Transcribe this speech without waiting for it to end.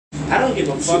I don't give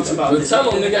a fuck about this. Tell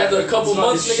them, nigga, after a couple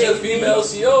months, nigga, female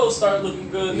CEOs start looking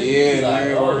good, nigga. Yeah,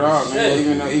 like, word up,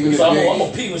 man. Even so I'm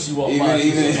gonna pee when she walk by.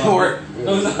 Even work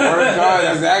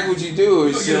hard, exactly what you do.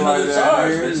 And shit like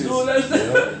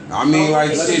that. I mean,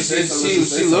 like,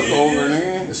 she look over,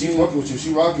 nigga. She fucking with you.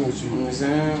 She rocking with you. You know what I'm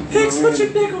saying? Hicks, put your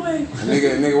dick away.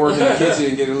 Nigga work in the kitchen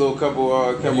and get a little couple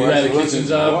extra kitchen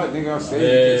job. What, nigga? I stay in the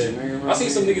kitchen, nigga. I seen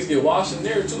some niggas get washed in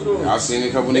there too, though. I've seen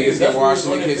a couple niggas get washed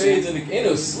in the kitchen. And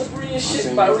it was slippery and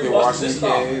shit. By really washing this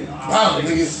stuff.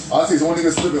 I see one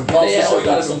nigga slipping. Yeah, we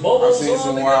got some bobos. I've seen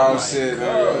some wild shit.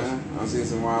 I've seen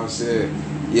some wild shit.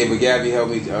 Yeah, but Gabby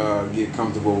helped me get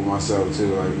comfortable with myself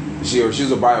too. Like she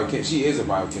was a biochemist. She is a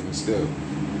biochemist still.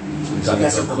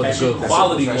 That's a profession.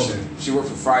 Quality woman. She worked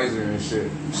for Pfizer and shit.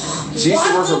 She used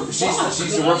to work for. She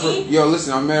used to work for. Yo,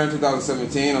 listen, I met her in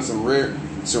 2017 on some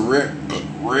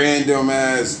random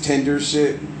ass Tinder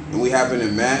shit, and we happened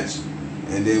to match,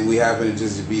 and then we happened to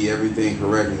just be everything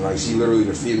correctly. Like she literally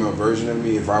the female version of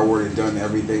me. If I were to done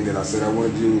everything that I said I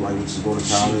wanted to do, like which is go to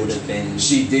college,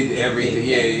 she did everything.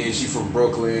 Yeah, she from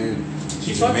Brooklyn.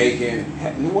 She's Jamaican.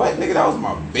 What, nigga? That was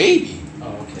my baby.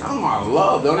 That was my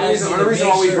love. The only reason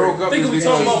why we broke up is because we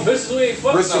talking about bitches who ain't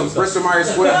fucking Bristol Myers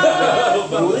Squibb.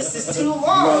 The list is too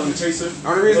long. Only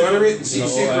reason,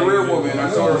 she's a career woman. I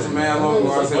told her from mad long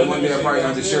ago. I said one day I probably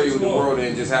got to share you with the world,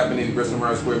 and just happened in Bristol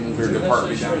Myers Squibb moved her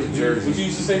department down to Jersey. What you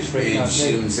used to say straight? And she,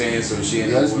 you know what I'm saying, so she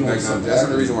ended up moving back down. That's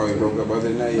the reason why we broke up. Other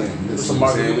than that, yeah.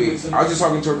 I was just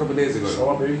talking to her a couple days ago.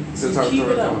 Still talking to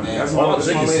her. That's my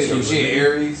lady. She had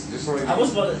Aries. Just like I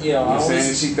was about to, you know what I'm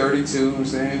saying, she 32. You know what I'm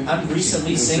saying, I'm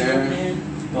recently single, man.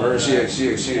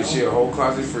 She a whole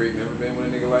closet freak. Never been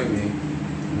with a nigga like me. You know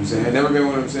what I'm saying? Never been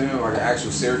with him saying like an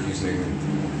actual Syracuse nigga. You know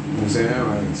what I'm saying?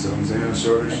 Like, so I'm saying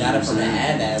shorter. I got it from an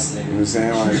ass nigga. You know what I'm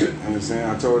saying? Like, you know what I'm saying?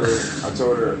 I told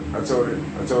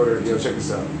her, yo, check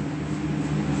this out.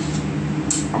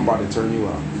 I'm about to turn you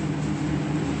out.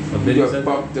 You got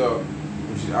fucked up.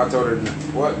 I told her,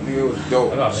 what? Nigga, it was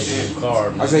dope. I gotta make a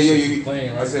car. I said, yo,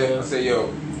 I said, yo.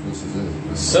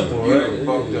 Simple, right?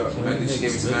 Fucked up. Man, she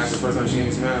gave me some ass the first time she gave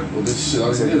me some ass. Well, this shit, I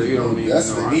said, you don't need that's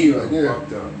the need right there.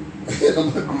 Fucked up.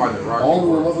 I'm about to rock you.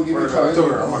 I'm about to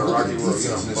rock you. I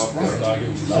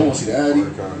want to see the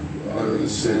Addy.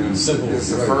 Simple. It's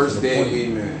the first day we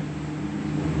met.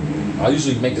 I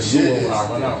usually make the shit when I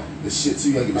run out. The shit too,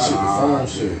 you gotta get the shit with phone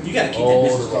shit. You gotta keep that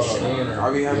business shit.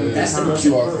 I'll be having that's the most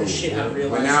important shit I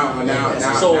realized. But now,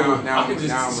 I can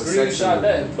just screenshot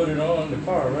that and put it on the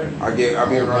car, right? I'll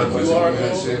be around a bunch of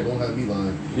that shit. Don't have me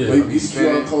lying. Yeah. But you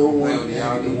QR code one,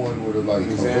 and the one where the like,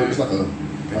 it's like a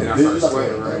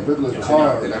regular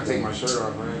car. Then I take my shirt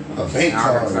off, man. A bank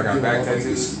card. I got back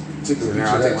tattoos.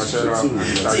 Now I take my shirt off. Do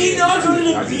you know I go to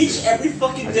the beach every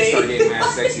fucking day? I just start getting mad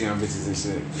sexy on bitches and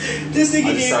shit. This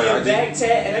nigga gave me a back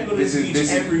tat and I go to the beach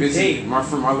every day.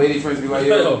 My lady friends be like,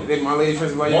 yo. My lady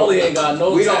friends be like, yo. Molly ain't got no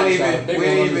we don't even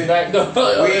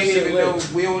know.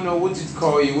 We don't know what to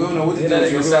call you. We don't know what to do.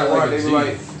 They be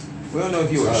like, we don't know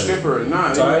if you a stripper or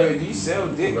not. Do you sell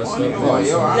dick? No, I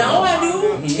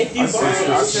do. If you I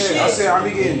said, I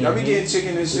be getting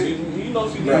chicken and shit. You know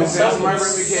if you know, somebody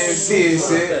bring me KFC and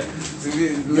shit.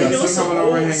 Let's coming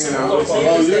over and hanging out. That's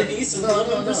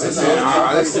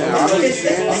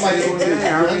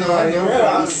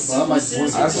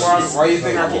why you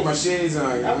think I keep my shades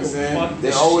on. You know what I'm saying?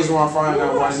 They always want to find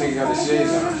out why the nigga got the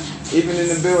shades on. Even in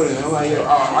the building, I'm like, yo,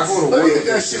 I go to work.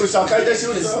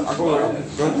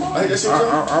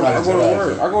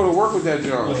 I go to work with that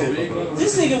job.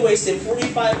 This nigga wasted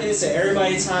 45 minutes of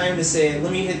everybody's time to say, let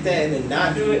me hit that and then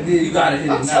not do it. Yeah, you gotta hit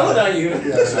it. I'm telling on you.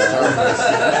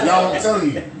 I'm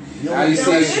telling you. Now you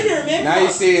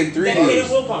see it in 3D. Dedicated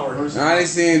willpower. Now they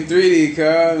see in 3D, cuz. You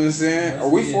know what I'm saying? Are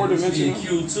we 4-dimensional?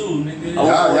 Q2, nigga.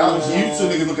 Y'all, you two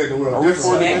niggas look at the world. Are we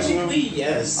 4-dimensional? Technically,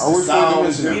 yes. Are we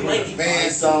 4-dimensional? We like Fan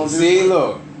sounds. See,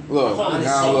 look.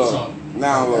 Now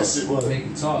look.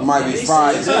 Might be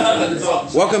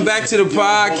 5. Welcome back to the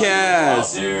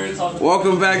podcast.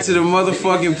 Welcome back to the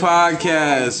motherfucking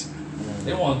podcast.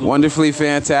 Wonderfully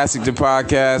fantastic, the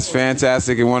podcast.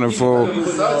 Fantastic and wonderful.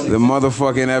 The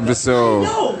motherfucking episode.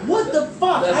 No, what the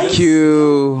fuck?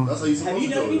 Q. Have you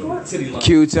done it before?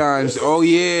 Q times. Oh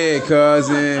yeah,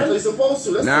 cousin. Now, this is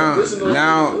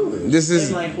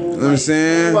what I'm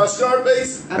saying. That's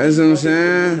what I'm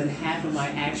saying. Half of my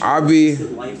actual I'll be.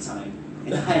 lifetime.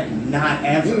 And I have not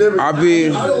ever.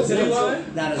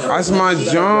 That's my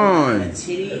John.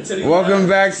 Welcome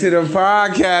back to the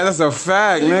podcast. That's a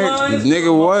fact,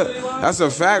 nigga. What? That's a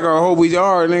fact. I hope we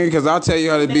are, nigga. Because I'll tell you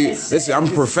how to be. Listen, I'm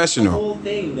professional.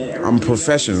 I'm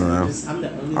professional now.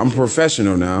 I'm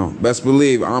professional now. Best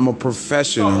believe I'm a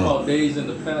professional.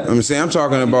 I'm saying I'm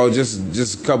talking about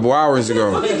just a couple hours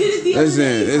ago.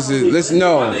 Listen.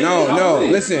 No.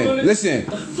 Listen.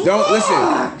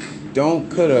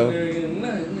 Don't coulda.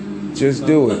 Just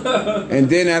do it. And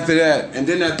then after that,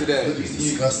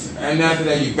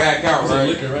 you back out,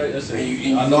 right? And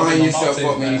you line yourself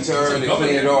up and you turn and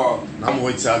clean it off. I'm gonna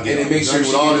wait till I get and make sure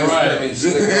she gets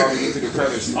into the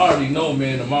crevice. I already know,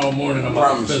 man. Tomorrow morning I'm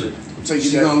about to feel it.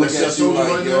 She's gonna look at you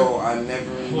like, yo, I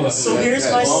never. So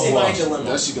here's my dilemma.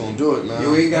 That she gonna do it, man.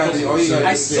 You ain't got to. All you got to do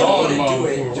I still want to do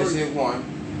it. Just hit one.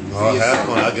 Oh, half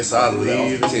one. I guess I'll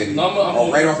leave.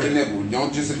 Right off the nipple.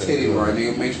 Don't just a titty, right,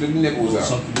 nigga. Make sure the nipples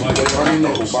out. Right on the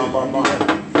nipple. Bam.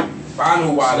 I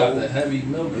know why though. The heavy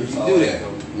milk. You do that.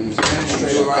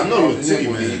 I know you're a titty,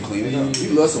 man. You clean it up. You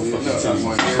love some fucking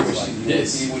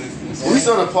titties. We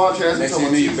on a podcast. Next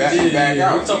thing you back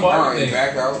out.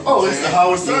 Back out. Oh, it's the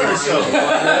Howard Stern show.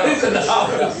 It's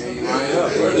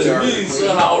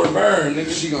the Howard Burn,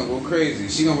 nigga. She gonna go crazy.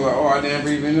 She gonna be like, oh, I never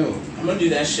even knew. I'm gonna do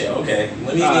that shit. Okay.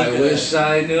 Let me. I wish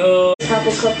I knew.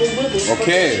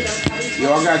 Okay.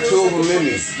 Yo, I got 2 of them in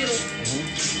me.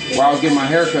 While I was getting my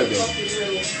haircut though.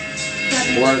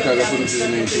 What cousin? I put him to the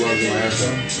name 2 hours in my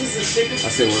haircut. I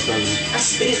said, what cousin? I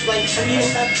spit like I need a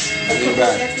couple of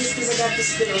necklaces because I got the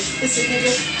spittle. Listen,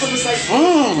 nigga. I was like,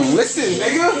 listen,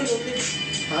 nigga.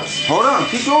 Hold on,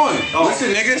 keep going.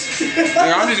 Listen, niggas.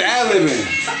 I'm just ad-libbing.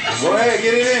 Go ahead,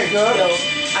 get it in, cuz. Yo,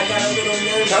 I got a little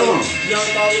nervy. Young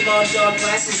volleyball dog,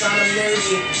 glasses on, I'm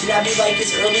nervy. And I be like,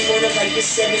 it's early morning, like it's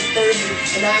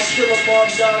 7:30. And I kill a ball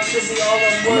dog because he all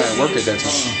I'm working. Work at that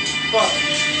time. Fuck.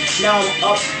 Now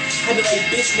I'm up. I be like,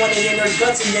 bitch wanted in her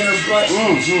guts and then her butt.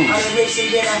 On her lips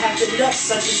and then I have to nut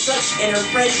such and such. And her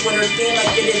friends with her damn, I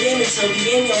get it in until the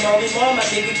end. Yo, Molly Mom, I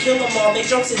nigga kill them all. They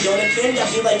jokes and don't offend. I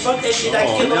be like, fuck that shit, I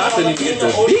kill them all. I'm in the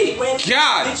OD.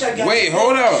 God, wait,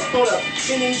 hold up.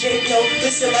 Finn and Jake, yo,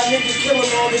 listen, my nigga killing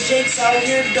all the Jakes out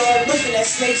here, dog. Looking at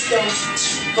snakes, though.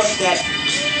 Fuck that.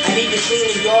 I need to clean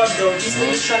the yard, though. These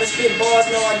niggas trying to spit bars,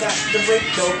 no, I got the break,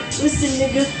 though. Listen,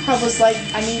 nigga, I was like,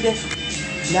 I need to.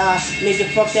 Nah, nigga,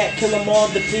 fuck that, kill them all,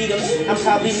 deplete them. I'm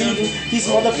probably leaving. These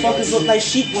motherfuckers look like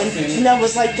sheep when. And I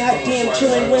was like, goddamn,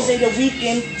 chilling Wednesday the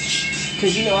weekend.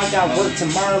 Cause you know I got work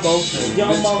tomorrow.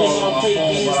 Young mother gonna play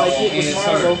games like it was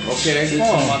Marlo. Okay. Bitch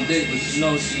on my dick, but you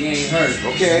know she ain't hurt.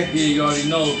 Okay. Yeah, you already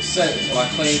know set, so I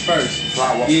claim first.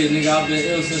 Yeah, nigga, I've been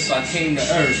ill since I came to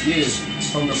earth. Yeah,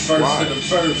 from the first to the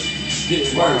first,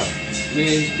 getting worse.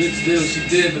 Man, bitch did what she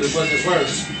did, but it wasn't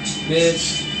worse.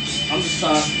 Bitch, I'm just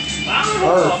trying. I don't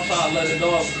know if I'm trying to let it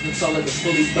off until I let it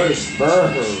fully burst.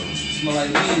 Smell like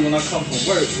weed when I come from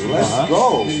work. Let's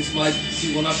go. Nigga smell like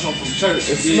see when I come from church.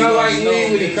 It smell like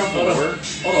weed when you come from work.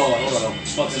 Hold on.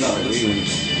 Fucking up.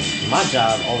 My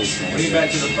job always smells. Bring it back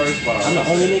to the first bar. I'm the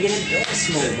only nigga that don't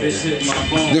smoke. Bitch hit my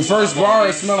phone. The first bar,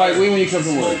 it smell like weed when you come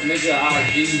from work. Nigga, I'll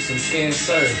give you some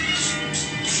cancer.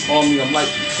 On me, I'm like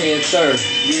cancer.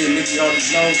 Yeah, nigga, you already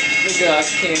know. Nigga, I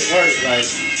can't work. Like,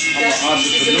 I'm an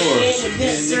entrepreneur.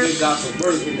 Yeah, nigga got some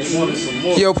work and they wanted some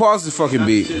more. Yo, pause the fucking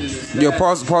beat. Yo,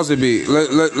 pause the beat.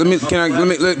 Let me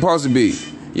pause the beat.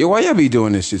 Yo, why y'all be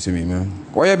doing this shit to me, man?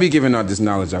 Why y'all be giving out this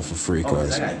knowledge out for free,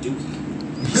 cuz? I got dookie.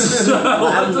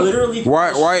 I'm literally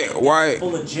why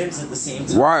full of gyms at the same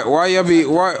time. Why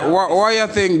y'all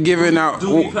think giving out?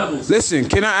 Listen,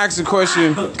 can I ask a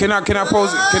question? Can I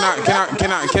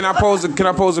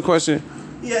pose a question?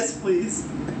 Yes, please.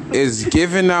 Is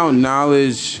giving out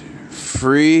knowledge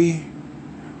free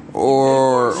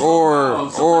or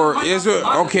is it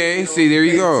okay? See, there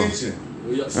you go.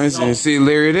 See,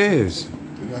 there it is.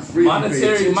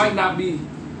 Monetary might not be.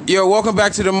 Yo, welcome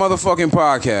back to the motherfucking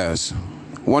podcast.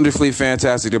 Wonderfully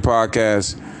fantastic, the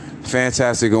podcast.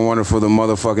 Fantastic and wonderful, the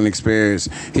motherfucking experience.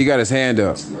 He got his hand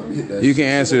up. You can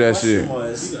answer that shit.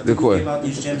 The question. About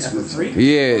these gyms for free?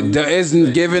 Yeah, it's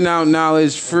giving out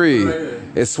knowledge free.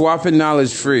 It's swapping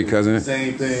knowledge free, cousin.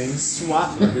 Same thing.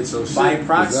 Swap by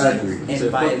proxy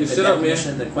and by the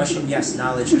definition of the question. Yes,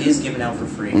 knowledge is given out for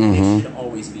free. It should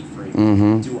always be free.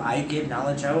 Do I give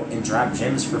knowledge out and drop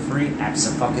gems for free?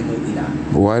 Absolutely not.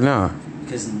 Why not?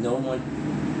 Because no one.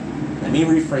 Let me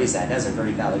rephrase that. That's a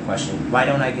very valid question. Why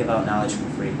don't I give out knowledge for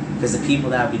free? Because the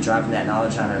people that I'll be dropping that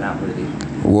knowledge on are not worthy.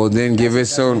 Well, then give it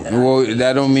so. Well,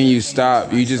 that don't mean you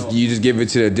stop. You just give it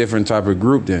to a different type of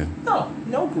group then.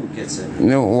 No group gets it.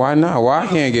 No, why not? Why I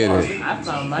can't get it? I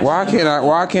found my Why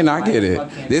can't I get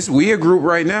it? We a group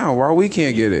right now. Why we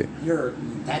can't get it?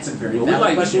 That's a very Well, valid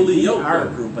like question. fully We yoked, are a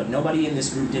though. group, but nobody in this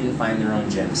group didn't find their own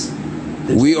gyms.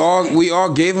 We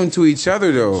all gave them to each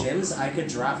other though. Gyms I could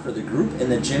drop for the group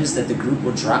and the gyms that the group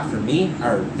would drop for me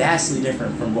are vastly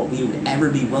different from what we would ever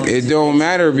be willing to It do. don't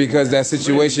matter because that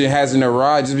situation hasn't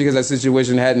arrived. Just because that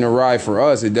situation hadn't arrived for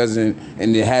us, it doesn't,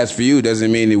 and it has for you,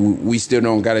 doesn't mean that we still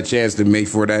don't got a chance to make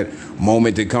for that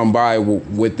moment to come by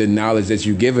with the knowledge that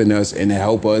you've given us and to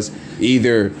help us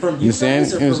either. From you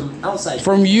guys or from outside?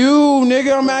 From you,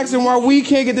 nigga. I'm asking why we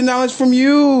can't get the knowledge from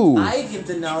you. I give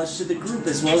the knowledge to the group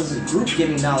as well as the group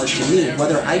giving knowledge to me.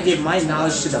 Whether I give my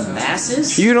knowledge to the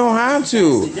masses, You don't have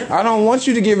to. I don't want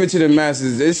you to give it to the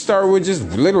masses. It start with just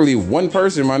literally one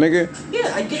person, my nigga.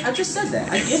 yeah, I just said that.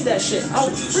 I give that shit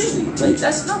out freely. Like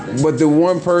that's nothing. But the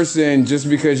one person, just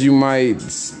because you might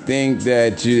think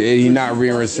that he's not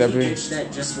being Any receptive. bitch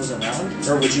that just was around,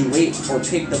 or would you wait or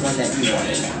pick the one that you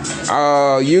wanted?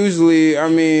 Usually, I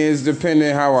mean, it's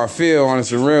depending how I feel on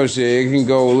some real shit. It can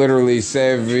go literally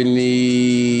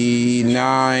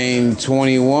 79,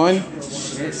 21.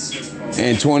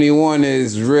 And 21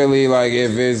 is really like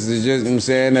if it's just I'm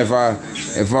saying if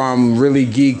I'm really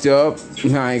geeked up, I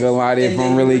ain't gonna lie to you, if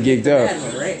I'm really geeked up.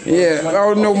 Yeah,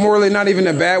 oh no, more than not even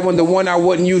a bad one, the one I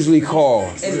wouldn't usually call.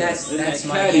 And that's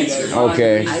my answer.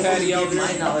 Okay. I wouldn't give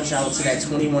my knowledge out to that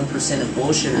 21% of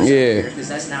bullshitters Yeah. because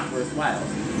that's not worthwhile.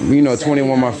 You know,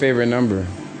 21 my favorite number.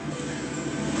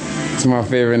 It's my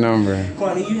favorite number.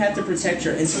 Kwame, you have to protect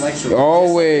your intellectual.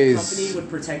 Always. Just like the company would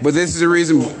protect But this is the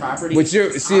reason. property. But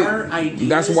you see, Our ideas,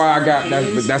 that's why I got our that.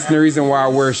 opinions, That's the reason why I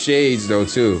wear shades though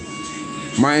too.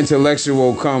 My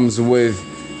intellectual comes with.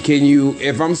 Can you?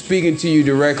 If I'm speaking to you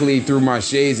directly through my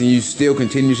shades and you still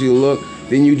continuously look,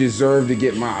 then you deserve to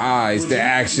get my eyes to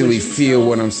actually feel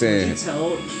what I'm saying. Would you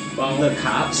tell the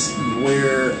cops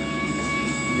where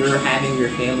you're having your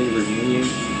family reunion?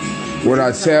 Would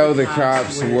I tell the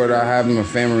cops would I have a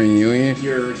family reunion?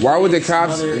 Why would the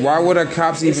cops? Why would the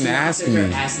cops even ask me?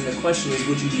 Asking the question is,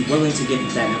 would you be willing to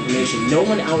give that information? No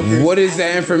one out there. What is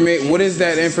that information? What is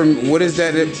that information? What is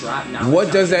that?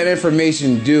 What does that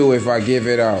information do if I give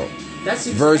it out? That's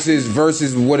exactly,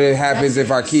 Versus what it happens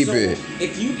if I keep it.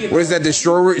 If you give What is that?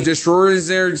 Destroyers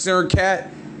their cat?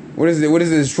 What is it? What is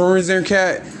the destroyers their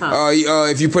cat?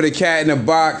 If you put a cat in a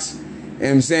box. And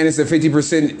I'm saying it's a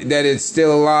 50% that it's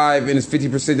still alive and it's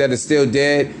 50% that it's still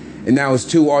dead. And now it's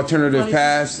two alternative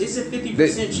paths. It's a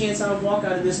 50% chance I'll walk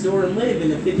out of this door and live,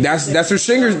 and the 50%. That's what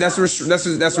Singer. That's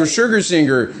what Sugar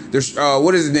Singer. There's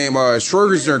what is his name?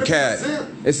 Schrodinger's cat.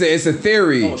 It's a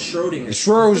theory. Oh, Schrodinger.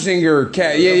 Schrodinger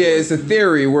cat. Yeah. It's a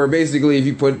theory where basically if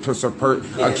you put a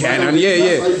cat on,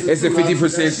 it's a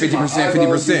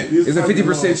 50%. It's a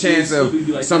 50% chance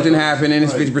of something happening.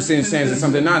 It's 50% chance of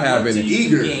something not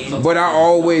happening. But I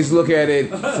always look at it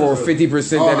for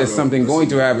 50% that is something going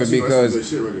to happen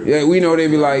because. Yeah, we know they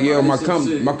be like, yo, my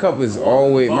cup is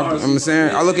always. I'm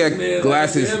saying I look at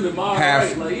glasses half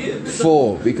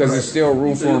full because there's still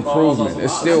room for improvement.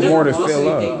 There's still more to fill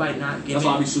up. That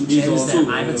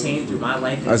I've attained through my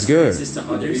life. That's good.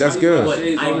 That's good. But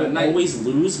I will always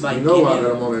lose by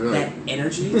giving that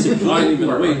energy to people who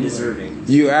are undeserving.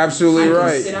 You're absolutely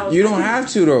right. You don't have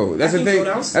to though. That's the thing.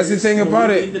 That's the thing about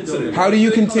it. How do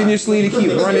you continuously to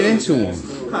keep running into them?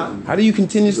 How do you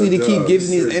continuously to keep giving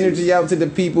this energy out to the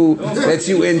people that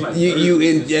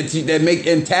that make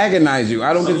antagonize you?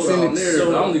 I don't understand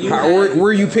it. Where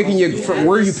are you picking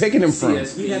them from?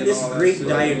 You have this great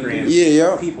diagram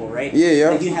of people, right?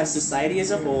 Yeah. Like you have society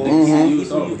as a whole. You have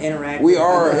people you interact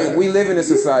with. We live in a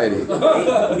society.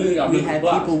 We have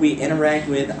people we interact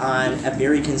with on a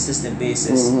very consistent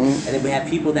basis, and then we have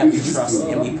people that we trust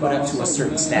and we put up to a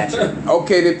certain stature.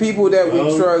 Okay, the people that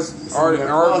we trust are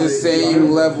the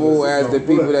same level as the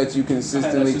people that you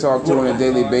consistently talk to on a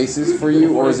daily basis for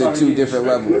you, or is it two different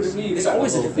levels? It's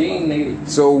always a different level.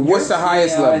 So what's the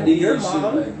highest level? Your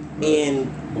mom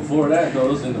and before that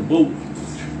goes in the boot.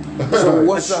 So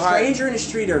what's a the highest? stranger in the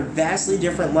street are vastly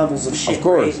different levels of shit. Of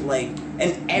course. Right?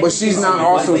 But she's not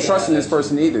also trusting this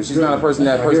person either. She's not a person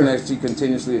that she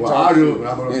continuously talks to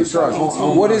and trusts.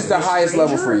 What is the highest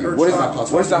level for you?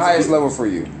 What's the highest level for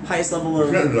you? Highest level of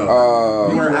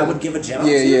where I would give a gem.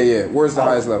 Yeah. Where's the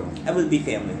highest level? That would be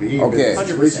family. Okay.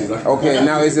 100%. Okay.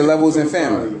 Now is it levels in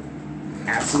family?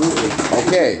 Absolutely.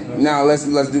 Okay. Now let's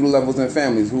do the levels in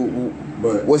families.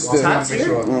 What's the top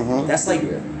tier? That's like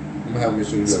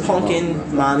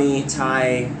punkin, mommy,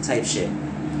 Thai type shit.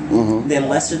 Then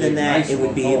lesser than that, it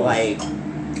would be like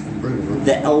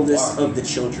the eldest of the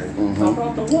children.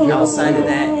 Outside of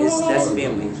that's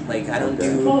family. Like I don't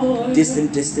do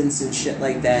distance and shit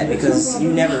like that because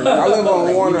you never. I live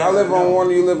on Warner. I live on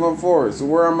Warner. You live on Forest. So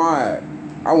where am I at?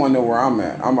 I want to know where I'm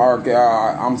at.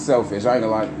 I'm selfish. I ain't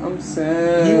gonna lie. I'm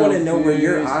selfish. You want to know where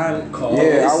you're on?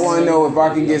 Yeah, I want to know if I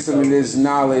can get some of this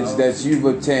knowledge that you've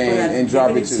obtained and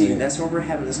drop it to me. That's why we're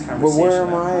having this conversation. But where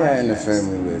am I at in the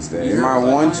family list? Am I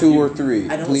 1, 2, or 3?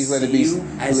 Please let it be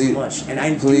as much. And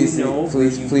I please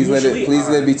let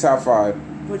it be top 5.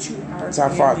 But you are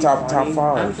top 5. Top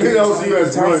 5. He knows you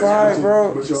as top 5,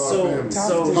 bro. But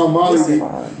so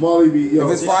Molly be. Yo,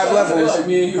 if it's 5 levels,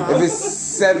 if it's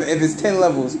 7, if it's 10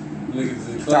 levels.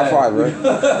 Top 5, right?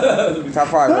 Top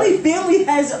 5, right? Family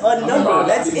has a number.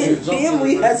 That's it.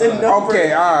 Family has a number.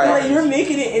 Okay, alright. Like, you're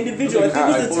making it individual. I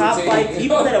think it's the top 5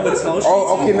 people that I would tell you.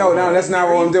 Oh, okay, no, that's not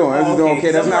what I'm doing.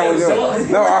 That's not what I'm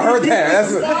doing. No, I heard that.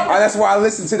 That's why I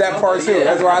listened to that part too.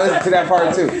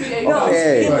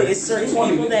 Okay. It's certain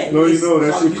people that. No, you know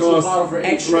that should cost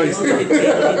extra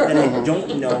that I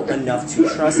don't know enough to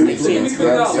trust. They can't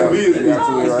trust.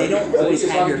 They don't always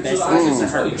have your best interests at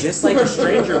heart. Just like a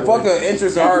stranger. Fuck an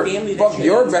interest of heart. Fuck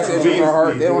your best interest of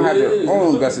heart. They don't have their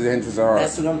own best interest of heart.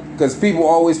 Because people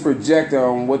always project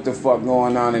on what the fuck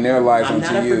going on in their life onto you.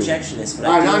 I'm not a projectionist, but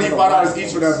 $95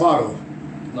 each for that bottle.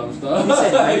 No, stop. You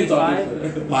said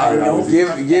 95?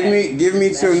 Give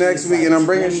me till next week, and I'm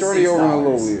bringing Shorty over in a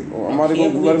little bit. I'm about to go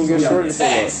let him get Shorty for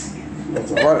us.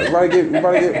 About to get my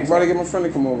friend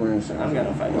to come over and shit. I'm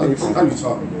gonna fight. What are you talking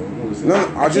about? No,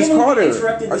 I just called her.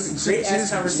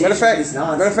 Matter of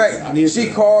fact, she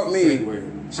called me,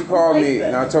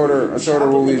 and I told her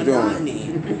what we was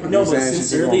doing. No, but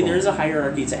sincerely, there's a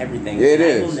hierarchy to everything. Yeah, it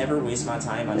is. I will never waste my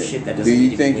time on shit that doesn't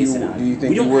need to be wasted on. Do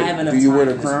you wear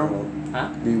the crown? Huh?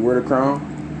 Do you wear the crown?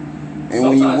 And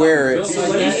when you wear it,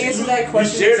 let me answer that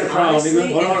question. You share the crown,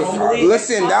 nigga.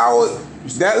 Listen,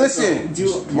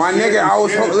 my nigga, I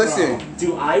was listen.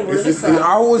 Do I wear the crown?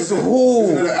 I was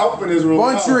who?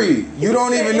 Buntry. You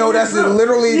don't even know that's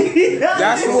literally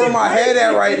that's where my head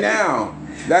at right now.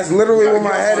 That's literally where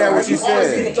my head at. What you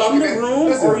said. In the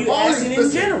room, or are you asking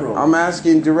in general? I'm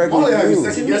asking directly to you.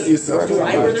 Do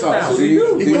I wear the crown? Do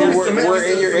you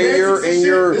wear in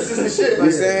your? This is the shit.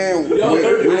 You saying?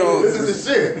 This is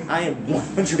the shit. I am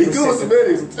 100%. He good with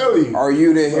semantics, I'm telling you. Are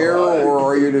you the hero or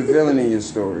are you the villain in your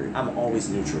story? I'm always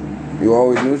neutral. You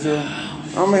always neutral?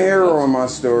 I'm a hero in my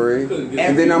story,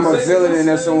 and then I'm a villain and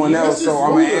that's someone else, so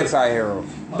I'm an anti-hero.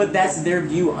 But that's their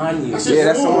view on you. Yeah,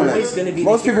 that's someone else.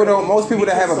 Most people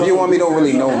that have a view on me don't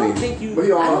really know me. I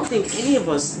don't think any of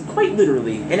us, quite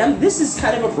literally, and this is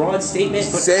kind of a broad statement,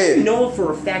 but I know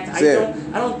for a fact I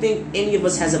don't think any of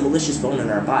us has a malicious bone in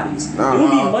our bodies. It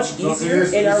would be much easier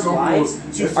in our lives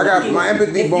to. I got my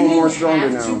empathy bone more stronger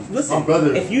now. Listen,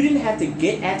 if you didn't have to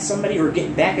get at somebody or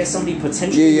get back at somebody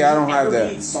potentially, I don't have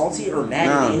that. Salty or mad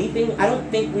at anything, I don't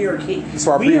think we are capable. That's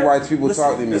why pretty white people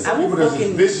talk to me. I'm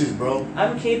fucking vicious, bro.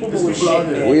 I'm capable of shit,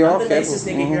 man. We all I'm the nicest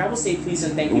nigga here. I will say please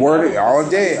and thank you. Word all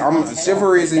day. I'm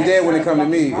chivalry isn't dead when it comes to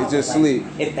me. It's just sleep.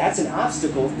 If that's an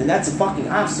obstacle, then that's a fucking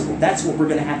obstacle. That's what we're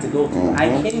gonna have to go through. I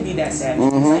can be that savage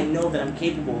because I know that I'm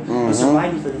capable of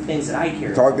surviving for the things that I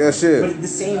care about. Talk that shit. But at the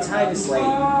same time, it's like,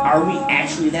 are we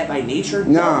actually that by nature?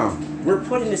 Nah. We're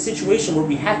put in a situation where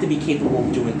we have to be capable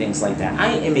of doing things like that.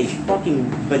 I am a fucking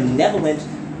benevolent,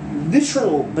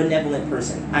 literal benevolent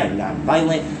person. I am not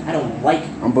violent. I don't like.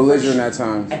 I'm belligerent at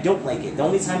times. I don't like it. The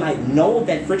only time I know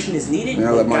that friction is needed, and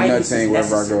I let my nuts hang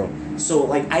wherever I go. So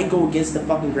like I go against the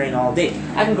fucking grain all day.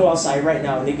 I can go outside right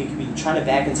now and nigga could be trying to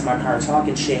back into my car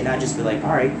talking shit and I just be like,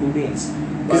 alright, cool beans.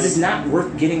 Because it's not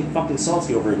worth getting fucking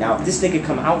salty over it. Now if this nigga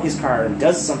come out his car and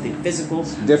does something physical,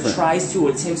 tries to,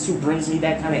 attempts to, brings me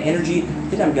that kind of energy,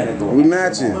 then I'm gonna go. We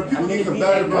matching. I'm gonna be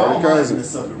better, bro. I'm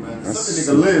this sucker, man.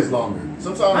 Sucker nigga lives longer.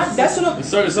 Sometimes that's what I'm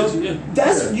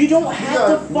that's you don't have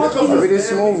to fucking be this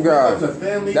smooth guy.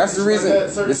 That's the reason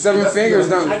the 7 fingers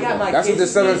done. That's what the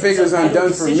 7 fingers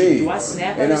done for me.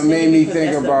 And it made me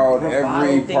think about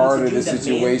every part of the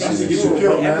situation.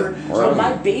 But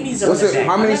my babies are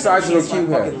how many sides of a cube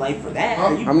have?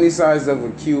 How many sides of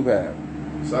a cube have?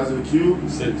 Size of a cube?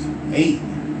 6. 8.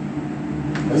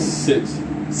 That's 6.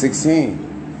 16.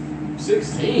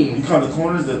 16. You count the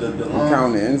corners, the I'm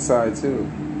counting the inside too.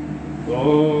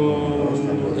 Oh.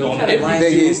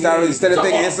 Instead of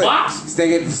thinking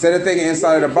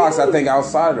inside of the box, I think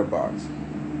outside of the box.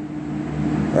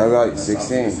 That's like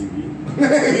 16.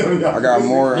 I got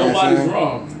more. Nobody's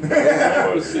wrong.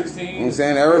 16. You know what I'm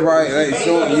saying? Everybody, like,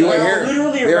 so you ain't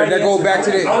here. That go back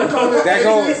to the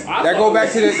that go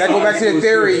back to the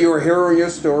theory. You're a hero in your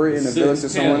story and the village to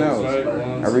someone else.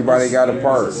 Everybody got a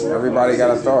part. Everybody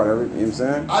got a thought. You know what I'm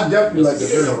saying? I definitely like the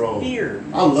villain role. Fear.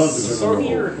 I love the villain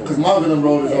role because my villain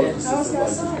role is always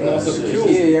consistent. Like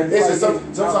it's just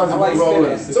sometimes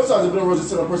the villain role just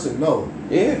tell a person no.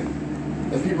 Yeah.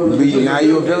 And people Now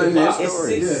you're a villain in their It's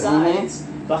story. 6 sides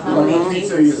behind this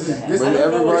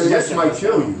yes might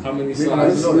kill you. How many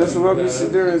sides? That's what I'm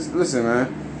sit there and listen, man.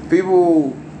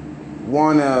 People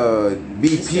wanna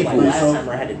be people.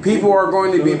 People are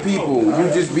going to be people. You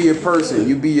just be a person.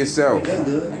 You be yourself.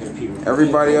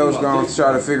 Everybody else gonna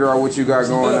try to figure out what you got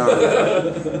going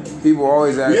on. People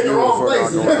always ask you what the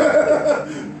fuck going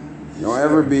on. Don't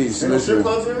ever be. Listen.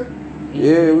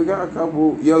 Yeah, we got a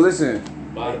couple. Yo, listen.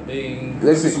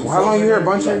 Listen, how long you here,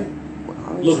 Bunchy?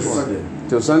 Look Sunday.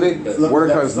 Till Sunday? Where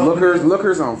because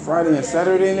Lookers on Friday and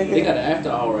Saturday, nigga? They got an after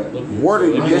hour at Lookers. What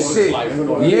is this shit?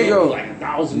 Nigga, like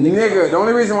 1,000 nigga, the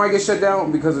only reason why I get shut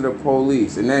down because of the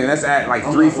police. And then that's at like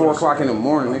 3, 4 o'clock in the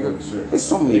morning, nigga. There's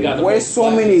so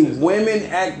many women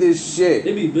at this shit.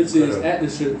 They be bitches at the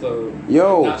shit though.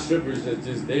 Yo. Not strippers that's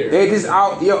just there. They just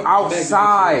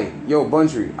outside. Yo,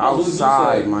 Buntry,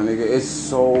 outside, my nigga. It's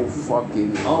so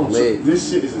fucking lit.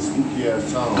 This shit is a spooky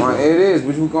ass town. Man, it is,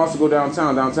 but we can also go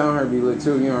downtown. Downtown here be lit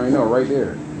too. You already know, right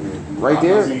there. Right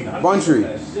there, Buntry.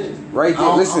 Right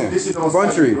there. Listen,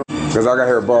 Buntry. Because I got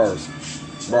here bars.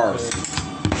 Bars.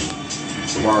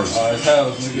 It's house,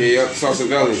 nigga. Yeah, yup. Salsa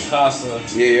Valley. Casa.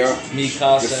 Yeah, yup. Mi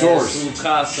casa. The source. Su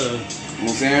casa. You know what I'm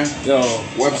saying? Yo.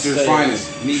 Webster's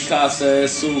finest. Mi casa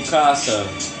es su casa.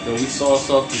 Yo, we sauce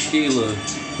off tequila.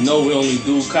 No, we only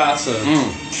do casa.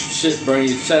 Shit burn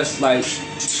your chest like.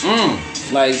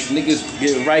 Like niggas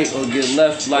get right or get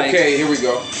left like. Okay, here we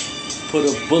go. Put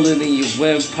a bullet in your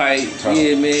windpipe.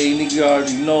 Yeah, man, nigga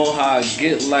already know how I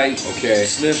get like. Okay.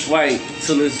 Sniff white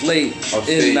till it's late.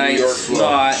 In nights,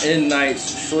 in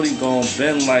nights. Shorty gon'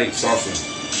 bend like. Saucy.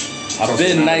 I've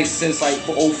been nice since like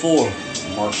 04.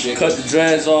 Cut the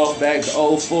dreads off back to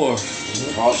 04.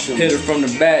 Hit her from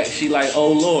the back, she like,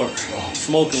 oh Lord.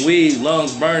 Smoking weed,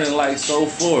 lungs burning like so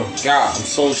forth. I'm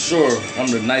so sure I'm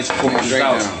the nice corpse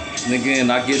out. Nigga,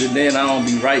 and I get it in, I don't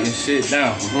be writing shit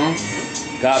down.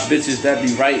 Got bitches that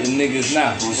be writing niggas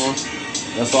now.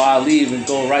 That's why I leave and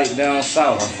go right down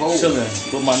south.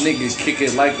 Chillin' with my niggas, kick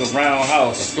it like a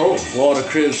roundhouse. With all the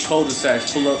cribs,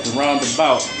 cul-de-sacs, pull up the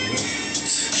roundabout.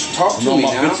 Talk to me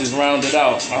my now. Bitches rounded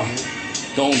out.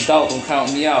 Don't doubt, don't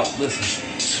count me out. Listen.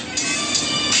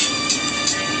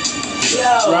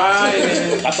 Yo.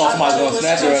 Riding. I thought somebody was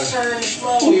gonna snatch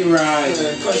her. We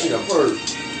riding.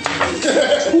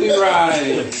 We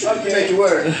riding. Make it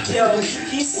work. Yo,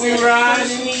 he's We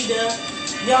riding. me the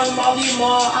young Molly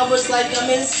Mall. I was like, I'm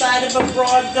inside of a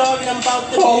broad dog and I'm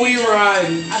about to. Oh, we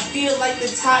riding. I feel like the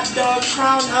top dog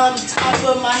crown on top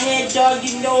of my head, dog.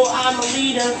 You know I'm a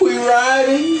leader. We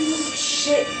riding.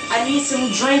 Shit, I need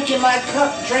some drink in my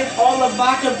cup. Drink all the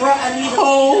vodka, bro. I need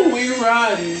a we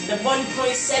riding. The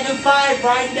 1.75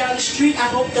 riding down the street. I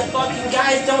hope the fucking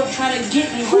guys don't try to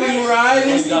get me. We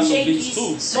riding. It's the Jakey's.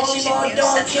 Molly Mall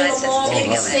dog, kill them all, make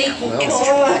it safe.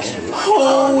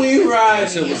 Oh, we riding.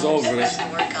 That shit was over.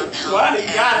 Why do you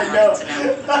gotta know?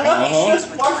 This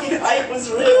fucking hype was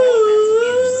real.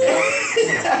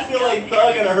 I feel like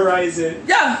Thug on the horizon.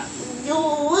 Yeah.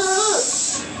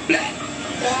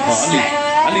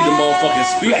 I need a motherfucking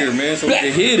speaker, man, so we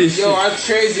can hear this shit. Yo, I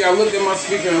crazy. I looked at my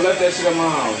speaker and left that shit at my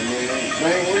house, man.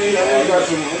 We got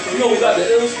some. You know we got the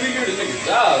ill speaker, the nigga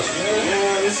Josh, man.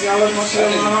 Yeah, listen, I left my shit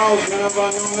at my house, man. I'm about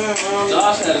to know that, man.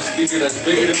 Josh had a speaker that's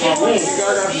bigger than my room.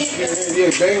 Yeah,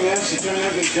 bang that shit. Turn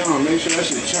that bitch on. Make sure that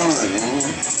shit charged, man.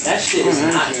 That shit is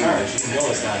not charged. You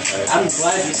know it's not charged. I'm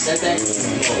glad you said that. You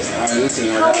know it's not. Alright, listen,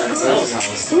 I got it.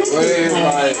 What is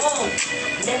like?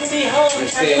 Never be home.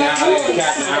 Staying out here,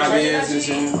 Captain Obvious and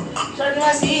shit.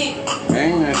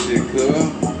 Bang that shit, cuz.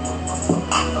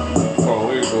 Oh,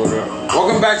 we go there.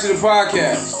 Welcome back to the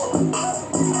podcast.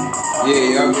 Yeah,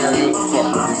 y'all know what the fuck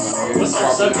we're doing. What's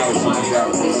our subject?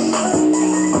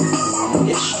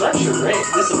 It's structured, right?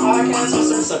 This a podcast?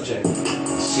 What's our subject?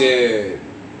 Shit.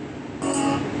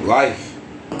 Life.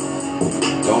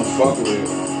 Don't fuck with it.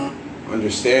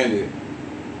 Understand it.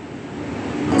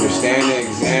 Understand it,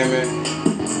 examine.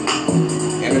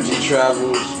 Energy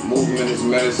travels, movement is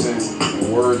medicine,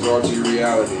 and words alter your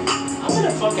reality. I'm I'm in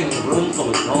a fucking room full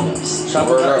of grown-ups.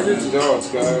 Word up, these dogs,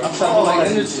 guys. I'm traveling like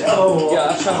energy.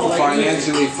 Yeah, I travel like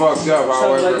Financially fucked up,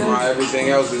 however, my everything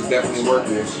else is definitely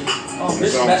working. Oh,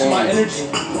 bitch, match my energy.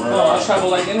 Oh, I travel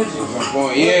like energy.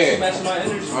 Yeah. Match my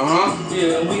energy.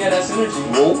 Yeah, and we had that energy.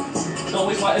 Whoa. Don't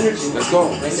waste my energy. Let's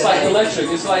go. It's like electric.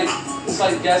 It's like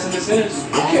gas in this energy.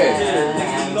 Okay. Yeah,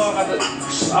 nigga, you know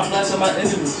I'm blasting my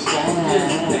enemies. Yeah,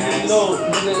 nigga, you know,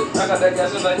 nigga, I got that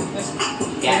gas. It's like,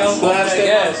 Gas. Blast that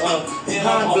gas.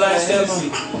 Hot blast that man.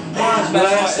 Hot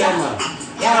blast that man.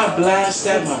 Hot blast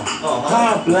that man.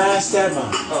 Hot blast that man.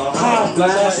 Hot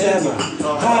blast that man.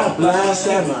 Hot blast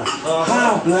that man.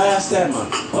 Hot blast that man.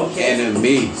 Okay.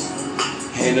 Enemies.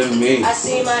 Enemies. I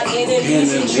see my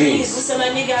enemies in trees. Listen, my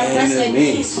nigga, I press like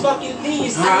these fucking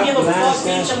thieves. I don't give a fuck,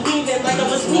 bitch. I'm leaving like I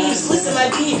was thieves. Listen, my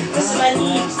D. Listen, my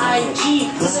knee.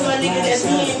 IG. Listen, my nigga, that's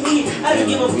me and me. I don't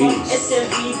give a fuck.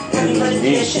 SMV. I be running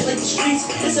through that shit like the streets.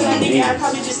 Listen, my nigga, I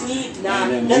probably just need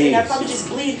nothing. I probably just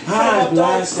bleed. Cut them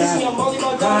off, listen, I'm only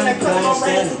more dog and I cut them off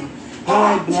random.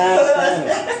 Hot blast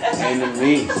that.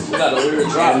 Enemies. We got a weird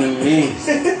drop. Enemies.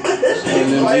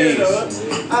 Enemies.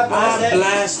 I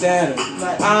blast at him.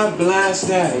 I blast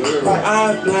at him.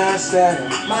 I blast at him.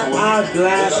 I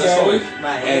blast at him.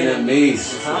 Enemies.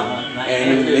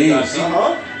 Enemies.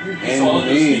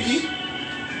 Enemies.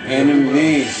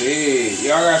 Enemies. Hey,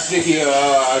 y'all got sticky job.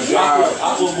 I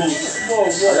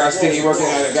got sticky working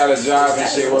at got a job and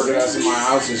shit working at my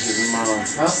house and shit.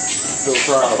 I feel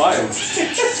proud.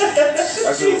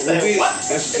 That's your beat?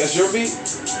 That's your beat?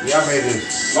 Yeah, I made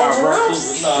this. Nah, bro.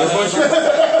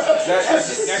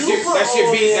 That's your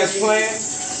beat that's playing?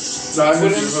 No,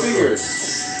 Put it in the speaker.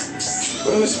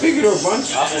 Put it in the speaker though, bunch.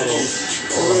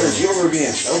 You over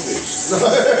being selfish.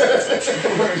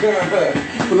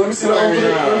 But let me see the over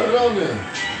there.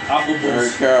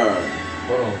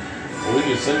 Hold on. Well, we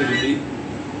can send me the beat.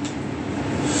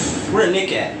 Where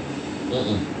Nick at?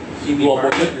 He be You want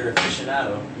more bartender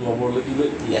aficionado. You want more licky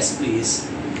lick? Yes, please.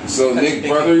 So Nick,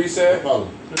 brother, you said? The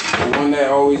one that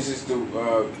always used to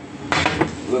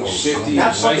look shifty Not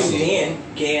and fucking spicy. Dan.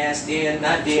 Gay ass Dan.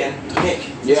 Not Dan. Nick.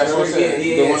 Yeah, that's what I said.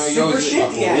 Yeah, The one that super always-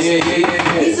 shifty ass.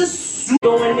 Yeah. He's a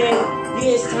going in.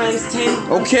 Years times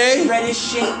 10. Okay. Reddish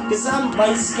shit. Cause I'm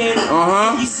light skinned.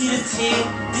 You see the tan.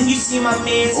 Then you see my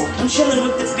mans. I'm chilling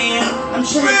with the fam. I'm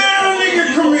chilling with the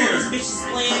nigga, come here. These bitches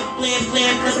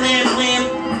blam.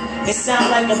 It sound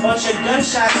like a bunch of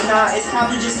gunshots. Nah, it's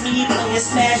probably just me playing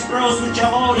Smash Bros with your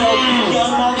old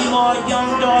Young Molly Law,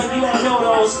 young dog, you don't know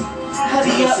those.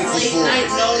 Heavy up late night,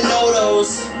 know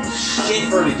those. Shit.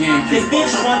 For the game. The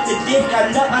bitch want the dick,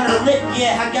 got nut on her lip,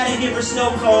 yeah, I gotta give her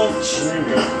snow cone.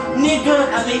 Nigga,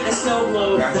 I make a snow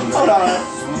globe. Hold on.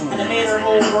 And I made her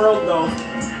whole world though.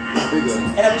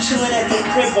 And I'm chilling at the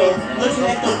crib though, looking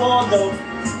at the wall though.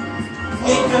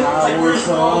 Nigga, like where's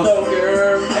Waldo?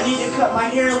 I need to cut my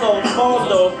hair low, bald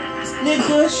though.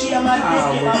 Nigga, she on my dick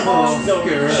and my balls though.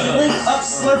 She lick up,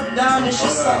 slurp down, and she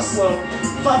sucks slow.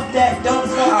 Fuck that, don't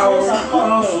fuck those, I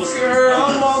fuck those.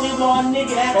 I'm Molly Law,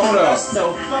 nigga, acting us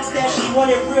though. Fuck that, she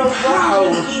wanted real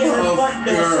rough, she in her butt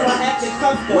though, so I have to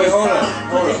cuff those. Wait, hold up.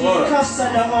 Put the cuffs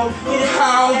on the hoe, get it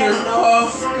Powder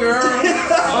puff, girl.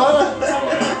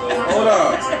 Hold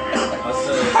up.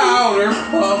 Powder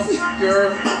puff,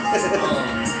 girl.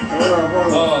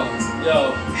 Hold on.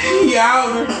 Yo.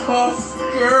 Powder puff,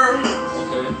 girl.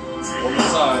 Okay. One more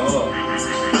time. Hold on.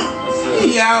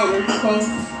 Powder puff,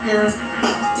 girl.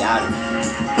 Yeah.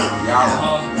 I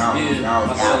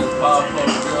said pop up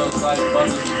girls like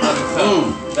butter.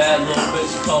 Bad little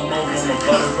bitch come over, I'ma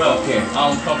butter up. I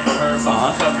don't come for her,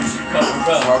 but she cover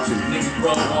up. Nigga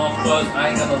broke one fuck, I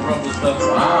ain't got no rubber stuff.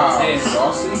 Wow, yeah,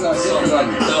 saucy, you got something like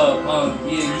a dub.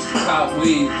 Yeah, used to cop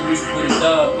weed, 3 for the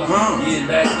dub. Yeah,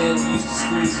 back then we used to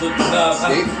squeeze looking up.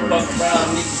 I fuck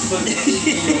around, niggas put the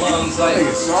in your lungs like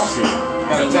nigga saucy.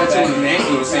 Got a tattoo on the name,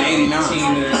 it was 89.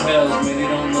 Teen of the hells, man, they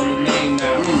don't know the name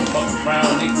now. Fuck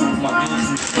around, nigga, with my dudes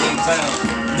from the same town.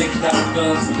 Niggas got the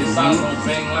guns, but their sounds don't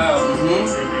bang loud.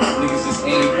 Niggas just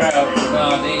ain't proud.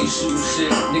 Nah, they ain't shooting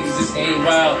shit. Niggas just ain't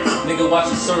wild. Nigga watch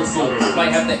a circle,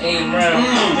 might have to aim round.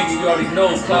 Nigga, you already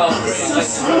know clouds rain like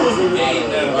the game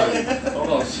now. Hold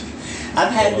on.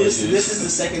 I've had this is the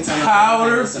second time.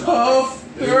 Powder puff,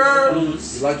 girl. You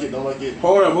like it, don't like it?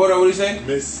 Hold up, what do you say?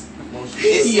 Miss.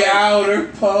 Powder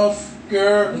puff,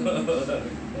 girl.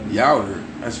 Yowder.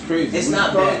 That's crazy. It's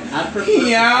not bad. I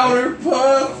prefer Powder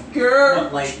puff, girl.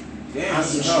 but like on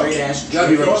some straight ass. You gotta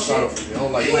be ready. You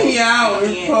don't like it.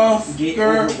 Powder puff, Get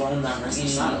girl. overwhelmed on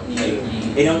Respirado.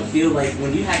 Like, it don't feel like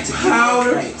when you had to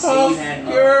Powder right. So you puff, had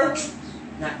girl.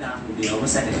 not Don Julio,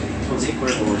 what's that name? Jose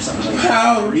Cuervo or something like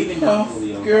that. Or even Don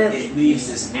Julio. It leaves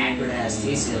this acrid ass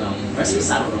taste in it. The rest of the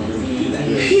side don't really do that.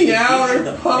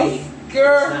 The plate, it's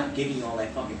not giving you all that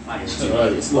fucking fire. It's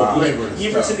low flavor. You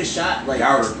ever took a shot? Like,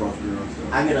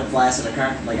 I get a flask in the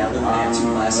car, like I literally have 2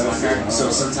 flasks in my car. So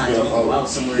sometimes we go out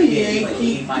somewhere and get like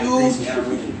 85 degrees, we gotta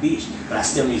reach the beach, but I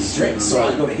still need a drink. So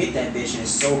I go to hit that bitch and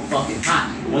it's so fucking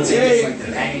hot. Once it hits like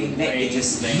the back of your neck, it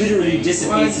just literally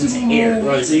dissipates into air.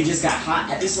 So you just got hot.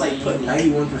 It's like putting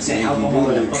 91% alcohol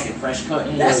in a fucking fresh cut.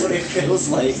 That's what it feels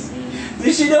like.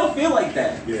 This shit don't feel like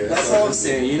that. Yeah, that's all I'm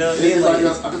saying. You know what I mean? Like,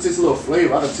 I can taste a little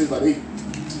flavor. I can taste like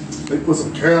they put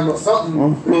some caramel or something.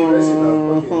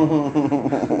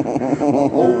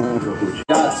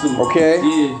 Got to. Okay.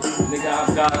 Yeah, nigga,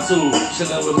 I've got to.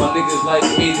 Chillin' with my niggas like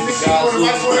 80. Got to.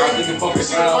 Y'all nigga fucking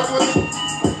around.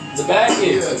 The bag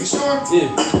is. Yeah, you sure? Yeah.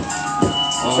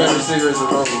 Favorite cigarettes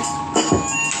are rolling.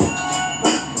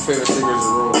 My favorite cigarettes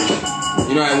are rolling.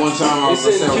 You know, at one time I was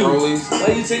gonna sell rollies. Why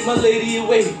you take my lady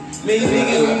away? Man,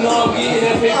 nigga, you know I'm getting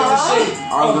that paper and shit.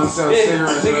 I was gonna sell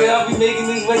cigarettes. Nigga, I'll be making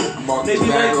this way. Maybe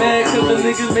right back, cause the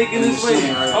niggas making this way.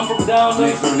 I'm from down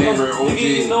there. Nigga,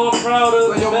 you know I'm proud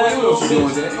of. Yo, what else you doing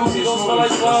with that? You don't see Don't smell like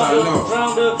flour,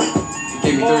 round up.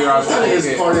 Give me $3. That is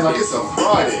party like it's a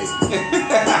Friday.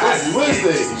 It's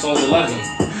Wednesday. It's on 11.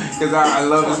 Cause I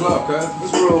love his love, cuz.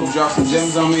 This bro drop some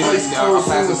gems on me. I'll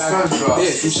pass it back. Yeah,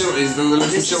 some shit. It's literally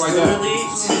some shit like that.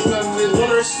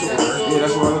 Corner store. Yeah,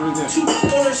 that's what I literally did. 2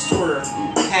 corner store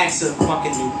packs of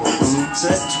fucking Newports. So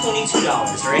that's $22,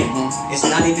 right? It's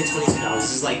not even $22.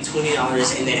 It's like $20,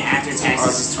 and then after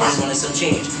taxes, it's 21 and some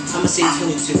change. I'm gonna say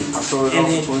 22. And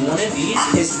then one of these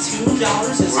is $2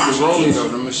 and some What's the rolling change.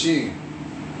 though? The machine.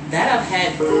 That I've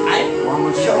had.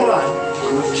 Hold on.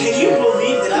 Can you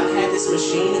believe that I've had this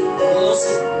machine almost?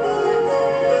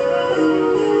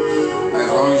 As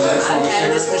long as I've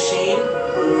had this machine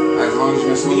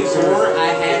you're smoking. before I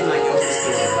had my youngest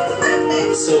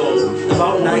daughter. So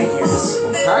about 9 years.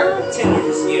 Kyra? 10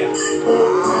 years, yeah.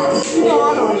 You know I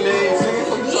know the names, nigga.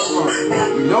 What you talking about?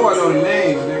 You know I know the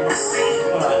names, nigga.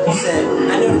 He said, I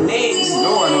know the names. You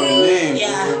know I know the names.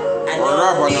 Yeah, I Word know up,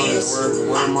 the I know names. this word.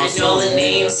 Word of my I know the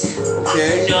names.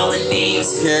 Okay. I know the names.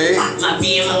 Okay. My B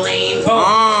and my lane. She on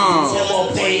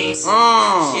my things. She on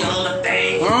my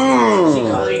thing. She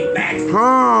calling me back. I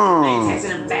ain't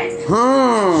texting her back. She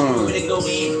want me to go in.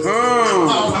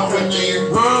 She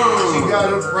got a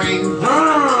brain. I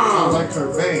like her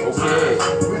veins. We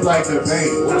like her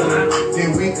veins. Then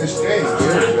we exchange.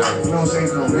 You know what I'm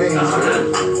saying? No names.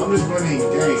 I'm just running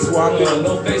games. Swapping.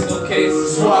 No face, no case.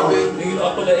 Swapping. Nigga,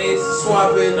 up on the ace.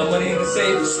 Swapping. No money in the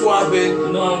safe. Swapping.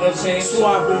 You know I'm gonna change.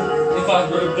 Swapping. If I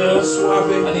grab a bill,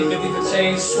 Swapping. I need 50 for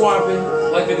change. Swapping.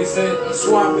 Like 50 cent.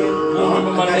 Swapping. You don't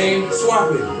remember my name?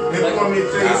 Swapping. If you want me to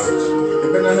taste, if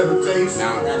I have a taste,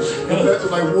 if that's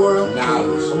like water, I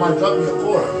might drop me a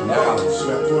quarter. Knowledge. So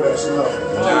that pour that slow.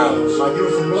 Knowledge. Might give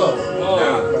it some blow.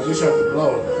 But you have to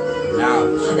blow.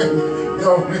 Knowledge.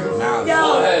 Yo, nigga. Yo,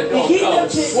 you heat up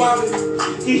chicken. Swapping.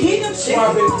 You heat up chicken.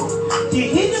 Swapping. You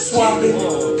heat up Swapping.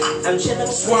 I'm chilling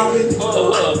with Swapping.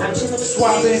 I'm chilling with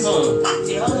Swapping.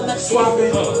 They all of my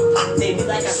Swapping. They be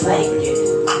like I like it.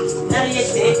 Now you're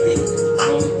addicted.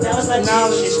 That was my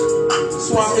Knowledge. shit.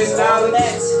 Swapping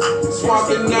knowledge.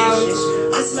 Swapping knowledge.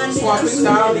 This is my Swapping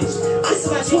knowledge. This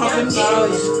is my Swapping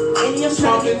knowledge. And you're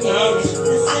Swapping knowledge. This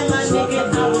is my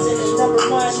nigga. I was in the number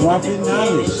 1. Swapping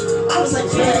knowledge. I was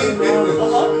like, yeah.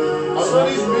 I saw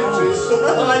these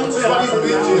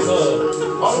bitches.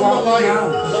 All of them like,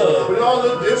 but they all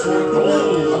look different. I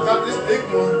got this big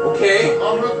one. Okay.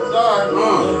 I'm gonna die.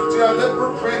 See, I let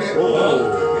her print it.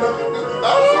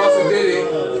 Salsa did it.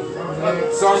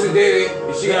 Salsa did it.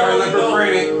 And she got her liquor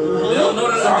printed. They don't know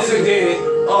that I Salsa did it. did it. I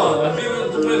be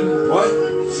with the women. What?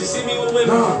 She see me with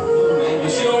women. And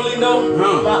she don't really know.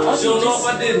 She don't know if I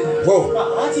did it. Whoa. My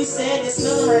auntie said it's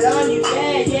smelling right on you.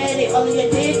 Yeah, they all in your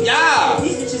dick. Yeah.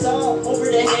 These bitches all over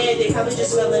their head. They probably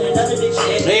just smelling another bitch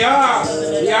head. They are.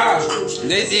 Yeah.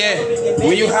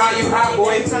 When you hot,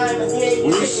 boy.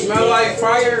 When you smell like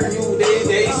fire,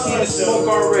 they see the smoke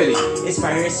already. It's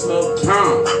fire and smoke.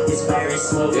 It's fire and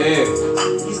smoke. Yeah.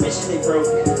 These bitches, they broke.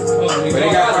 But they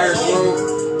got fire throat.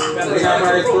 They got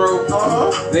fire throat.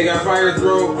 They got fire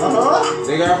throat.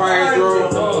 They got fire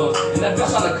throat. And that bitch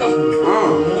trying to cut me. You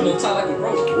know, tie like a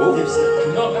rope. You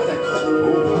know, got that cut.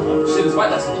 Shit is white,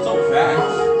 that's what it's over. Facts.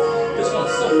 Bitch gonna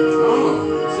suck.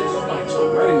 Shit, she might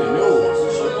choke. Right in the nose.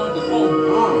 Show you on the phone.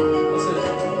 What's it?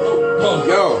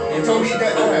 Yo. And told me that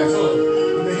ass.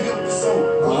 When they hit with the soap.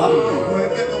 When I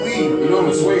get the weed. You know I'm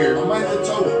a swinger. I might have to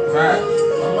choke. Fact. I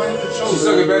might have to choke. She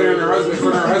suck it better than her husband.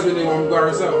 For her husband than one by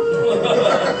herself.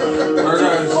 Her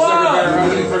God, she suck it better than her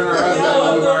husband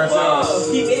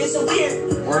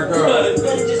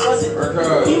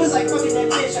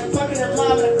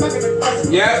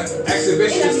Yeah,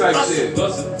 exhibition type shit.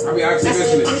 I be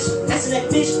exhibitionist. That's that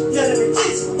bitch, none of her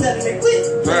tits, none of her clit,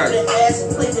 none of that ass,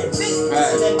 play that bitch,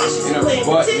 listen that bitch, In a play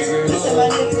butt, tits, nigga. listen my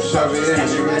nigga, Shove it in, nigga.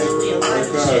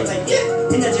 shit like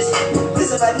yeah, and I just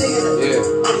listen my nigga,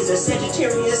 what is a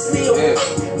Sagittarius Leo,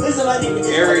 listen my nigga,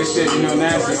 Aries shit, you know,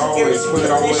 nasty, always put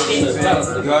it all in the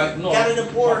gut. got it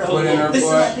aboard, Put it in her listen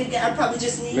my butt. nigga, I probably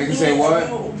just need Nigga say what?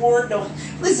 Aboard though,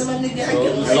 listen my nigga, I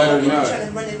get let her like, know. trying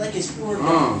to run it like it's sport.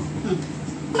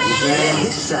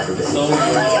 This Saturday. Something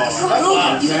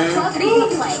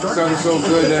so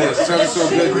good that something so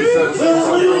good that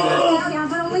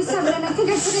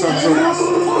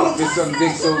some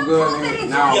dick so good.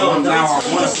 Now I want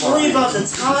to fuck you.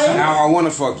 Now I want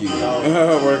to fuck you.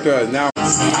 Work out now.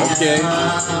 Okay.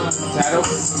 Tattle.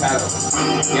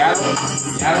 Yaddle.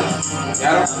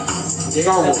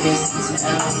 Star Wars.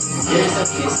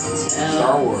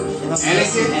 Star Wars.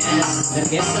 Anakin.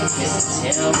 Damn,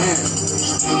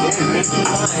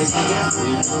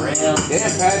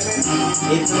 Patrick.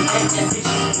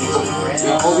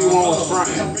 Yo, Obi-Wan was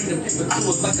fronting.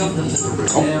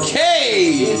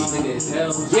 Okay.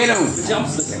 Get him.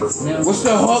 What's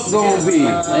the hook gonna be?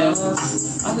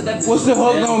 What's the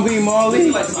hook gonna be, Marley?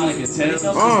 It's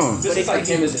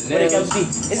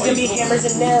gonna be hammers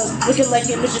and nails, looking like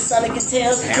images of Sonic and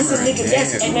Tails. This a nigga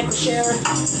that's aiming for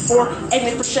sheriff, or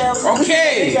aiming for shells.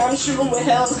 Okay. I'm shooting with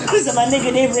hell. This is my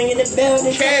nigga, they ringing the bell.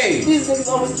 Okay. These niggas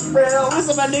always frail. This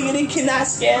is my nigga, they cannot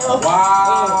scale.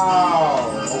 Wow.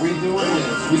 Are we doing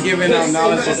this? We giving out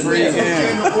knowledge for free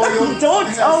again.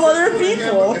 Don't tell other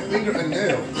people.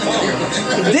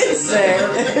 Did say.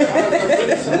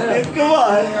 Come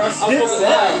on. Did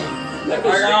say.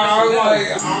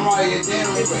 I'm like,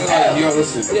 yo,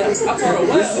 listen.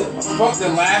 Fuck the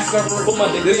Last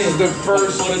Supper. This is the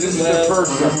first supper. This is the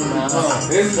first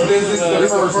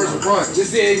brunch.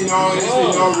 This is the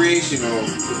inauguration of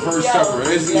the first supper.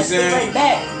 This is what I'm saying. Right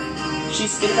back. She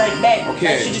spit right back.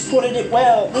 Okay. She just put it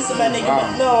well. Listen, my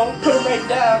nigga, no, put it right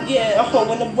down. Yeah, I'm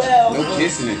holding the well. No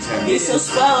kissing and tell. It's so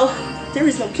swell. There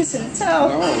is no kissing and tell.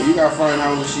 No, you gotta find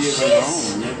out what she is on your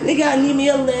own. Nigga, I need me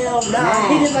a lil. Nah,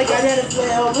 he didn't like I had as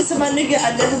well. Listen, my nigga,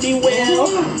 I never be well.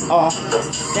 Oh,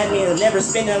 that means I never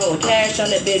spend a little cash on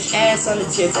that bitch. Ass on the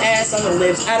tits, ass on the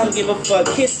lips. I don't give a fuck.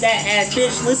 Kiss that ass,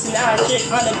 bitch. Listen, I shit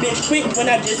on the bitch quick when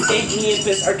I just take me and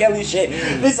piss R. Kelly shit.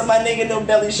 Listen, my nigga, no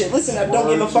belly shit. Listen, I don't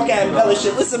give a fuck. I embellish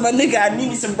shit. Listen, my nigga, I need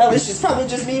me some relish. It's probably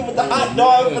just me with the hot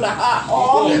dog for the hot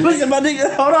hog. Listen, my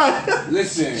nigga, hold on.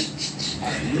 Listen.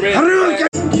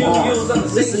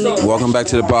 Welcome back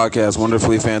to the podcast.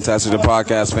 Wonderfully fantastic, the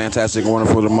podcast. Fantastic,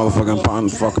 wonderful, the motherfucking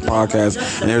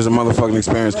podcast. And here's a motherfucking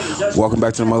experience. Welcome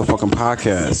back to the motherfucking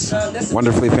podcast.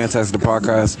 Wonderfully fantastic, the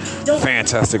podcast.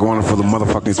 Fantastic, wonderful, the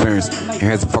motherfucking experience. And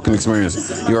here's the fucking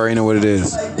experience. You already know what it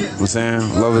is. You know what I'm saying?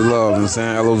 Love is love. You know what I'm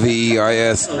saying?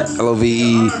 LOVEIS.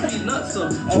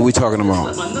 LOVE. What we talking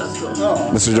about?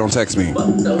 Mr. Don't text me.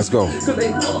 Let's go.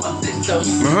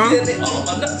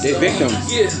 They victims.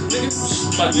 Yeah,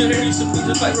 nigga, my hair used to be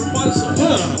just like Rapunzel.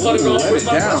 Cut it off with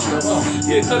my brush though.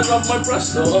 Yeah, cut it off my brush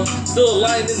though. Still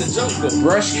lying in the jungle.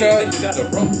 Brush cut. Got a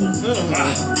rumble.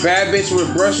 Bad bitch with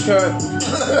a brush cut.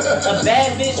 A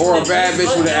bad bitch Or a bad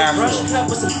bitch with an afro. Brush cut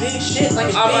with some big shit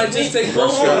like a I might big just bitch. take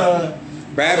brush cut.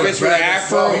 Bad bitch with an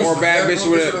afro or bad bitch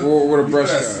with a brush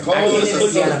cut. I can't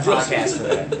even be on a podcast for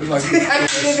that. I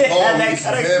can't even have that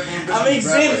kind of. I'm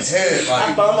exempt.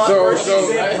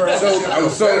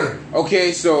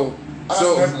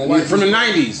 So, from the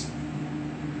 90s,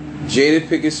 Jada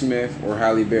Pinkett Smith or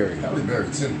Halle Berry? Halle Berry,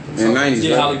 Tim. In the 90s,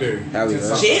 Yeah, right? Halle Berry. Halle, right?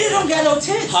 Jada don't got no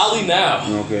tits. Holly now.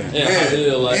 Okay. Yeah,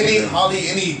 yeah, like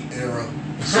any era.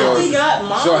 Holly got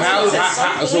mom So tits Halle, at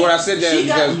some so what I said that she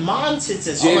got because mom tits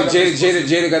at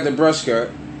Jada got the brush cut.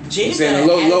 Jada I'm saying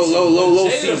got low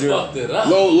Jada Caesar, fucked it up.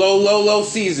 low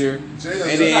Caesar, and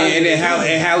then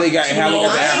Halle got the I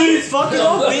afro. ain't fucking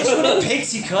no bitch with a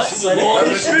pixie cut. She belonged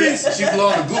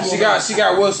to Google. She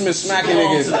got Will Smith smacking to the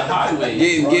niggas, highway.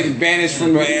 getting banished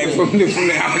from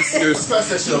the outskirts.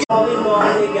 All in all,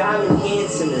 nigga, I'm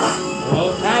enhancing her.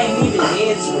 I ain't even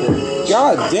answering her.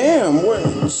 God damn, what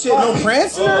shit? No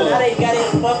prancing her? Now they got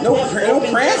it fucked No up.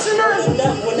 prancing her?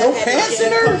 No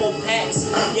prancing her?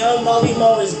 Young Molly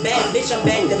Mo is back, bitch. I'm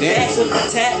back to back with the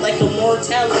tap like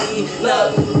immortality.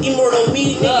 Look, immortal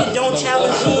me, nigga. Don't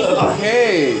challenge me.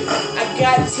 Hey, I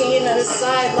got tan on the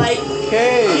side light.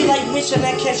 Be like, bitch, and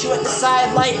I catch you at the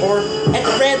side light, or at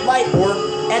the red light, or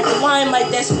at the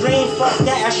limelight. That's green, fuck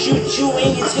that. I shoot you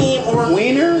and your team, or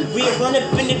Wiener? we run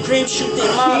up in the crib, shoot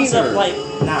their moms up like,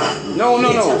 nah. No.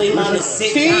 Tell their mom to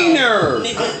sit Keener. down.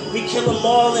 Nigga, we kill them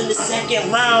all in the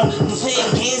second round. We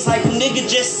playing games like a nigga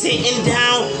just sitting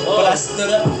down. But I stood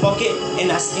up, fuck it,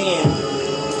 and I stand.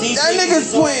 These That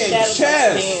nigga's playing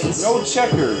chess. No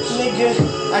checkers. Nigga,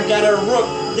 I got a rook.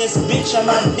 This bitch on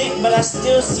my dick, but I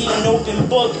still see an open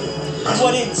book.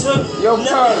 What it took, Yo,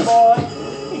 nothing, cuz. boy.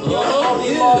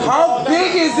 How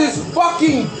big is this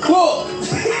fucking book?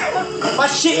 My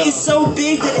shit is so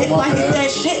big that if I hit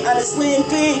that shit on a slim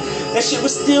thing, that shit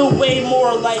was still way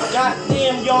more like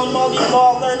goddamn young Molly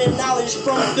Ball learning knowledge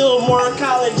from Fillmore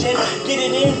College and get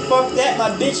it in. Fuck that, my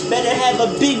bitch better have a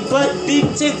big butt, big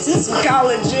tits, and some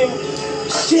collagen.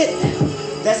 Shit.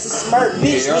 That's a smart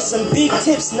bitch with some big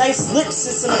tips, nice lips,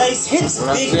 and some nice hips,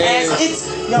 big ass hips.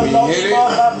 Young Molly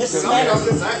Ball about to smack.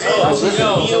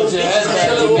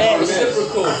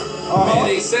 Reciprocal. Man,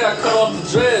 they say I cut off the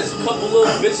dreads, a couple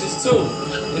little bitches too.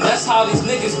 And that's how these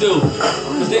niggas do.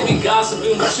 Cause they be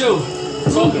gossiping with you,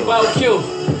 talking about you.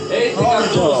 Everything I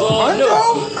do is all new.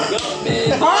 Yup,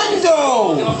 man. Hondo!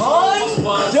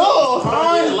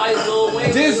 Like Lil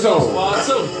Wayne. Dizzo.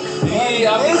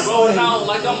 Yeah, I be rolling out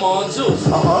like I'm on juice.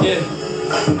 Yeah.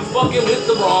 You fucking with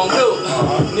the wrong dude.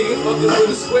 Nigga fucking with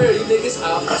a square, you niggas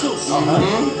obtuse.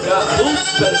 Got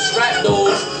boots, better strap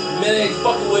those. Man, ain't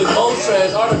fucking with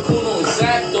Motras, Articuno, and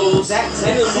Zapdos.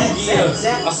 And the Lugia.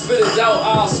 I spit it out,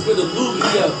 I'll spit a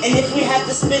Lugia. And if we have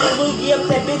to spit a Lugia up,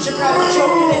 that bitch are probably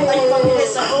choking it like fucking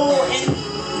it's a hole. And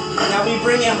now we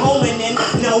bring it home, and then,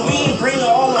 no, we ain't bringing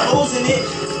all the hoes in it.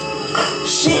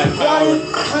 Shit, water,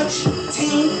 punch,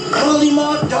 team, bully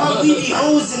mob, dog, we be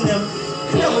hoes in them.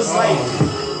 And I was like,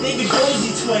 they be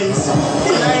Josie twins.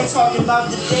 And I ain't talking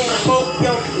about the damn folk,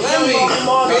 yo. Them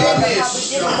all the other have to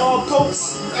give them all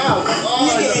pokes.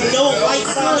 Nigga, and no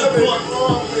lights on the book.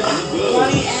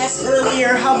 Why asked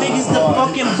earlier, how big is the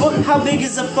fucking book? How big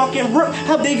is the fucking rook?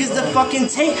 How big is the fucking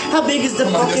tank? How big is the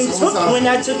fucking took? When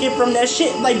I took it from that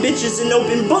shit, like bitches an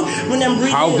open book. When I'm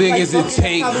reading How big like is the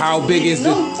tank? How big is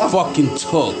the fucking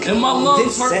took? And my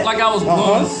lungs hurt like I was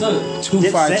blowing the sun.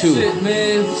 252. Shit,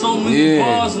 man. So many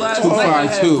bars last night. I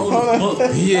had wrote a book.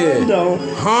 Yeah.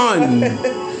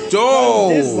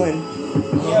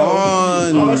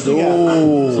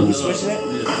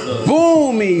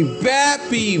 Boomy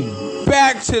Bappy,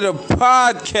 back to the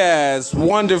podcast.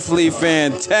 Wonderfully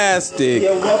fantastic.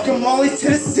 Yeah, welcome Molly to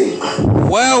the scene.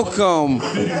 Welcome.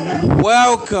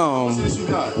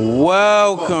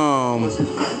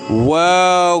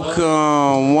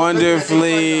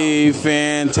 Wonderfully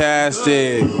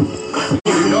fantastic.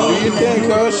 Do you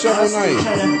think, cuz? Shovel Knight.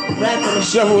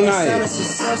 Shovel Knight.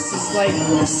 It's like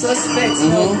suspects,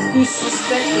 who's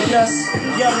suspecting us?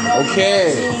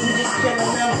 Okay.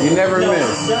 You never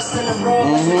miss.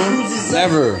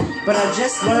 Never. But I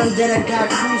just learned that I got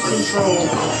cruise control.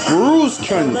 Cruise I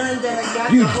control. learned that I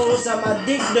got the hose on my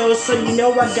dick though, so you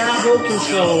know I got road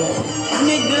control.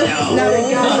 Nigga, now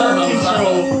they got road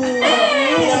control.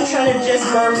 Yeah, I'm trying to just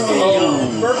burn it.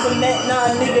 Baphomet,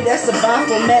 nah, nigga, that's a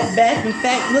Baphomet back. In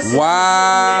fact, listen.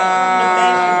 Wow.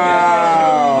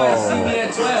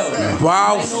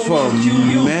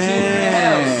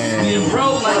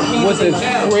 With a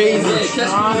crazy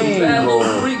triangle.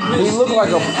 He looked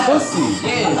like a pussy.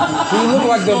 He looked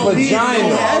like the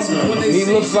vagina. He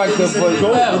looks like the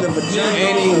vagina.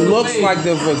 And he looks like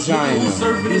the vagina.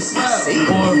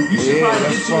 Yeah,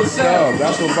 that's fucked up.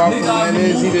 That's what Baphomet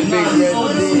is. He the big red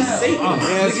D.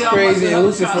 Yeah, it's crazy. And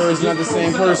Lucifer is not the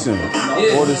same person.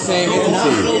 Or the same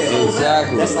entity.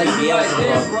 Exactly. That's like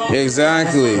Beelzebub.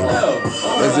 Exactly.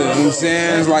 That's it. I'm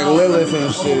saying it's like Lilith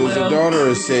and shit. It's the daughter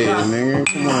of Satan, nigga.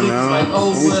 Come on now.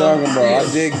 What we talking about?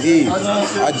 I dig deep.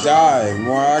 I dive.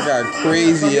 Boy, I got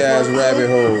crazy ass rabbit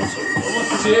holes.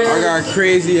 I got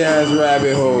crazy ass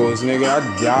rabbit holes, nigga. I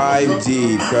dive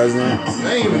deep, cousin.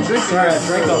 I ain't even drinking. Sorry, I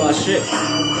drank all my shit.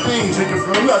 I ain't drinking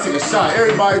for real. We gotta take a shot.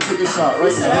 Everybody take a shot right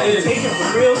Listen, now. I ain't taking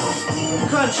for real.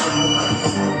 Country.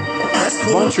 That's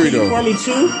cool. Country, Can you though. pour me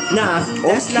too? Nah,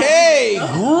 that's Okay,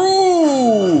 not.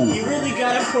 groove. You really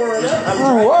gotta pour it up. I'm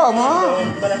Grew up, drinking,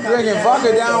 huh? but I found Drinking out vodka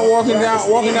that down, walking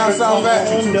down South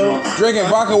Ave. Drinking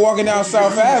vodka, walking down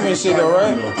South Ave and shit, though,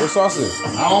 right? What's sausage?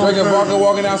 Drinking vodka,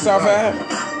 walking down South Ave.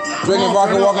 Drinking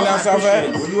vodka, walking down South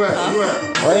Ave. Where you at? Where you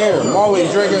at? Right here, I'm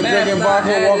always drinking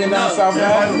vodka, walking down South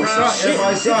Ave.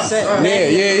 Everybody shot.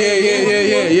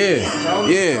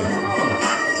 Yeah.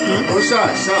 Pour a shot.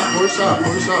 Pour a shot.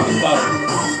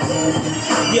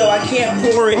 Yo, I can't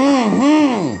pour it.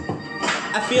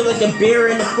 I feel like a bear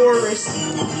in the forest.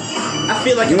 I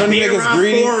feel like You a know them bear niggas on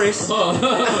greedy? forest.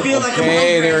 I feel like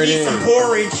Okay, I'm there hungry. it I need is. some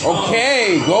porridge.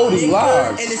 Okay,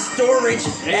 Goldilocks. In the storage.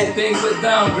 Everything put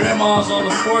down. Grandma's on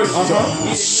the porch.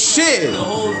 Shit. The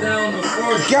whole down the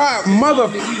porch. God, mother.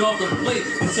 Eat off the plate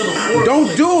until the porch.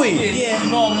 Don't do it. Yeah.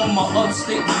 You know I'm on my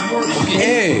upstate New York shit.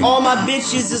 Okay. All my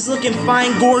bitches is looking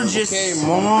fine, gorgeous. Okay,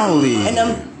 Molly. And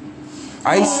I'm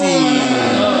I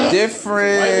see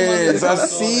difference. I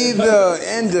see the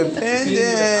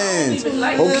independence.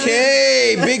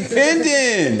 Okay, big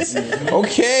pendants.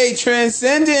 Okay,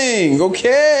 transcending.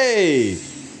 Okay.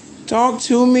 Talk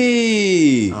to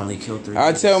me. I only killed 3.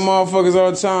 I tell motherfuckers all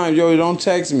the time, yo, don't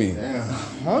text me.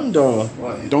 Hondo.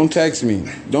 Don't text me.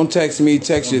 Don't text me,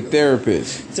 text your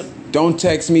therapist. Don't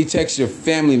text me, text your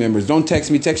family members. Don't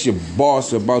text me, text your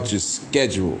boss about your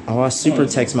schedule. Oh, I super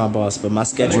text my boss, but my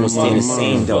schedule stay the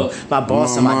same though. My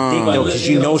boss on my dick though, cause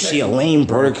you know she a lame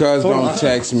bro. Or cuz don't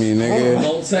text me,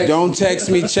 nigga. Don't text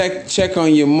me, check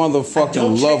on your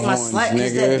motherfucking loved ones,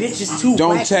 nigga.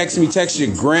 Don't text me, text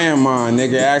your grandma,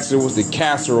 nigga. Ask her what's the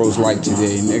casseroles like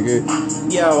today, nigga.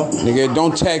 Yo. Nigga,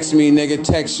 don't text me, nigga.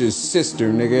 Text your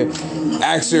sister, nigga.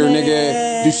 Ask her,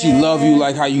 nigga, do she love you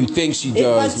like how you think she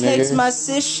does, if I text nigga? my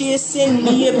sis, she'll send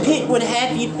me a pic with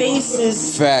happy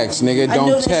faces. Facts, nigga. I know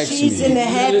Don't that text she's in me. a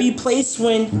happy place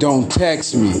when Don't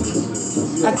text me.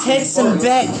 I text him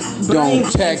back. But I ain't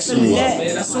Don't text texting me.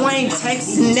 that. So I ain't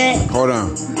texting that. Hold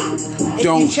on. If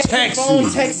Don't you check text your phone, me.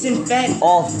 texting back.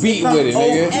 Offbeat If I'm with it,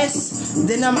 nigga. OS,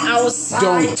 then I'm outside.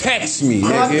 Don't text me,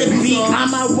 Off the nigga. beat,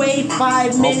 on my way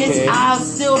 5 minutes, Okay. I'll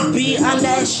still be on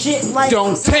that shit like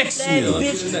Don't text that me.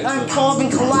 bitch. I'm Calvin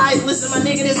Collide. Listen, my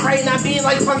nigga, this right now be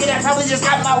like fucking that. Probably just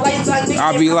got my lights on. Nigga,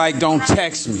 I'll be like, don't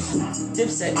text me.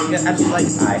 Dipset, nigga. I be like,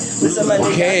 alright. Listen, my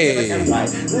nigga. Okay. I feel like I'm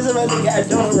fine. Listen, my nigga. I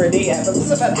don't already have.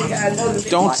 Listen, my nigga. I know this.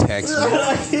 Don't text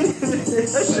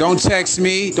me. Don't text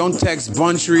me. Don't text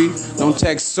Buntry. Don't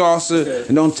text Salsa.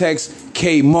 And don't text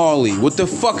K Marley. What the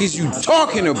fuck is you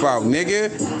talking about,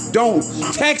 nigga? Don't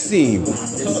text him.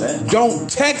 Don't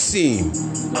text him.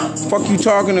 Fuck you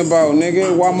talking about,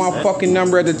 nigga? Why my fucking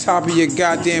number at the top of your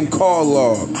goddamn call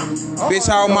log? Bitch,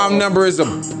 how my number is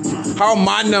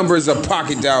a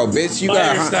pocket dial, bitch? You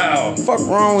got fuck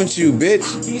wrong with you,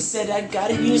 bitch? You said I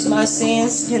gotta use my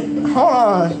skin. Hold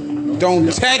on.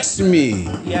 Don't text me.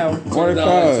 Yo, What The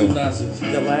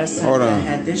cuz? last time Hold I on.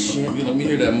 had this shit. Let me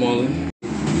hear that, Marlon.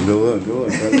 Go up, brother.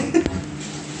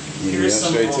 Here's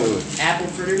some straight to it. apple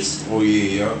fritters. Oh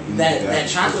yeah, yup. That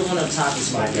chocolate one up top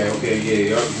is my favorite. Okay,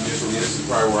 yeah, yup. This is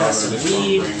probably where I Got some learned this from.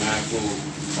 weed. Bring mad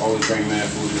food. Always bring mad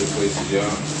food to the places,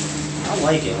 y'all. I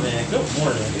like it, man. Good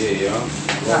morning. Yeah, y'all.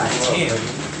 God damn.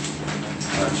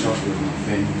 Got chocolate in my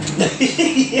finger.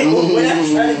 Yo, when I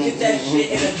try to get that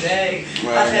shit in a bag,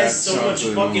 Man, I've I had got so much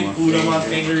chocolate fucking on my food on my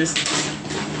finger. fingers.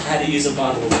 I had to use a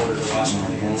bottle of water to wash my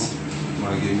hands.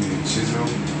 Might give me a chisel.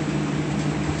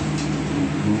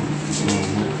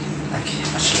 I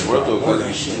can't. I should What have the water.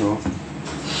 fuck? Shit. You know,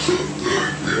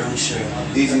 Really should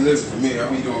have. easy living for me. I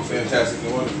be doing fantastic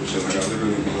and wonderful shit. Like I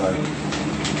literally be like,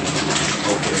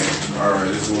 okay, all right,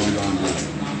 this is what we gonna do.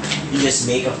 You just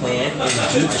make a plan and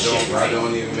do the shit I right.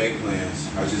 don't even make plans.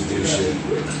 I just do shit.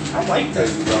 I like that.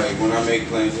 Because like when I make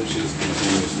plans, them shit's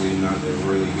continuously not to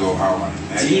really go how I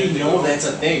imagine. Do you it to know go. that's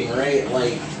a thing, right?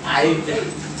 Like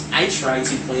I try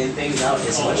to plan things out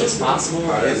as much as possible,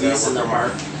 How at does that least in the work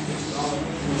mark.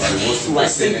 Like, what's the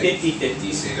Less than percentage?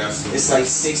 50-50. See, that's the, It's like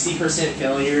 60%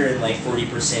 failure and like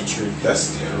 40% truth.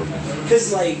 that's terrible.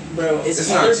 Cause like, bro, It's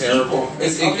other not terrible. people.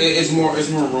 It's more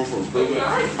room for improvement.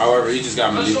 However, you just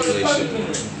got manipulation.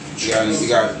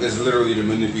 It's literally the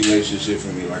manipulation shit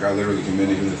for me. Like I literally can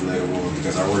manipulate a woman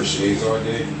because I wear shades all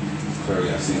day. Clearly,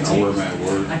 I wear them at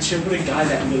work. I chill with a guy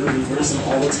that literally wears them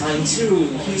all the time too.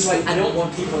 He's like, I don't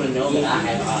want people to know that I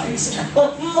have eyes. I'm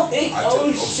like,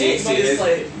 oh shit, but it's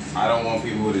like. I don't want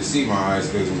people to see my eyes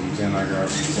because I'm saying I got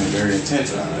some very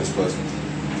intense eyes, but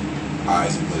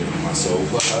eyes are put in my soul.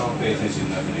 But I don't pay attention to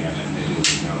nothing. They got nothing to do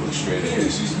with me. I look straight at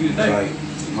it. Like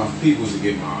my people's to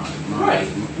get my eyes. Right.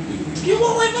 You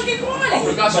won't like fucking quiet. I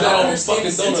forgot you But got I all understand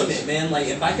the fucking donuts. sentiment, man. Like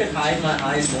if I could hide my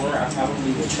eyes more, I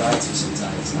probably would try to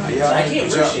sometimes. Yeah, I can't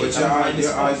wear but shades.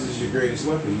 your eyes is your greatest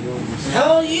weapon. You know what I'm saying?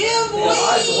 Hell yeah, boy. The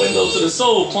eyes the window to the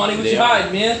soul. Kwani, what you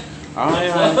hiding, man? I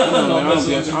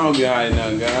don't be hiding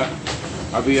nothing, God.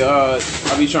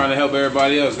 I be trying to help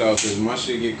everybody else out because my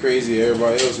shit get crazy.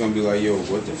 Everybody else gonna be like, yo,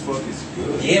 what the fuck is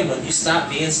good? Yeah, when you stop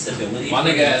being stability. My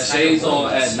nigga has shades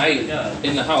on at night Yeah.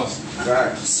 in the house.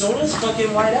 Facts. So does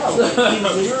fucking White Out. Like, he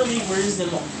literally wears them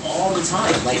all the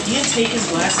time. Like he'd take his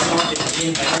glasses off and be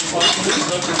in my car. This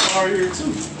is the car here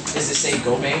too. Does it say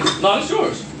Go Bang? No, it's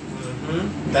yours.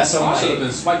 That's I should have why.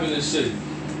 been swiping this shit.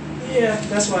 Yeah,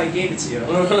 that's why I gave it to you.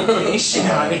 Ain't shit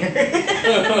on here.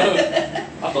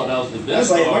 I thought that was the I was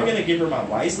best like, am I card. gonna give her my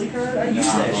Wisely card? I used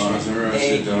Nah, that bro, shit. some real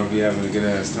Hey, shit, dog. Be having a good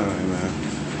ass time, man.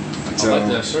 I like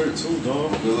that shirt too,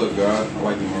 dog. Good look, God. I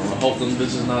like them, I bro. hope them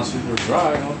bitches not super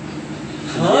dry, huh?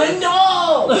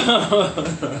 no!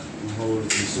 Hold the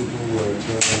super work,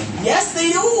 man. Yes,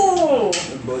 they do.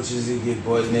 Butchers, they get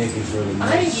butt naked for the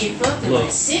I didn't get fucked in Look.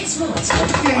 like 6 months.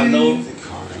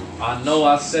 I know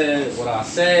I said what I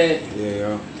said,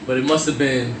 Yeah, but it must have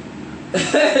been.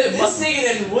 This nigga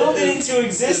then willed it into It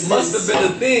existence. must have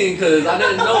been a thing, cause I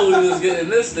didn't know we was getting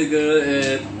this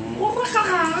nigga, and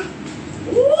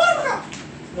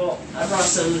Well, I brought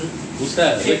some what's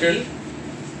that? Liquor? 50.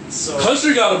 So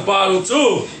Country got a bottle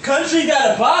too. Country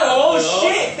got a bottle. Oh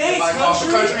Yeah. shit! Thanks, Like off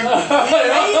the Country. country.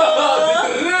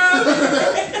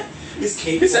 This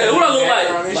cake. He said, "What I look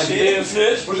Background like? and Like a shit. damn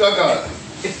snitch?" What y'all got?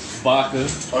 Vodka. Oh, no,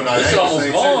 This that shit ain't the almost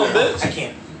same gone, shit now. bitch. I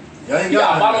can't. Y'all ain't You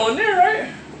got a got bottle in there, right?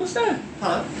 What's that?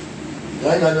 Huh?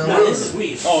 Y'all ain't got nothing No, real. this is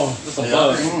weed. Oh, that's a Yeah,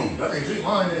 buzz. y'all ain't drink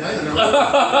mine. I ain't got nothing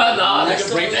Nah, Let's nigga,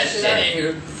 go bring with that that shit shit. in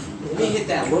here. Let me hit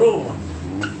that little one.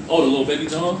 Oh, the little baby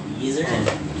John. User.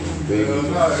 Big. real.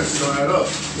 No, that shit don't add up.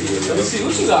 Let me see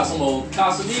what you got. Some old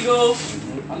Casamigos.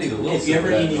 I need a little. If you ever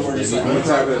need anywhere to I'm sign. gonna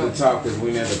type it at the top because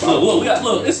we at the bottom. Look, we got.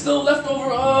 Look, it's still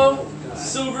leftover.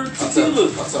 Silver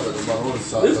tequila. I'll tell it the bottom.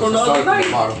 This from the other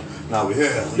night. Now we here.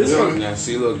 This from. Now,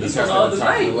 see, look, you This tapped one at the the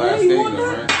other top of the night. last Yeah, you thing, want though,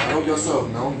 that? right? I hope yourself.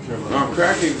 No, I don't care about I'm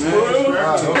cracking,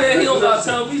 man. Man, he don't gotta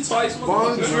tell me twice.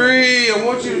 Bun Tree, I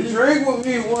want you to drink with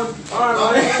me one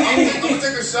time, man. I'm gonna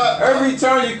take a shot. Every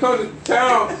time you come to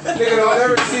town, nigga don't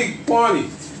ever see Kwani.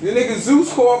 The nigga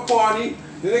Zeus called Kwani.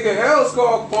 The nigga Hell's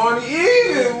called Kwani.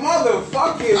 Even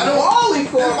motherfucking Wally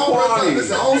called Kwani.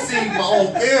 Listen, I don't see my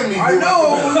own family. I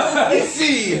know. You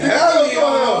see, hell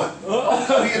yeah.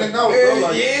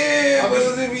 Yeah,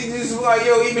 but it be just like,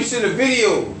 yo, even shit a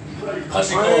video.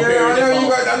 Country I come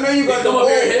here. know you got the Come up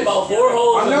here and hit balls. about 4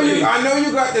 holes. I know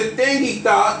you got the thingy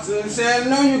thoughts, you know what I'm saying? I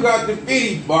know you got the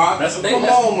bitty box. That's Come thing-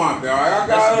 on, my guy. I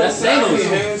got that's you know what I'm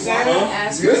Thanos. saying?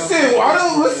 Ask Listen, why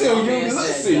don't listen?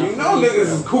 You know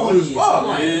niggas is cool as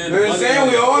fuck. You know what I'm saying?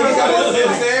 We all got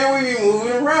to saying we be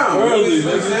moving around. You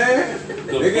know what I'm saying?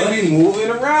 Niggas be moving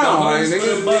around. Like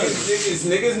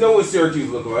niggas know what Syracuse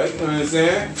look like. You know what I'm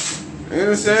saying? You know what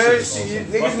I'm saying?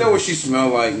 Niggas know what she smell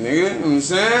like, nigga. You know what I'm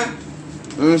saying?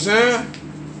 You know what I'm saying?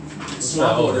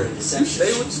 Small order. You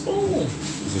stay with the spoon.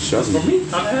 It's a For shuttle. me,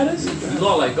 I had this. You know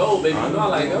I like gold, baby. You know I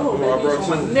like gold, I baby. brought It's on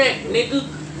my two. neck, nigga.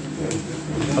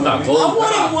 I got I gold.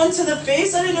 wanted one to the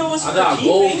face. I didn't know it was I for got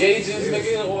gold keeping. gauges,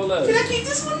 nigga, all that. Can I keep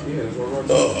this one? Yeah, that's what I brought.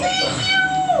 Thank you.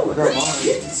 Where did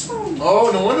you get this from? Oh,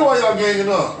 no wonder why y'all ganging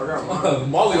up. I got mine.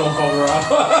 Molly don't fuck around.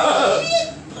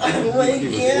 Oh my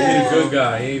He a god. good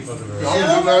guy. He ain't fucking around.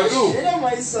 Y'all do what you Shit on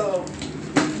myself.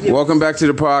 Welcome back to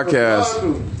the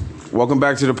podcast. Welcome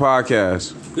back to the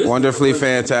podcast. Wonderfully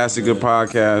fantastic, good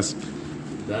podcast.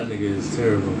 That nigga is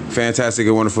terrible. Fantastic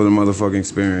and wonderful, the motherfucking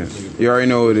experience. You already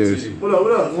know what it is. What up,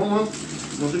 what up? One.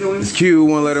 It's Q,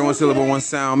 one letter, one syllable, one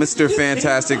sound. Mr.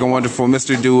 Fantastic and Wonderful,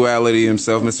 Mr. Duality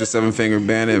himself, Mr. Seven Finger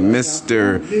Bandit,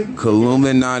 Mr.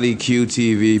 Illuminati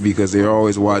QTV, because they're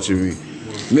always watching me.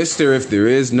 Mr. If there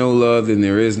is no love, then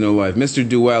there is no life. Mr.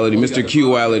 Duality, Mr.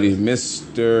 Qality,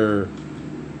 Mr.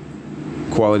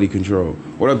 Quality Control.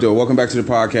 What up, though? Welcome back to the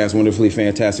podcast, Wonderfully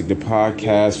Fantastic. The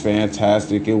podcast,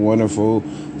 fantastic and wonderful.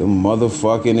 The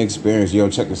motherfucking experience. Yo,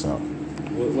 check this out.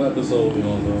 What episode we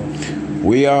on, though?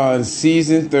 We are on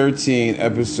season 13,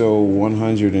 episode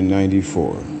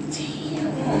 194.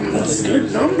 That's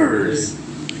good numbers.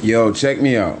 Yo, check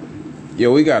me out.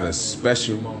 Yo, we got a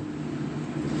special.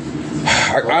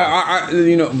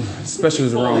 You know, special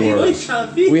is the wrong word.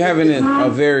 We having a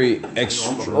very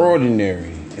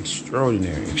extraordinary.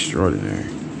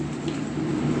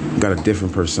 Got a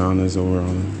different personas over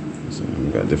on. So we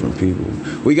got different people.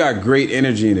 We got great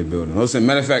energy in the building. Listen,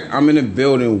 matter of fact, I'm in the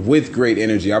building with great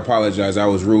energy. I apologize. I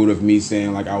was rude of me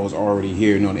saying like I was already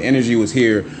here. No, the energy was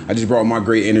here. I just brought my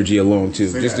great energy along too.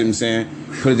 Just, you know what I'm saying?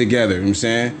 Put it together. You know what I'm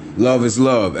saying? Love is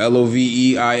love.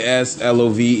 LOVEIS,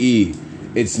 LOVE.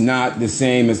 It's not the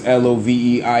same as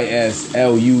LOVEIS,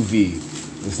 LUV.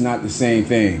 It's not the same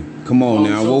thing. Come on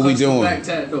now, what we doing? Back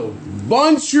tat, though.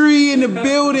 Bun Tree in the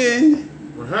building.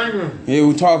 We're hanging. Yeah,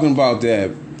 we're talking about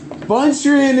that. Bun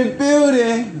Tree in the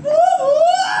building.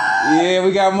 Yeah,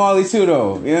 we got Molly too,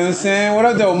 though. You know what I'm saying? What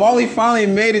up, though? Molly finally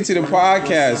made it to the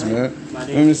podcast, man.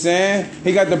 You know what I'm saying?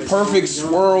 He got the perfect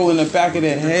swirl in the back of the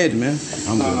head, man.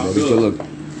 I'm good, baby. Look.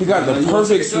 He got the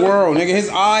perfect swirl, nigga. His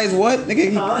eyes, what,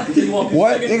 nigga?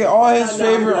 What, nigga? All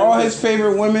his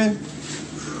favorite women.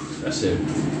 That shit.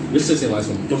 This just seems like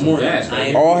some gas,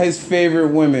 right? All his favorite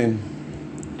women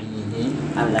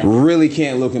I like really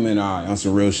can't look him in the eye on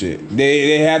some real shit.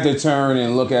 They have to turn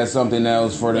and look at something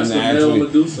else for them That's to the male actually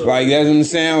Medusa. like. That's what I'm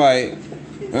saying. Like,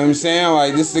 you know what I'm saying,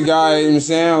 like, this the guy. You know what I'm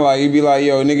saying, like, you be like,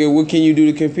 yo, nigga, what can you do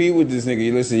to compete with this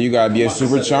nigga? Listen, you gotta be a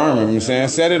super charmer. You know what I'm saying,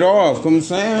 set it off. Come on,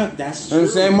 saying. That's You know what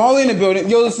I'm saying, Marley in the building.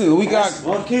 Yo, listen, we got.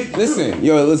 fucking Listen,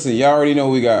 yo, listen. Y'all already know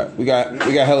who we got. We got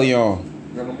Helion.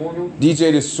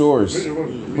 DJ the Source.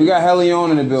 We got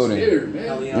Helion in the building. You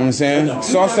know what I'm saying?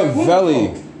 Salsa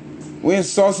Valley. We in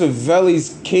Salsa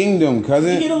Valley's kingdom,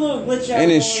 cousin. Get a little glitch out. In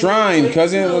his shrine,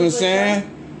 cousin. You know what I'm saying?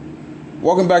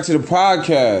 Welcome back to the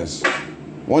podcast.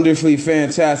 Wonderfully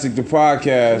fantastic, the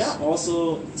podcast.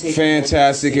 Also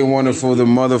Fantastic and wonderful, the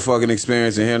motherfucking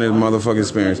experience, and hearing the motherfucking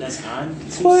experience.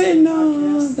 Putting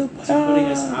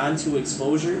us on to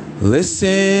exposure.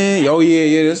 Listen, oh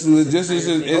yeah, this is the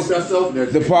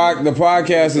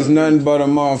podcast is nothing but a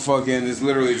motherfucking. It's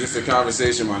literally just a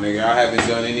conversation, my nigga. I haven't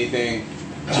done anything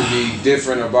to be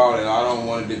different about it. I don't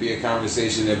want it to be a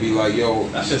conversation that be like, yo,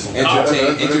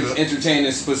 entertain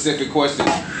a specific question.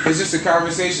 It's just a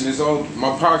conversation. It's all my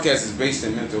podcast is based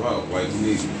in mental health. Like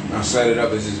I set it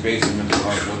up as just based in mental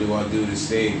health. What do I do to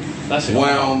stay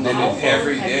whelmed in it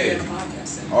every day?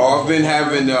 Oh, I've been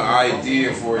having the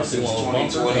idea for it since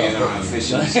 2020, and I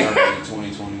officially started in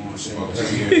 2021. So about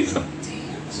 2 years.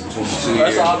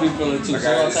 That's how I be feeling too. I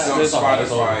got it's on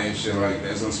Spotify and shit like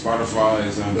that. It's on Spotify.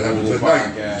 It's on Google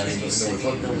Podcasts.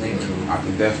 I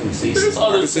can definitely see. There's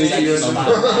other things.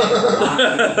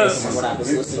 What I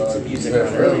was listening to music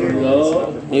earlier.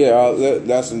 Yeah,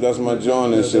 that's my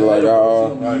joint and shit. Like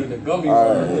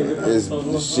it's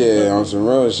shit on some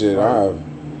real shit.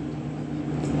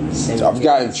 I've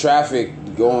gotten traffic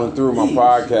going through my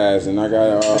podcast, and I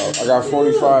got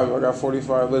 45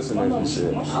 listeners and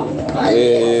shit. Yeah.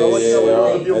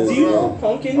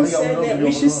 Pumpkin said that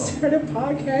we should start a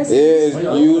podcast. Yeah,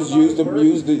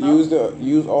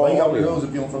 use all audio.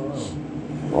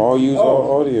 Use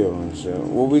all audio and shit.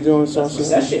 What we doing, Salsa?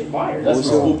 That shit fire. That's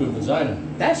stupid vagina.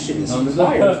 That shit is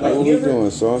fire. Like, What we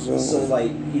doing, Salsa? So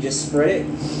like you just spread it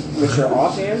with your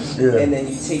offhand, and then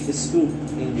you take the scoop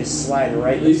and you just slide it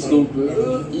right between, and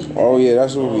then you eat that. Oh yeah,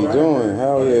 that's what we doing.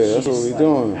 Hell yeah, that's what we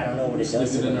doing. I don't know what it does. They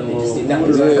just did Yeah,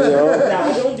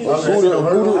 I don't do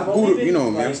Who, you know,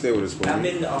 man, stay with us. I've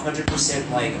been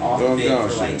 100% like off of it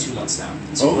for like 2 months now.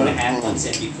 2.5 months,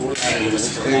 and before that it was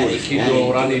sporadic. Keep doing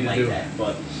what I need to do.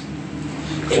 But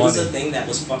it was a thing that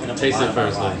was fucking up a lot of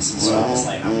our lives. So I was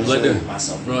like, I'm just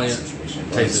myself in this situation.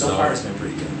 But so far it's been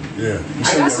pretty good. Yeah.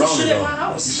 I got some shit at my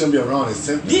house. You shouldn't be around. It's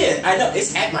tempting. Yeah, I know.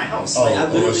 It's at my house. Like, I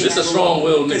literally it's a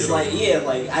strong-willed nigga. Because,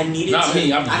 like, I needed Not to.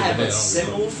 me, I have a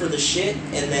symbol for the shit,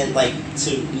 and then, like,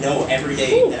 to know every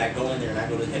day that I go in there and I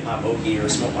go to hit my bogey or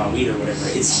smoke my weed or whatever,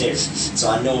 it's there. So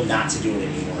I know not to do it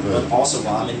anymore. But also,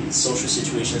 while I'm in social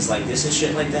situations like this and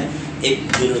shit like that, it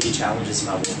literally challenges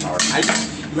my willpower.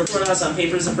 Remember when I was on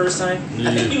Papers the first time?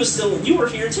 I think you were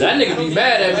here too. That nigga be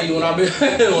mad at me when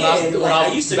I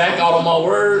used to back out on my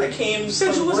word. I came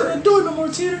from work. Do it no more,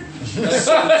 Tanner.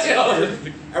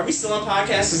 Are we still on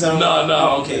podcast? No.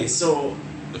 Oh, okay, so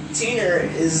Tanner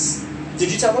is. Did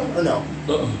you tell him or no?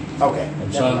 Okay.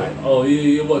 I'm trying to. Oh,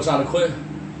 you what? Trying to quit?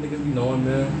 Niggas be knowing,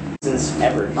 man. Since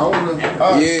ever. I wanna.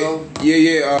 It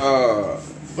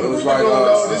was like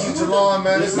this is July,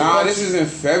 man. This is in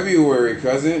February,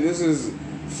 cousin. This is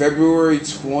February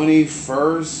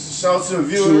 21st. Shout out to the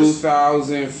viewers.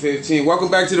 2015. Welcome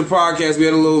back to the podcast. We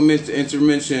had a little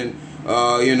intervention.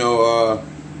 You know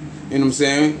what I'm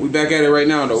saying? We back at it right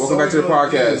now though. Welcome back to the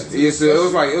podcast. Yeah, so it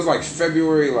was like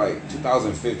February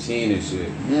 2015 and shit.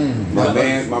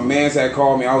 My man's had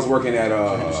called me. I was working at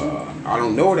I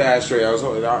don't know the ashtray. I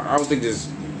don't think this.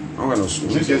 I don't got no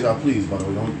shoes. Just get out, please, by the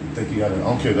way. Don't think you got it. I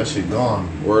don't care. That shit gone.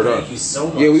 Word up. Thank you so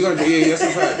much. Yeah, we gonna. Yeah, that's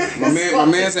a fact. My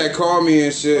man's had called me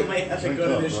and shit. I might have to go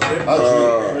to this trip.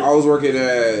 I was working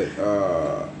at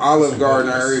Olive Garden,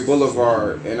 Erie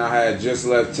Boulevard, and I had just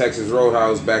left Texas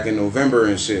Roadhouse back in November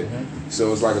and shit.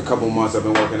 So it's like a couple months I've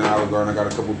been working at Olive Garden. I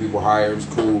got a couple people hired. It was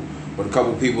cool. But a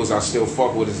couple people I still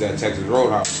fuck with is at Texas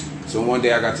Roadhouse. So one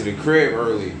day I got to the crib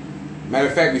early. Matter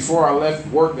of fact, before I left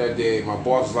work that day, my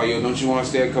boss was like, yo, don't you want to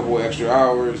stay a couple of extra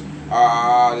hours?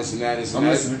 This and that. I'm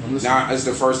listening. Now, it's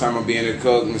the first time I'm being a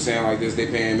cook. I'm saying like this, they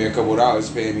paying me a couple of dollars,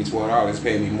 paying me $12,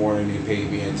 paying me more than they paid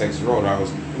me in Texas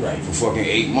Roadhouse for fucking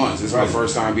 8 months. It's my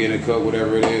first time being a cook,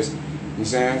 whatever it is. You know what I'm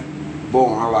saying?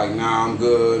 Boom, I'm like, nah, I'm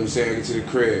good. I'm saying I get to the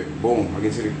crib. Boom, I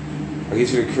get to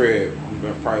the crib.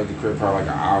 I'm probably at the crib like an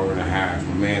hour and a half.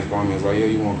 My man's calling me, he's like, yo,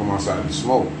 you want to come outside and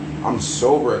smoke? I'm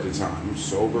sober at the time. I'm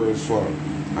sober as fuck.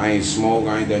 I ain't smoke.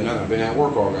 I ain't done nothing. I've been at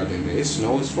work all goddamn day. It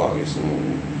snow as fuck. It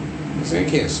snow. I'm saying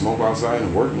can't smoke outside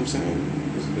and work. I'm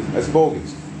saying that's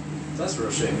bogus. That's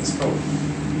real shit. It's cold.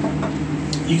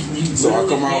 So I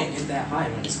come out. Can't get that high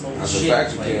when it's cold. That's shit. a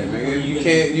fact. You can't, nigga. You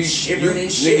can't. You shivering and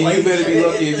nigga, shit. you like better be that.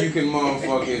 lucky if you can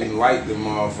motherfucking light the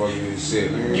motherfucking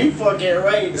shit. Nigga. You fucking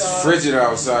right, It's dog. frigid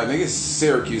outside, nigga. It's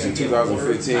Syracuse in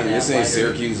 2015. This ain't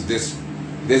Syracuse this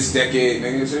decade,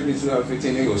 nigga. Syracuse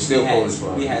 2015, nigga was still cold as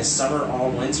fuck. We had summer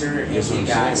all winter, and That's what we I'm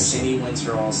got saying. city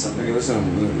winter all summer.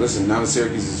 Nigga, listen. Now the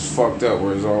Syracuse is fucked up.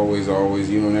 Where it's always,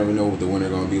 you don't never know what the winter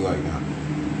gonna be like now.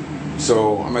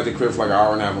 So I'm at the crib for like an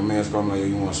hour and a half. My man's calling like, yo,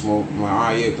 you want to smoke? I'm like,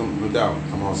 alright, yeah, come, no doubt.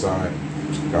 Come outside.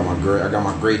 I got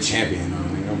my gray champion on,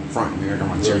 nigga. I'm front, nigga. I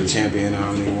got my cherry champion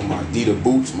on, nigga. With my Adidas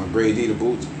boots, my gray Adidas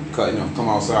boots. Cutting up. Come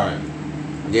outside.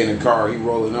 I get in the car. He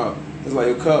rolling up. He's like,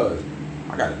 yo, cuz,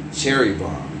 I got a cherry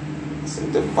bomb. I said,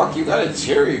 what the fuck you got a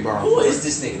cherry bomb? Who for? is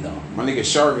this nigga though? My nigga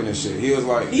Sharvin and shit. He was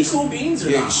like, He cool beans or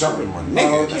yeah, not? Sharvin, my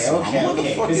nigga. Oh, That's okay. my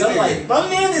motherfucking Because I'm nigga. like, my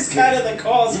man is kind of the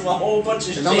cause of a whole bunch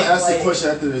of shit. And I'm gonna ask like, the question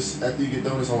after this. After you get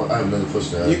done with this, I have another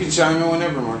question. You can chime in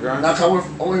whenever, my guy. Now, I want to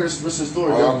hear Mr.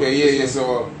 story. Oh, okay, yeah.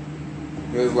 So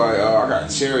he was like, I got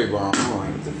a cherry bomb. I'm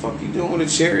like, what the fuck you doing with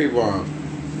a cherry bomb?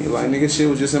 He like, nigga, shit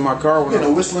was just in my car when You I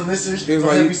know, whistling missers, He was no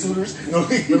like, heavy suitors. No,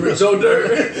 Remember Joe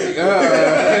Dirt?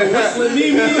 Whistling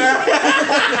Mimi. No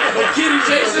Kitty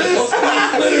Jason. No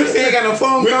Steve Glitters. He ain't got no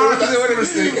phone calls.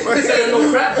 They say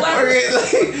no crap black.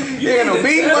 He ain't got no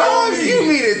beat bombs. You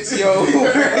mean it, yo.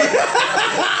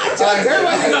 You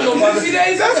got no Missy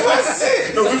days? That's my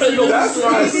shit. That's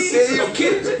my shit. You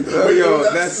kidding?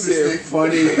 Yo, that shit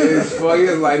funny as fuck. He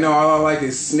was like, no, all I like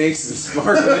is snakes and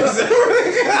sparklers.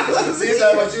 See,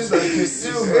 how much you like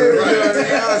consumer.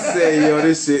 I say, yo,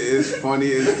 this shit is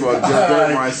funny as fuck. Joe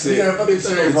Dirt, my shit. Yeah, fucking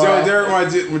cherry bomb. Joe Dirt,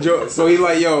 my Joe. So he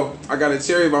like, yo, I got a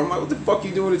cherry bomb. I'm like, what the fuck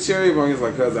you doing with a cherry bomb? He's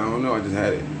like, cuz I don't know, I just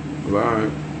had it. I was like,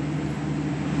 alright.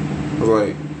 I was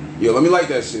like, yo, let me light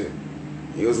that shit.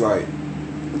 He was like,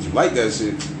 would you like that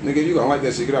shit? Nigga, if you gonna like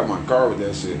that shit, get out my car with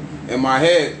that shit. In my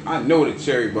head, I know what a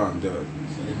cherry bomb does.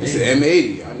 It's an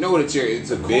M80. I know what a cherry. It's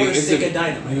a big.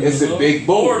 It's a big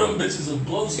boom. Four of them bitches will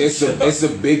blow some It's a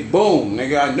big boom,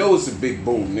 nigga. I know it's a big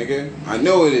boom, nigga. I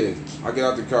know it is. I get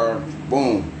out the car,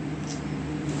 boom.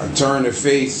 I turn to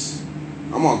face.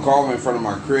 I'm on call in front of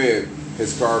my crib.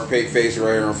 His car face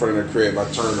right here in front of the crib. I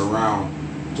turned around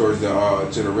towards the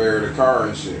to the rear of the car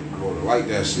and shit. I go to light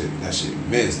that shit. That shit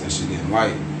missed. That shit didn't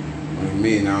light. What do you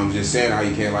mean? Now I'm just saying how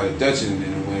you can't light a Dutch in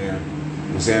the winter.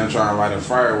 I'm saying I'm trying to light a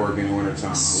firework in the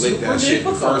wintertime. I lit that shit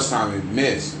the first time, it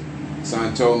missed.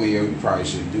 Son told me, yo, you probably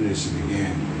shouldn't do this shit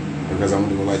again. Because I'm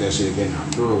gonna go light that shit again. I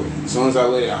threw it. As soon as I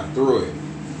lit it, I threw it.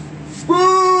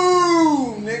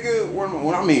 Boom! Nigga,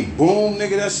 when I mean boom,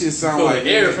 nigga, that shit sound feel like the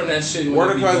air from that shit.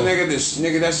 Word because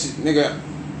nigga, that shit, nigga.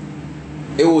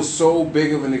 It was so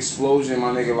big of an explosion,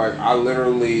 my nigga. Like I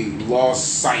literally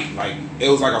lost sight. Like it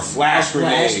was like a flash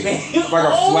grenade, like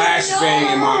a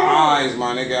flashbang in my eyes,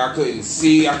 my nigga. I couldn't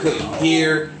see, I couldn't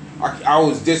hear. I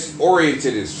was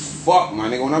disoriented as fuck, my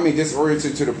nigga. When I mean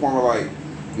disoriented to the point where like,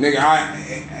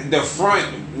 nigga, the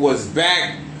front was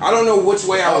back. I don't know which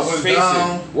way I was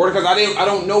facing. Word because I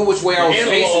don't know which way I was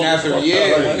facing after.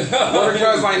 Yeah. Word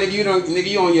because like nigga,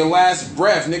 you on your last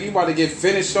breath, nigga. You about to get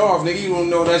finished off, nigga. You don't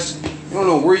know you don't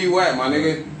know where you at, my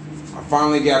nigga. I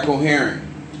finally got coherent.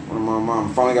 One of my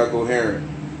mom finally got coherent.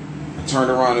 I turned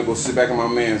around and go sit back in my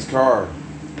man's car.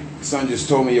 Son just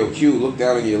told me, yo, Q, look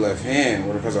down on your left hand.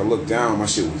 Word because I looked down, my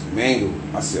shit was mangled.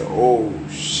 I said, oh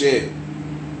shit.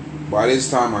 By this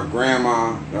time, my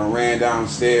grandma done ran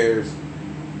downstairs.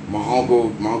 My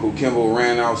uncle Kimball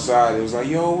ran outside. It was like,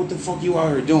 yo, what the fuck you out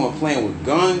here doing? Playing with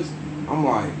guns? I'm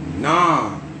like,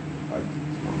 nah.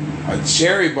 A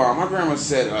cherry bomb. My grandma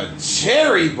said a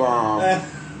cherry bomb.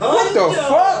 What the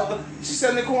fuck? She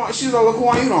said, Laquan, she's like,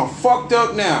 Laquan, you done fucked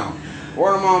up now.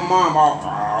 Word of my mom,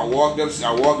 I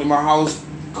walked in my house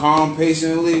calm,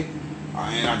 patiently,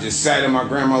 and I just sat in my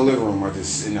grandma's living room. I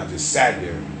just sat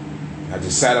there. I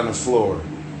just sat on the floor.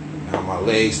 Now my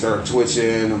legs started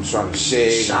twitching. I'm trying to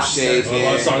shake. I'm shaking.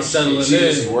 I started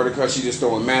settling in. Word of she just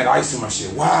throwing mad ice in my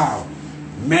shit. Wow.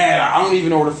 Mad. I don't even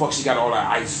know where the fuck she got all that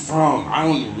ice from. I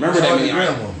don't even remember that many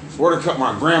ice. Word of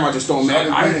my grandma just throwing mad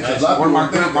ice.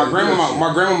 My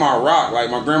grandma my rock. Like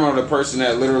my grandma the person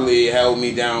that literally held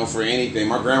me down for anything.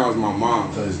 My grandma's my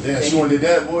mom. Cause damn, she wanted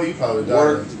that boy, you probably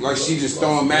died. Like she just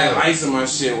throwing mad ice in my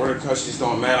shit. Word of she's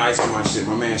throwing mad ice in my shit.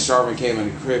 My man Sharvin came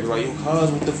in the crib. Was like, yo,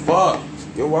 cuz, what the fuck?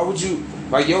 Yo, why would you?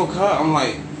 Like, yo, cuz. I'm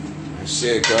like,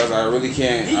 Shit, cuz I really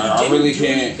can't. Did you I really do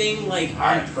can't. anything like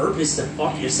on purpose to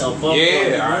fuck yourself up? Yeah,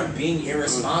 You weren't being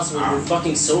irresponsible. You're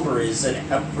fucking sober is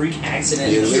a freak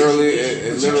accident. It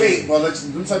literally, But you can't, well,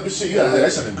 them type of shit, you gotta lay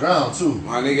that shit on the ground too.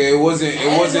 my nigga, it wasn't.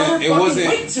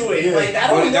 Weight to it. Yeah. Like I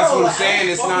don't But that's know. what I'm like, saying,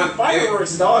 it's fucking not-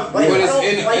 fireworks, dog. Like, But I don't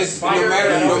it's, like it's fire,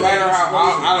 no matter how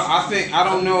I think I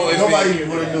don't know if Nobody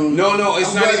would have knew. No, it's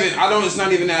I'm not glad- even. I don't. It's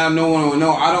not even that no one would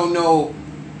know. I don't know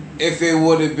if it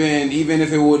would have been, even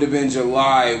if it would have been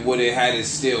July, would it had it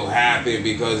still happened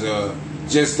because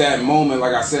just that moment.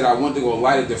 Like I said, I went to go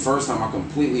light it the first time. I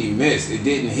completely missed. It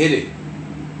didn't hit it,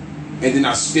 and then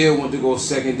I still went to go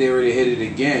secondary to hit it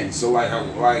again. So like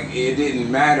it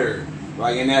didn't matter.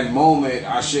 Like in that moment,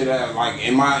 I should have like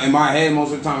in my head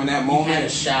most of the time in that You moment. had a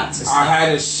shot to stop. I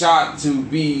had a shot to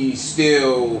be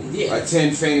still Yeah. a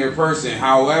 10-finger person.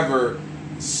 However,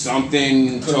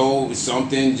 something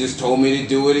just told me to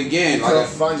do it again. You Like can't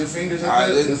find your fingers. I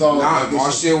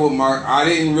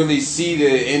didn't really see the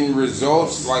end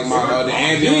results. Like my the You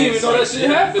ambulance. didn't even know that shit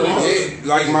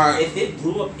happened. If it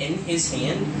blew up in his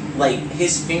hand, like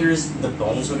his fingers, the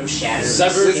bones would have shattered.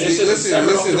 Severed.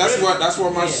 Listen. That's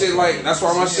why my shit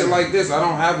like this. I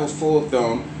don't have a full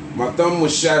thumb. My thumb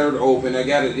was shattered open. They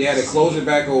had to close it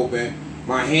back open.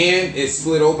 My hand is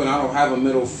split open. I don't have a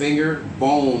middle finger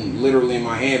bone literally in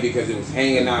my hand because it was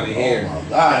hanging out of here. Oh my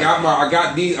God. I got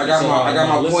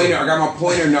my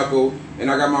pointer knuckle and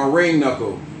I got my ring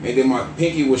knuckle, and then my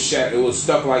pinky was shattered. It was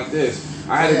stuck like this.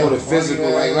 I had to go to physical,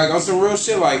 like on some real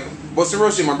shit. Like what's the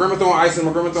real shit? My grandma throwing ice in.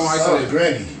 Shout out to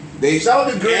Granny. Shout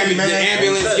out to Granny, man. The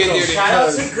ambulance get there. Shout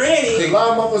out to Granny. A lot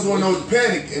of mothers want to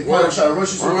panic and probably try to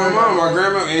rush you. My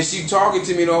grandma, and she talking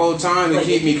to me the whole time to Like,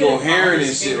 keep if me you could've coherent found and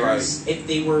his shit. Like fingers, if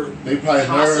they were They probably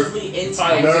possibly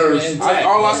intact, nerves.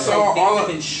 all I saw, they all would have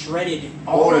I, been shredded.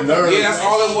 All the nerves. yeah, that's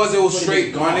all it was. It was Would've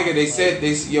straight. been My gone. nigga, they said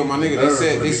they said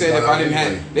if I didn't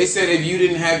have, they said if you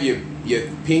didn't have your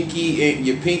pinky and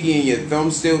your thumb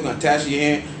still attached to your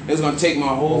hand, it was gonna take my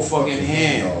whole fucking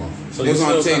hand. So They you was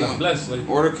gonna still take kind of blessed, like.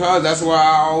 or the cuz. That's why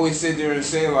I always sit there and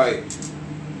say like,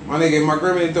 my nigga, my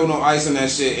grandma didn't throw no ice on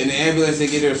that shit, and the ambulance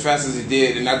didn't get there as fast as it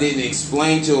did, and I didn't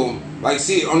explain to him. Like,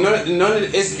 see, none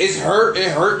of it's hurt.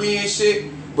 It hurt me and shit,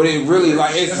 but it really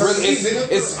like it's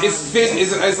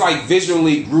like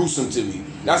visually gruesome to me.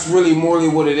 That's really morally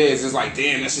what it is. It's like,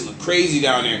 damn, that shit look crazy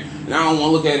down there, and I don't want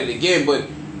to look at it again. But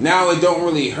now it don't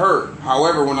really hurt.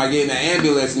 However, when I get in the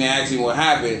ambulance and they ask me what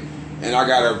happened, and I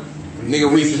gotta nigga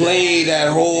replay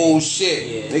that whole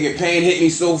shit. Yeah. Nigga, pain hit me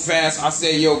so fast. I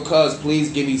said, yo, cuz, please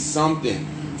give me something.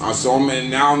 So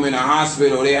now I'm in a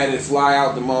hospital. They had to fly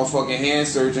out the motherfucking hand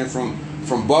surgeon from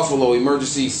Buffalo,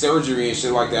 emergency surgery and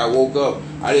shit like that. I woke up.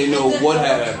 I didn't know what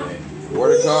had happened.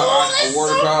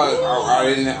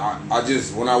 I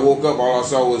just, when I woke up, all I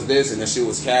saw was this, and the shit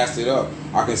was casted up.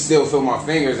 I can still feel my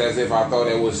fingers as if I thought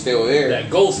it was still there. That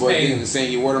ghost but pain. Didn't say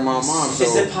you word of my mom. So,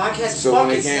 Is the podcast? so Fuck,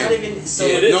 when it's they not can't. even. So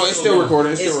Yeah, it is. No, it's still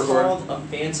recording. It's It's still recording. called a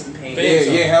phantom pain.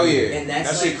 Yeah, hell yeah. And that's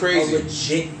that like shit crazy. a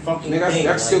legit fucking Nigga, thing.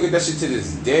 I still like, get that shit to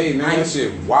this day, man. That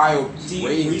shit wild, do you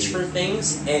crazy. reach for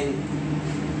things and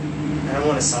I don't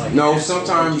want to sound like No, an asshole, but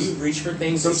sometimes- do you reach for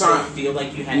things and sometimes- still feel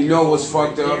like you had You your know what's phone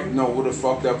fucked right up? there? No, what the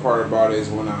fucked up part about it is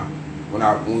when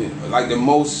like the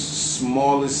most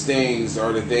smallest things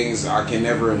are the things I can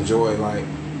never enjoy. Like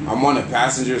I'm on the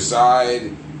passenger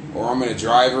side or I'm in a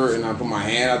driver and I put my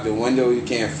hand out the window, you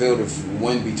can't feel the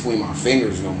wind between my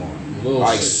fingers no more. Little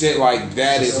Like shit. shit like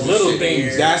that is Little shit.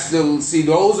 things. That's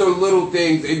those are little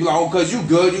things. They be like, oh, cause you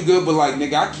good, but like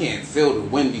nigga, I can't feel the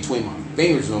wind between my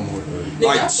fingers no more.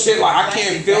 Like that's shit, the like I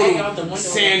can't plastic bag feel out the window the and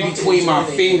sand fucking between my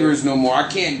toilet. fingers no more. I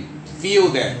can't feel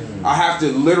that. I have to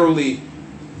literally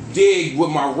dig with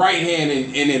my right hand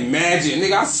and imagine.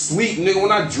 Nigga, I sleep. Nigga,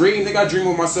 when I dream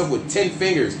with myself with 10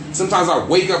 fingers. Sometimes I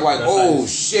wake up like, That's oh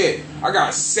nice. shit, I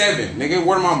got 7. Nigga,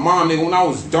 where my mom, nigga, when I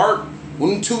was dark,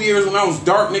 2 years when I was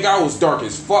dark, nigga, I was dark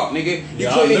as fuck, nigga. You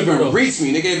Yeah, I couldn't remember even those. reach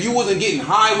me, nigga. If you wasn't getting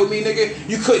high with me, nigga,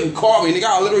 you couldn't call me, nigga.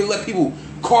 I literally let people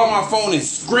call my phone and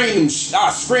scream them.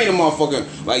 I scream them motherfucker.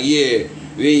 Like, yeah,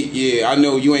 I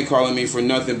know you ain't calling me for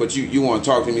nothing, but you want to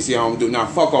talk to me, see how I'm doing. Now,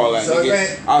 fuck all that, So, nigga.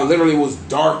 man- I literally was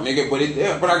dark, nigga, but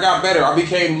I got better. I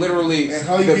became literally And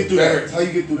how you the get through better. that? How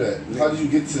you get through that? How did you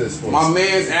get to this point? My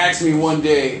man's asked me one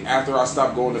day after I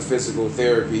stopped going to physical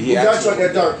therapy. He Who got asked you me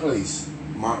at that dark place?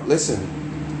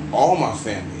 listen, all my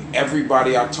family,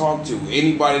 everybody I talked to,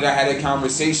 anybody that I had a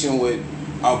conversation with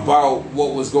about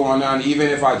what was going on, even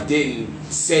if I didn't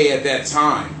say at that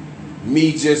time,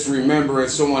 me just remembering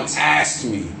somebody asked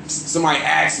me,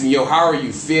 yo, how are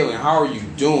you feeling? How are you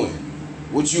doing?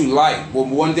 What you like? Well,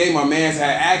 one day my man had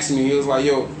asked me, he was like,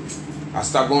 yo, I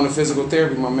stopped going to physical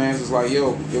therapy. My man was like,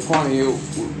 yo, Kwame,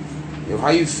 yo, how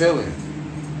you feeling?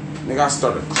 Nigga, I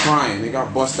started crying. Nigga,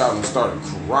 I bust out and started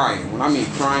crying. When I mean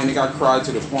crying, nigga, I cried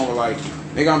to the point where like,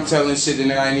 nigga, I'm telling shit that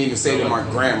nigga I didn't even say to my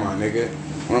grandma, nigga.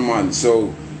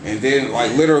 And then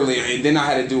like literally, and then I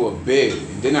had to do a bid.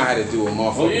 And then I had to do a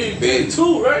motherfucking bid. Did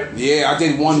 2, right? Yeah, I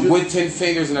did one with 10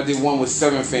 fingers and I did one with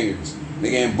 7 fingers.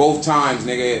 Nigga, and both times,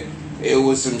 nigga, it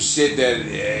was some shit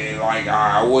that like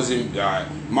I wasn't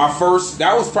my first.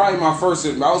 That was probably my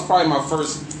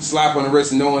first slap on the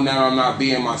wrist, knowing that I'm not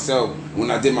being myself. When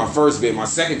I did my first bid, my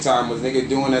second time was nigga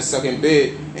doing that second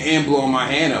bid and blowing my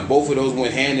hand up. Both of those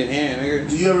went hand in hand, nigga.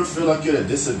 Do you ever feel like you're at a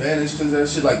disadvantage because of that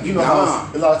shit? Like, you know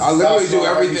how a lot of I literally do like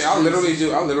everything. I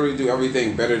literally do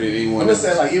everything better than anyone I'm just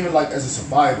else. saying, like, even like as a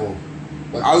survival.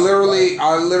 Like, I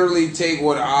literally take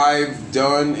what I've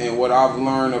done and what I've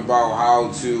learned about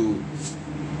how to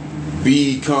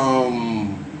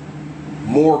become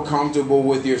more comfortable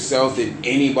with yourself than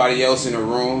anybody else in the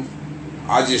room.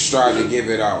 I just strive to give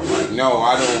it out. Like, no,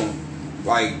 I don't.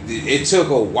 Like, it took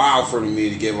a while for me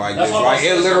to get like this. Like,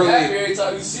 it literally. Every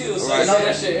time you see us, like,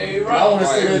 that shit ain't right. I want to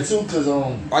say that too, cause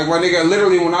like my nigga,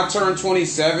 literally when I turned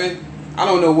 27, I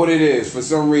don't know what it is for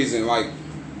some reason. Like,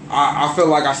 I feel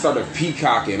like I started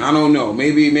peacocking. I don't know.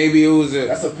 Maybe it was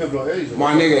that's a pivotal age.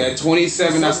 My nigga, at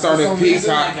 27, I started peacocking.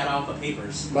 I got off of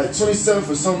papers. Like 27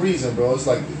 for some reason, bro. It's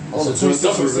like on the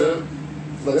 27.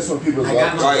 Like that's when people I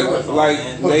got my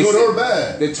like but they good say, or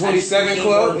bad. the 27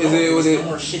 club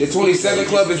the 27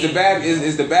 club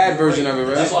is the bad version of it,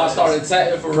 right? That's why I started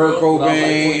tatting for Kurt real.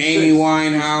 Cobain, Amy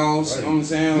Winehouse, Right. you know what I'm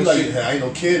saying? You like, I ain't no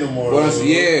kid no more. What else?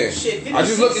 Yeah. Shit, I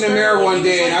just looked in the mirror one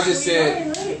day and I just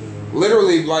said,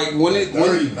 literally, like when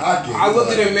I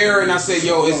looked in the mirror and I said,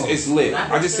 yo, it's lit.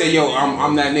 I just said, yo,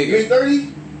 I'm that You ain't nigga. 30?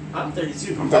 I'm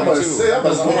 32. I'm I'm about to 32. say, I'm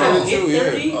about to When I say, hit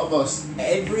 30, almost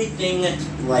everything,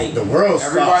 like, the world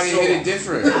Everybody stops. hit it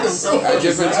different I self- at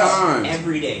different times.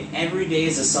 Every day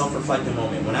is a self-reflective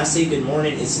moment. When I say good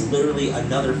morning, it's literally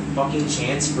another fucking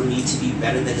chance for me to be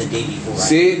better than the day before.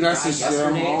 See, I that's the died shit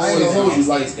I'm yesterday, always I ain't gonna hold you,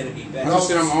 like, it's gonna be better. That's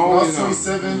the shit I'm When I always was on.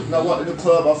 27, and I walked in the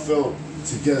club, I felt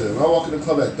together. When I walk in the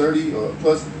club at 30 or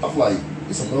plus, I'm like,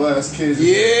 there's some little ass kids. in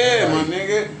Yeah, here. my Like,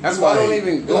 nigga. That's why I don't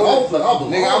even go. I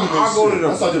belong Nigga, I'll go to the.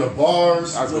 That's why I do the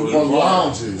bars I go to or the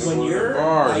bars. lounges. When your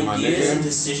Bars, my ideas nigga. and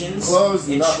decisions Clubs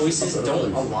and not- choices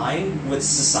don't align with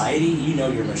society, you know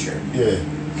you're mature. Yeah.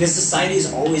 Because society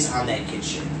is always on that kid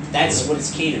shit. That's what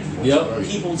it's catered for. Yep.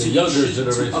 People The to younger be cheap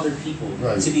generation. to other people,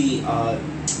 Right. to be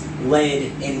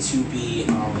led and to be,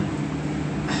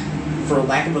 for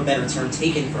lack of a better term,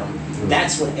 taken from.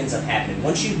 That's what ends up happening.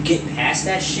 Once you get past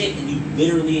that shit and you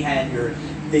literally had your,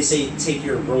 they say take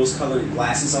your rose-colored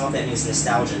glasses off, that means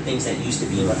nostalgia, things that used to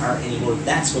be but aren't anymore.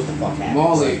 That's what the fuck happens.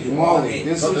 Molly, You walk Molly, in-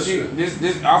 this what you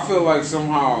this I feel like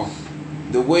somehow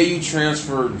the way you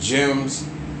transfer gems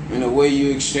and the way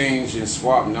you exchange and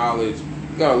swap knowledge,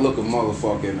 you gotta look a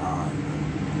motherfucking eye,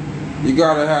 man. You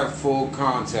gotta have full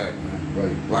contact, man.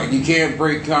 Right. Like you can't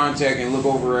break contact and look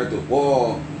over at the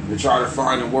wall to try to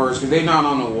find the words because they not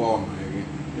on the wall, man.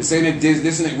 This ain't a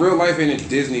this ain't real life ain't a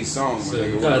Disney song, my So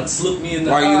nigga. you gotta look me in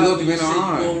the Like eye. you look me in the shit,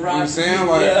 eye. You know go what I'm rock saying?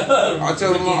 me. Like Yeah. I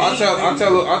tell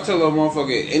a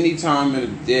motherfucker any time of the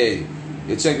day.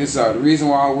 Yeah, check this out. The reason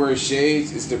why I wear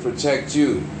shades is to protect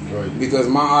you. Right. Because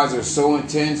my eyes are so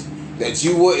intense that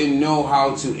you wouldn't know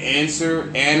how to answer,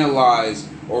 analyze,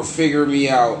 or figure me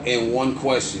out in one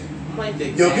question. I'm like the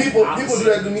Yo, exact people opposite. do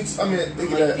that to me. I mean, I'm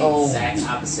think like of that. the exact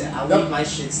opposite. I leave my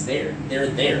shits there. They're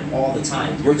there all the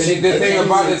time. But the thing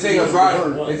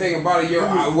about it, your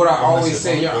what I always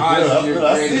say, your eyes is your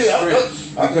greatest strength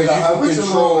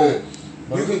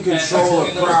because you can control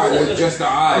a crowd with just the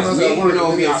eyes. Me, you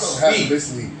know me,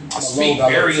 I speak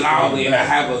very loudly and I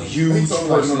have a huge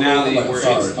personality where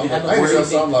I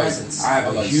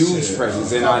have a huge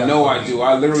presence and I know I do.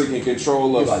 I literally can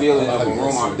control a feeling of a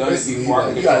room. I've done it before.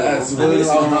 I can control a I mean, it's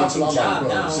a fucking job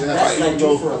now. That's what I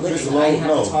do for a living. I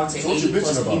have to talk to 80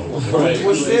 plus people.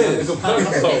 What's this?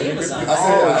 Amazon.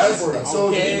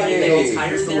 Anybody that gets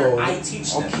hired there, I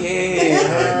teach them. Okay.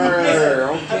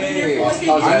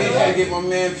 I need to get my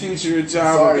man Future a job.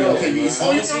 Sorry, again, okay. man.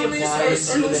 Honestly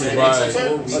applies to the next Right.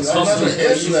 4 weeks. It's You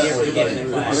hustling. have to get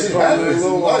in the class.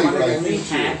 Only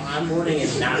half morning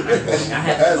and not I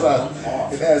have a month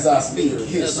off. As I speak,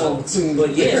 his song tune.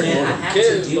 But yeah, man, I have to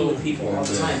Kids, deal though. with people all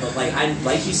the time. But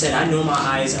like you said, I know my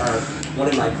eyes are one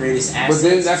of my greatest But assets.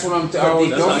 then that's what I'm telling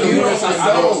you. That's how you know I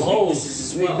how don't. holes.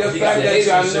 Businesses as well. The fact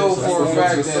that I know for a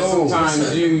fact that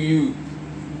sometimes you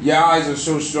your eyes are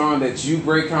so strong that you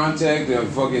break contact and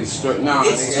fucking nah,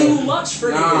 it's nigga. too much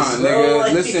for Nah, niggas, bro. nigga.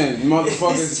 Like, listen,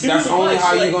 motherfuckers. That's too only much.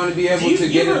 how Like, you're gonna be able to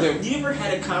get into. You ever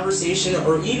had a conversation,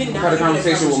 or even not I had a even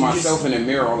conversation with just- myself in the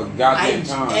mirror all the goddamn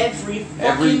time. Every fucking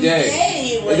Every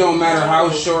day. Like, It don't matter how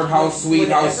short, how sweet,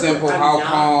 how whenever simple, I'm how not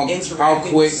calm, how interacting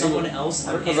quick. with someone else,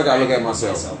 I'm Because I gotta look at interacting with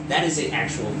myself. That is an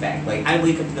actual fact. Like, I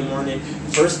wake up in the morning,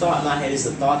 first thought in my head is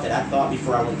the thought that I thought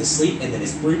before I went to sleep, and then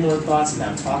it's 3 more thoughts, and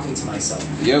I'm talking to myself.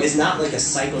 Yep. It's not like a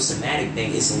psychosomatic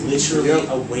thing. It's literally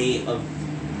a way of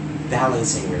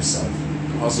balancing yourself.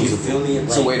 Also, You feel me?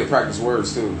 it's a way to practice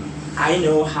words too. I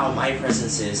know how my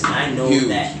presence is, and I know Huge.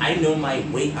 that I know my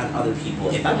weight on other people.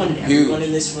 If I wanted Huge. everyone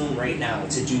in this room right now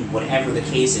to do whatever the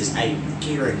case is, I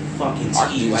guarantee fucking I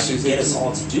to you, I can could get us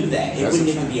all to do that. It That's wouldn't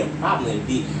a even fact. be a problem. It'd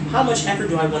be how much effort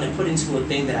do I want to put into a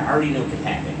thing that I already know can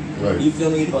happen. Right. You feel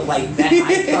me? But like that eye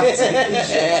contact and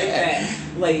shit like that,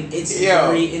 like it's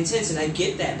very intense, and I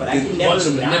get that. But I can never bunch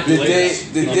of not The do day,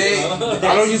 that.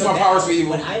 I don't use my But powers for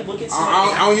evil. When I look at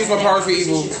I don't use my powers for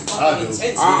evil. I do.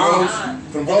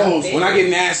 From Rose. When I get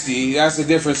nasty, that's a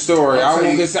different story. I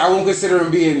won't consider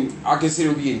him being. I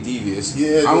consider him being devious.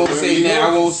 Yeah, I won't but say that.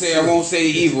 I won't say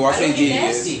evil. I say don't get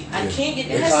devious. nasty. I can't get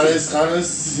It nasty. kind of.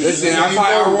 Listen,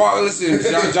 I walk. Listen,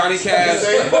 Johnny Cash.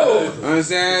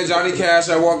 Understand? Johnny Cash.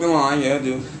 I walk the line. Yeah, I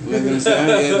do. You understand?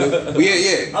 Yeah, I do. But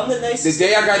yeah. I'm the nicest. The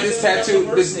day I got this even when I'm tattoo, the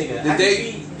worst the nigga. day- I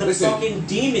could be the listen. fucking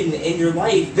demon in your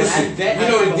life. But Listen, I bet you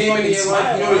know I the have a demon in fucking your life,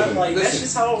 smile, you know and I'm like, that's listen.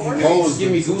 just how it works. You just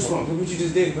give me goosebumps. Look what you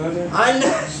just did, cousin. I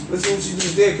know. Listen what you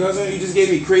just did, cousin. You just gave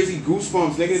me crazy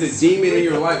goosebumps, nigga. The demon in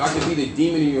your life. I could be the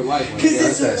demon in your life. Like, Because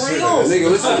it's That's that shit. real. Nigga,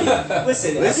 listen.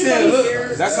 Listen, Listen, everybody look.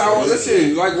 here- That's how.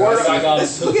 Listen, like word.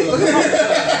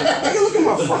 Look at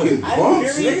my fucking I'm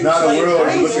bumps, very- nigga. Now the Like, world I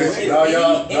is know looking. if Now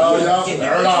y'all, any- now if y'all,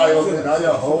 any- now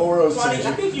your whole world's Twani, I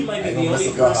changing. think you might be Ain't the no only mess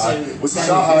with person God. What's that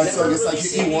your high? has So ever it's like really you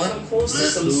seen me one. come close to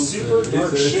some super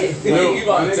dark shit. No, You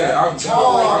about my to nigga, tap. I'm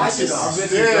telling you, I I've been just-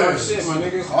 through dark shit, my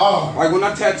nigga. Oh. Like when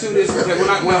I tattooed this,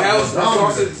 when House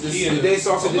Sausage, the day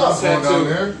Sausage did I'm this not going down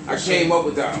tattoo, there. I came up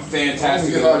with that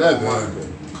fantastic. Get all that done.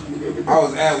 I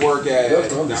was at work at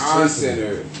That's what I'm the just On chasing.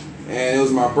 Center, and it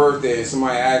was my birthday, and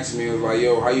somebody asked me, it was like,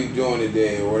 yo, how you doing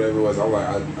today, or whatever it was. I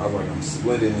was like, I'm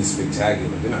splendid and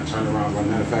spectacular. Then I turned around, like,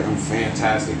 matter of fact, I'm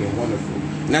fantastic and wonderful.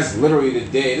 And that's literally the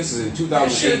day. This is in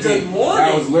 2018.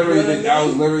 That was literally you know what I that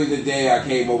was mean? literally the day I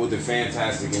came up with the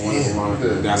fantastic and wonderful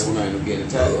moniker. Yeah. That's when I ended up getting a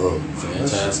tattoo.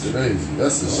 Fantastic. Crazy.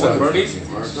 That's a What, shot. Bernie?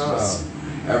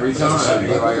 Every time,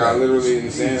 like I literally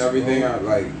saying everything, I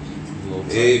like.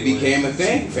 It became a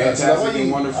thing. Fantastic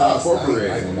and wonderful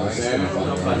incorporated. You know what I'm saying? You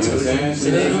know what I'm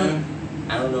saying?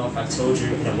 I don't know if I've told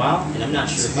you in a while, and I'm not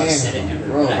sure if I've Damn, said it ever.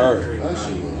 bro, But I heard. very That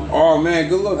proudly shit want- Oh man,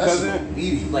 good look, That's cousin.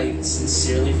 meaty. Like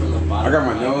sincerely from the bottom. I got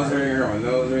my of nose heart. ring, I got my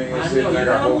nose ring and I shit. know, And I you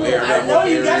got know, whole ear, I know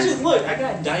you guys earrings. just look. I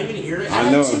got diamond earrings. I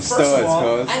have know, two, I'm first of studs, all,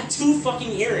 cuz. I have 2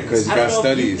 fucking earrings. 'Cause you I don't got know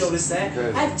studies. if you noticed that.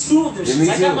 Cuz. I have 2 of them. Yeah, shits. me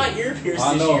I got too. my ear pierced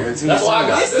I this know. year. That's why I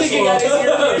got This this nigga got his one.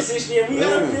 ear pierced this year. We got Yeah.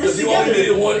 them pierced Because you only together.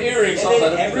 needed one earring. So I was And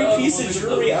then like, every the other piece one of is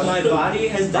jewelry on my body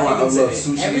has diamonds in love it. sushi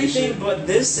and Everything shit. but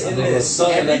this and I know, this.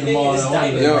 sucking at the Everything mall is and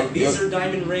diamond. all. Like these Yo, are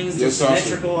diamond rings. Yo, They're salsa.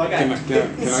 symmetrical. I got.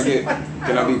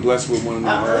 Can I be blessed with one of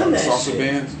I earned the that salsa shit.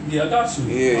 bands? Yeah, I got you.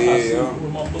 Yeah, I got yeah, you yeah.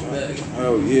 with my book bag.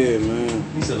 Oh yeah, man.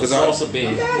 He said a 'Cause I- salsa I'm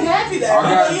band. not happy that I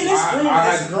got, everybody in this room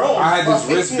I is had, grown. I had this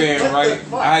wristband, What right? the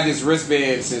fuck? I had this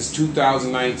wristband since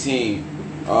 2019.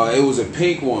 It was a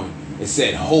pink one. It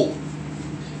said hope.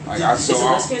 Like I Is the saw,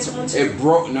 breast cancer one too? it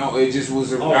broke. No, it just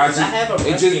was a. Oh, 'cause I have a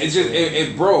breast cancer.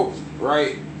 It broke,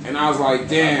 right? And I was like,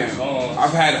 damn.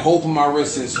 I've had hope in my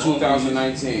wrist since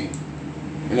 2019.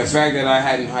 And the fact that I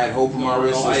hadn't had hope in my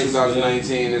wrist since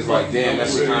 2019 is like, damn, that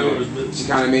shit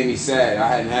kind of made me sad. I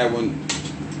hadn't had one.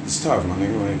 It's tough, my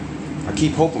nigga. Like, I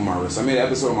keep hope in my wrist. I made an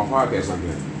episode of my podcast like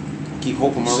that. I keep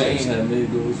hope in my Shane wrist. had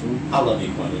made those from I love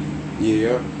you, Quentin.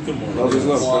 Yeah, Good morning. Love is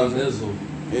love. Juan Nizzle.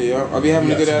 yeah. I'll be having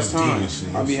a You good got ass some time. demon shit.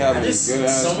 I'll be I having a just good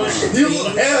ass so much time. You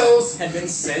things hells. had been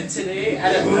said today.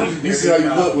 I don't know. You see how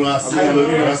you look when I see you look.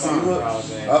 When I see you look. Proud,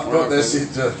 man. I felt that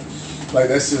shit just like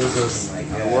that shit was just. Like,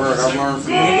 Word, I've learned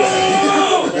from I've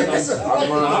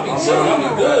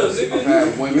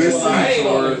had women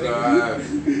mentors,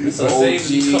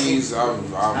 OGs,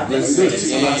 I've I've been listened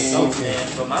saying it to myself, to man,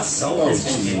 but my self is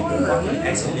getting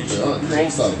exponentially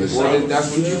crazy. Well, that's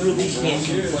what You you really can't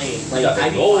complain. Like, got the I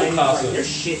be gold finding costume. like, there's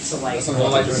shit to like, That's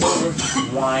not like the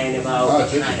silver. whine about, I'll get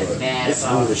take kind it, of but mad it's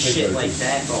about, cool to take shit it. like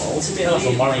that. But That's ultimately, a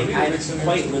like, margarita. I've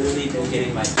quite literally been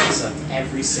getting my picks up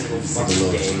every single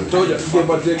fucking day. Told you, get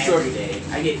my dick sucked. Every day.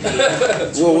 I get paid.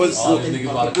 Well, what's All these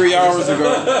niggas about to 3 hours ago?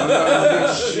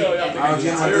 Yo, y'all I was think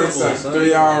getting my it's dick sucked terrible,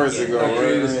 3 hours ago. son.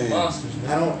 Created some Right? monsters, man.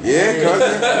 I don't. Yeah,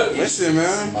 cousin. Listen,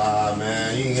 man.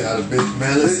 Man, you ain't got a bitch,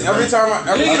 man. Listen, Every time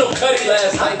Nigga don't cut it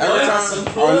last night. every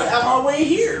time On my way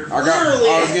here. I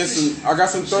got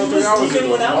some throw 3 hours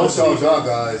ago. I wish I was y'all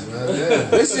guys, man. Yeah.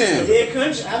 Listen, Yeah,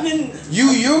 Kunch, I've been.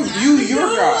 your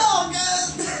guy.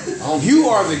 You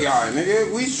are the guy,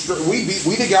 nigga.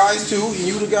 We the guys too, and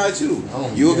you the guy too.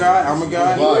 You a guy, I'm a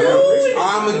guy.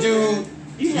 I'm a dude.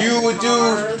 You a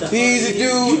dude. He's a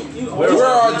dude. We're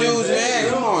our dudes,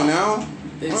 man. Come on now.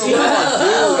 Good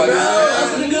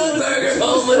burger.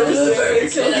 Oh, what a good burger.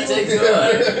 Can I take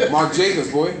the Mark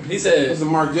Jacobs, boy. He said, That's a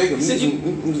Mark Jacobs. He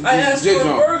said I asked for a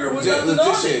burger with nothing on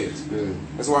it. shades.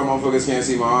 That's why motherfuckers can't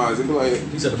see my eyes. They be like,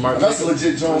 He said the Mark That's Jacobs.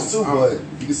 legit Jones too, but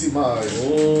you can see my eyes.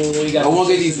 Oh, you got I want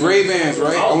to get these Ray Bans,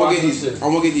 right? I want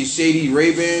to get these shady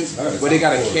Ray Bans, but they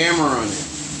got a camera on it.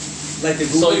 Like the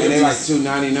So Google. you And they like Getting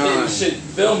 $2.99. shit,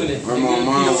 filming it. Or my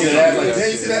mom. You see that ass? Like,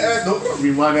 hey, you see that ass? No,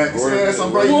 rewind that. You see that ass?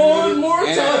 I'm right. One more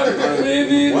And time,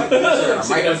 baby. What? A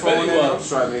microphone in it? I'm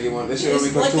trying to get one. That shit only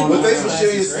cost But thanks for $200.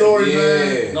 sharing your story,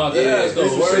 man. Yeah. No, that ass Yeah.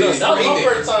 though. Word up. That was my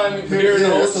first time hearing the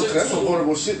whole shit. That's some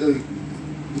vulnerable shit to,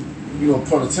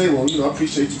 put on the table. I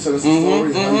appreciate you telling some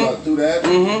stories and how you got to do that.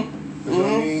 You know what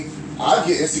I mean? I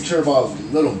get insecure about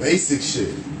little basic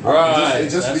shit. Right.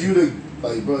 Just for you to,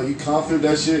 like, bro, you confident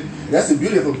that shit. That's the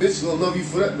beauty of a bitch gonna love you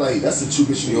for that. Like, that's the true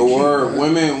bitch you Your keep,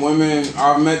 word, man. women.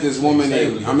 I met this woman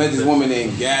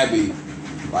named Gabby,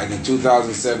 like in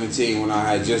 2017 when I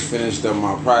had just finished up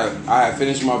I had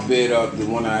finished my bid up, the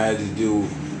one I had to do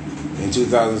in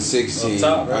 2016,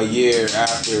 Top, right? a year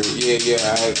after. Yeah.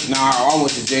 I went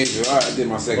to Janesville. I did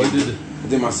my second. I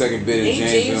did my second bid in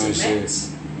Janesville and shit.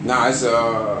 Nah,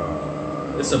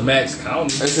 It's a Max County.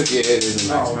 it is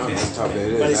a Max. Okay. That's tough. It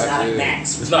is. But it's not Actually, a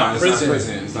max. It's not prison.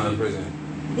 It's not a prison.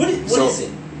 What is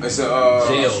it? It's a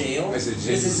Jail. It's a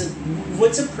jail.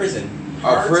 What's a prison?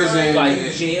 A prison, Like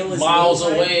jail is miles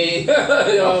inside? away.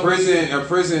 a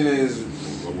prison is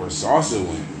where Salsa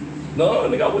went. No,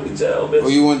 nigga, I went to jail, bitch. Oh,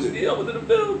 you went to? Yeah, I went to the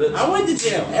bill, bitch. I went to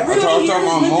jail. I'm Everybody talking here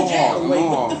about has been to Mohawk. jail. Like,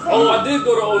 what the fuck? Oh, I did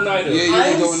go to Oneida. Yeah, you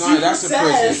went to Oneida. That's a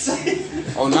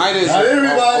prison. Oneida's. Not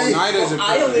everybody. Oneida's a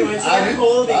I only prison. went to a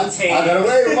holding I tank. got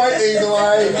away with my things,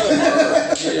 like.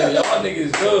 Yeah, y'all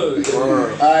niggas good.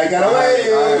 Word. I got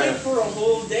away. I went for a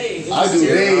whole day. I do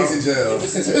days in jail.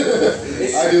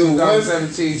 I do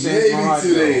 2017 changed my life.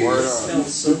 2 days. Word up.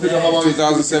 Smells so Depending on how bad. long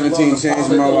 2017 changed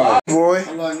my life. Boy.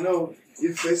 I'm like, no,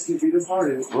 your face can be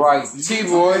departed. Right,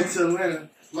 T-boy. To Atlanta.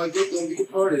 Like, they gonna be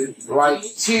departed. Right,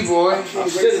 T-boy. I'm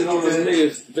sitting on those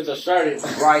niggas. Bitch, I started.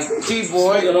 Right, Smoking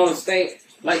T-boy. on the stank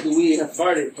like the weed I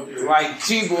farted. Right,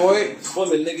 T-boy.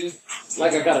 Swimming, nigga.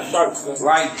 Like I got a shark fin.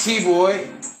 Right, T-boy.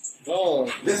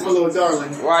 Oh. This my little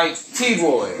darling. Right,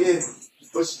 T-boy. Yeah,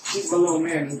 but she's my little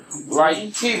man.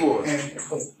 Right, T-boy. And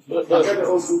I got the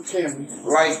old school Camry.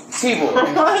 Right, T-boy.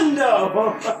 Oh,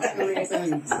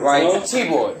 no. Right,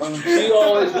 T-boy. She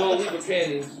always gonna leave her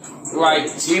panties. Right,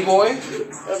 T-boy.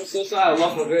 Ever since I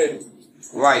lost my granny.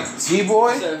 Right, I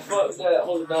T-boy. said, fuck that,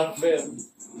 hold it down for family.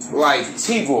 Right,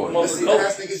 T-boy. Let's see,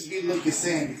 ass niggas be looking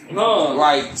sandy. No.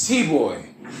 Right, T-boy.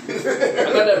 I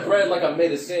got that bread like I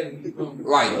made a sin.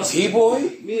 Right, T-boy.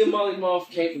 Me and Molly Moth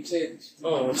came from tents.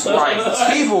 Oh.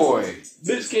 Right, T-boy.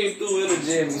 Bitch came through in the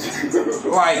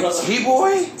gym. Right,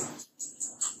 T-boy.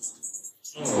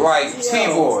 Right,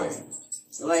 T-boy.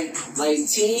 Like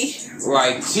T.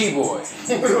 Right, T-boy.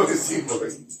 What is he,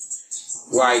 boy?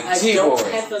 Right, I T-boy.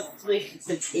 don't have to flick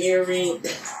the earring.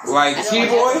 Right, I don't have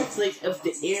T-boy. to flick of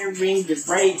the earring, the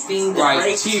right thing, the Right,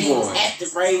 right T-boy. thing at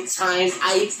the right time.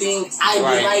 I think I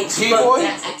Right, be like, T-boy.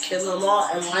 fuck that, I kill them all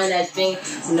and line that thing.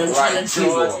 And I'm Right, trying to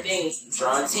draw T-boy. a thing,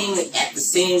 draw a thing at the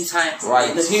same time. Right,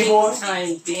 at the T-boy. same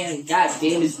time, damn,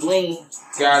 goddamn, it's bling.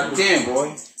 God damn,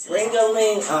 boy.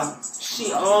 Ring-a-ling,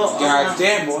 she all God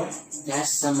damn, boy.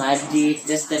 That's my dick,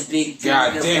 that's the big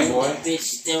God ring-a-ling. damn, boy. That bitch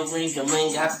still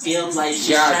ring-a-ling. I feel like she's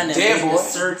God trying to damn, make boy. a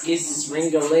circus. It's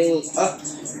ring-a-ling.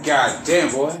 God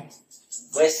damn, boy.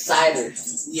 West Sider.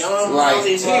 Young Like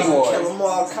Molly T-boy. Kill 'em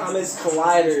all, Comets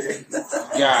Collider.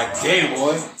 God damn,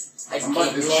 boy. I I'm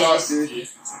about get to shark nasty.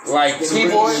 this. Like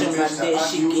T-boy. Shit, my dick,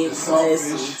 she get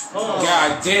classy.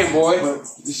 God damn, boy. But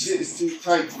the shit is too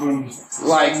tight for me.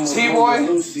 Like I'm T-boy.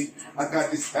 Lucy. I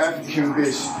got this African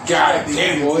bitch. God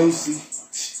damn, boy. Lucy.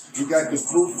 You got the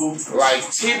foo-foo. Like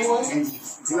T-boy. And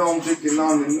you know I'm drinking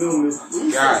on the newness.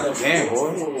 God damn,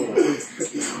 boy.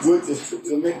 With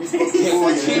the make me fucking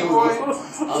boy. T-boy.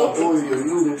 Boy, your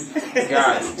noodles.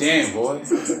 God damn, boy.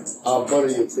 Butter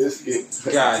your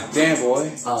biscuit. God damn,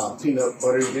 boy. Peanut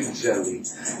butter and jelly.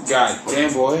 God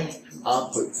damn, boy. I'll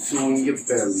put 2 in your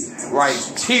belly. Like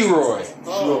T-Roy.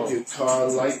 Smoke your car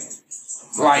like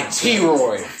Like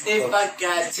T-Roy. If I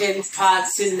got 10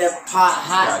 pots in the pot,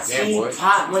 hot Goddamn, tea boy.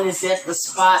 pot when it's at the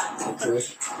spot.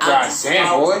 God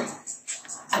damn, boy.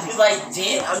 I be like,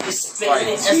 damn, I'm just spitting Like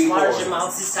it as T-Boy. large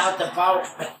amounts as out the bout.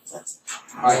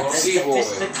 Like That's the T-Boy.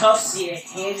 fist the cuffs, yeah,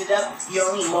 hand it up,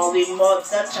 young molly mug,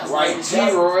 touch on Like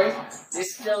T-Roy. They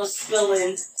still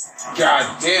spilling.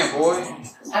 God damn, boy.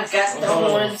 I got the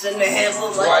horns and the handle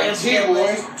like Like a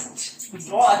T-Boy.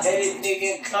 bald-headed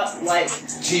nigga cut like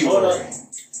T-Roy.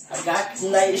 I got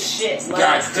nice shit. Like,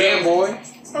 God damn, boy.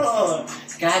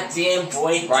 Goddamn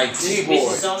boy. Like This T-Boy.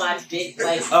 bitch is on my dick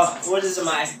like, what is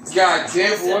my? God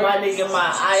damn, Is my boy. nigga,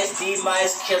 my eyes, my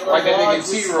killer, Like that nigga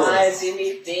logs, T-Roy. eyes,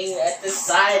 anything at the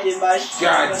side of my shit.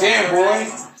 God damn,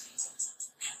 boy.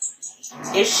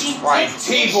 If she Like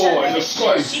thick, T-Boy.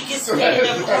 she can stand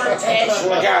up on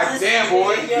that. God damn,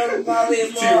 boy.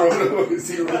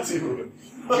 T-Roy.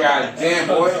 God damn,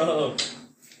 boy.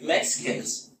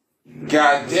 Mexicans.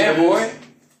 God damn, boy.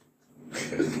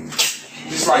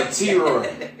 Just like T-Roy.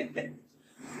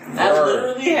 I Word.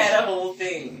 literally had a whole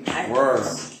thing. Word.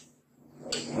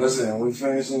 Listen, we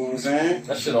finishing what I'm saying?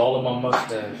 That shit all in my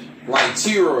mustache. Like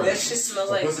T-Roy. That shit smell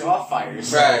like raw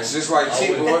fires. Facts, just like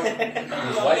T-Boy.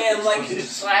 My man like a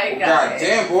shy guy. God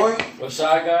damn, boy. What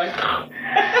shy guy?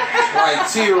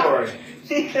 Like T-Roy.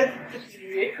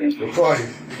 The party.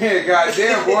 Yeah, god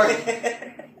damn,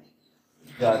 boy.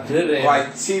 God did it.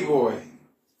 Like T-Boy.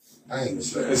 I ain't gonna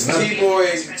say It's that. T-Boy,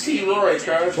 T-Roy, cuz.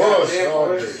 God Push, damn, all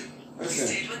boy. day.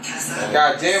 Listen.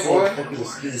 God damn, boy.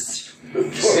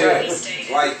 Yeah,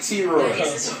 like T-Roy.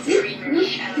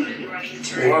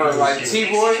 Word, like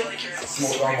T-Boy.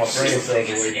 Smoke all my brain cells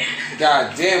away.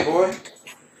 God damn, boy.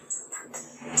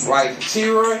 Like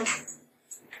T-Roy.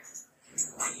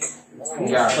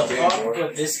 God The damn, fuck boy.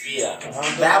 would this be a?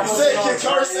 That was Say, an Kid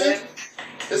Carson. alternative.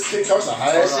 It's Kid Carson.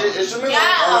 High that shit. It's your Yeah.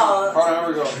 Hold on, here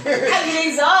we go. I get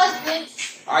exhausted.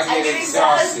 I get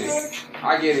exhausted.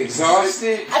 I get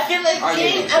exhausted. I feel like I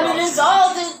get getting, I'm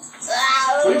exhausted.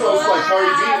 What you gonna look like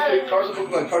Cardi B? Kid Carson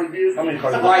look like Cardi B? I mean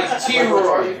Cardi B. Like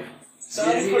T-Roy.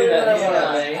 Somebody put it in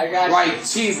a I got you. Like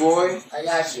T-Boy. I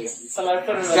got you. Somebody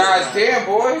put it in a God damn,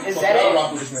 boy. Is Fuck, that I'll it?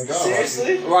 rock with this nigga. I'll rock with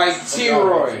Seriously? Like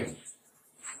T-Roy.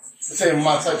 This ain't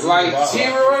my type of Like vibe.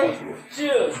 T-Roy.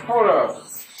 Yeah. Hold up.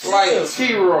 Like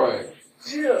T-Roy.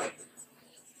 Yeah.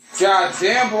 God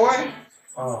damn, boy.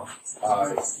 Oh,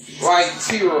 alright. Like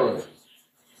T-Roy.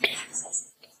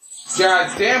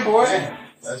 God damn, boy.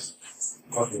 That's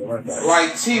fucking right there.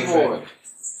 Like T-Boy.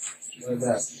 Like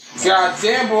that. God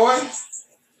damn, boy.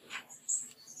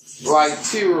 Like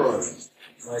T-Roy.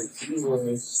 Like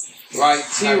T-Roy. Like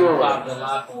T-Roy. Pop the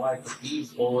lock like a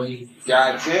B-boy.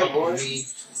 God damn, boy.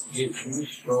 Get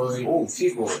destroyed. Oh,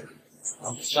 T-Boy.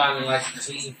 I'm shining like a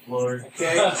clean floor.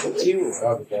 Okay. T-Roy.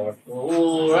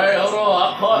 Oh, right, hold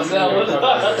on. I paused that one.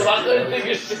 I couldn't think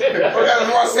of shit. That's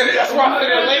why I said it. That's why I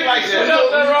said it late like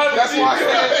that. That's why I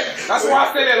said it. That's why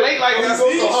I said it late like that.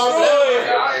 We go so hard for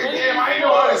that. Damn, I didn't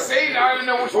know how to say it. I didn't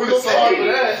know which one We to go so hard for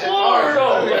say. that. It's hard.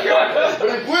 But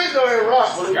the Quinn though ain't rock.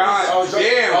 But God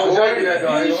damn, I was boy. joking that though.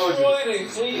 I ain't gonna hold you. Destroyed and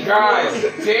clean.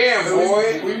 God damn, boy.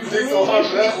 We dig so hard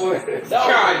for that one.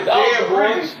 God damn,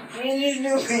 boy.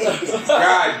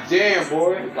 God damn,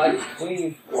 boy. Like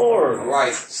clean floor.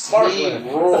 Like Steve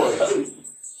Roy.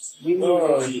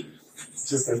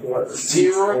 Just as what?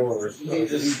 T-Roy. Need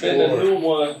to spin a new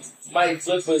one. Might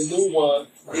flip a new one.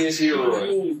 It's T-Roy.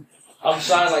 new. I'm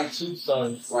shining like two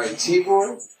suns. Like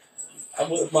T-Boy. I'm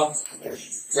with my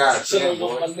God chilling damn,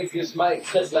 with boy. my niggas. Might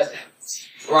cut like.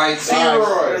 Like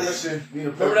T-Roy.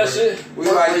 Remember that shit? We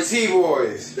like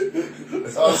T-Boys.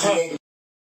 That's all she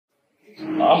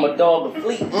I'm a dog of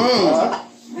fleet. Yeah,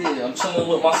 I'm chilling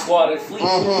with my squad at fleet.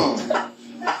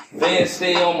 Van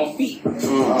stay on my feet.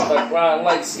 Like riding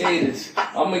like skaters.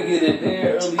 I'ma get it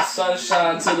there early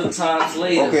sunshine till the times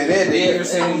later. Okay, they're the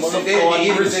Everson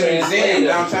Museum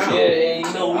downtown. Yeah, and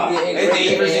you know we getting They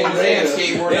the Everson Museum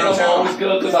skateboard And I'm downtown. always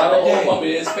good cause I know all my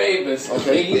man's favors.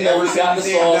 Okay. And you know we got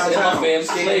the Everson sauce and my downtown.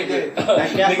 fam's flavor.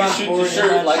 Niggas shoot the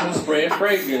shirt like I'm spraying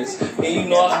fragrance. And you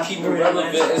know I keep it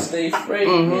relevant and stay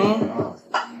fragrant.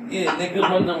 Yeah, nigga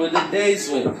wonder where the days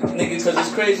went. Nigga, cause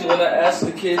it's crazy when I ask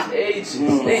the kids' ages.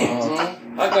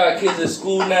 Damn. I got kids at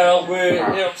school now where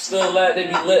I'm still at. They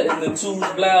be letting the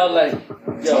tubes blow like,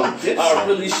 yo, I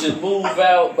really should move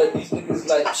out. But these niggas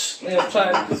like, man,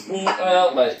 trying to move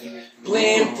out like,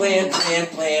 Blam,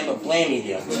 but blaming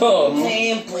you. oh,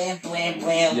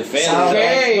 Blam. Your Sound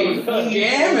Okay, like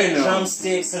gamming them.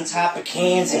 drumsticks on top of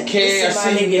cans and Okay, this is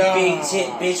I my see nigga y'all. big tit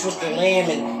bitch with the lamb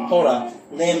and hold on.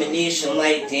 lamination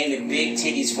like damn the big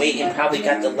titties waiting, probably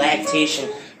got the lactation.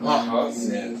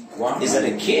 Is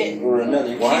it a kid or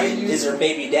another kid? Is her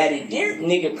baby daddy there?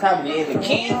 Nigga probably in the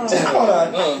can. Hold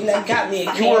on. And I got me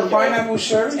a You wear a candle. pineapple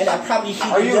shirt? And I probably heat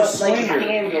Are you it a up like a swinger?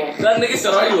 candle. That nigga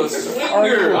said, are you a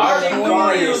swinger? I already knew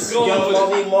where he was Young going with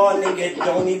it. Molly Mall nigga,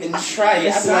 don't even try it.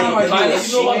 It sound like bitch, you if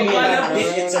she know about ain't the got a pineapple?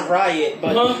 bitch, it's a riot.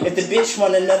 But Huh? if the bitch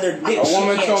want another dick, A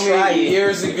woman she told can't try me it.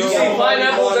 years ago. Young Molly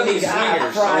Pineapple, Mall that means nigga, I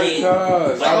swingers. cry it.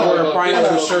 Because I wear a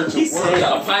pineapple shirt to He work. said, You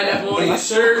got a pineapple on your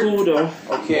shirt? Cool though.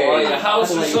 Or Okay. your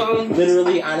house or something?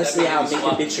 Literally, honestly, I'll make a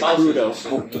bitch a crudo.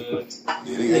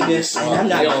 Nigga, and I'm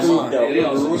not crude though.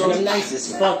 And I'm nice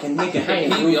as fuck, and nigga, I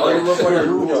ain't He already crude look though. like a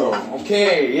Crudo.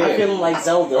 Okay, I yeah. feel like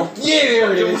Zelda. Yeah,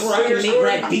 there it is. I can make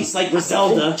rap beats like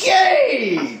Griselda.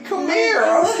 Okay, come here.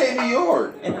 I'll stay in New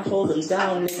York. And I hold them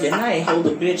down, nigga. And I ain't hold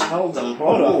a bitch, hold them.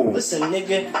 Hold on. Listen,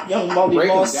 nigga. Young Molly Break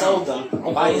Mall them down. sold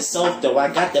them. By himself, though. I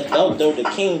got the belt, though. The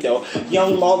king, though.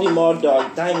 Young Molly Mall,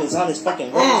 dog. Diamonds on his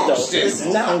fucking rings, though. shit.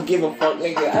 Listen, I don't give a fuck,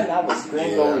 nigga. And I was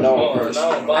gringo, no.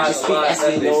 I just speak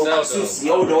Espanol,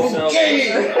 Suciodo.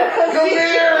 Okay, come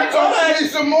here. Talk to me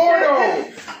some more, though.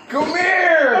 Come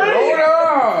here. Hold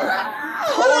on.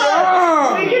 Hold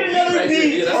on.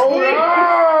 Hold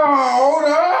on. Hold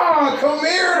on. Come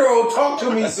here, though. Talk to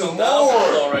me some more.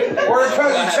 Or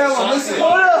cousin, tell him. Listen.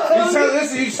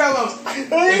 You tell him.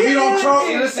 If you don't talk,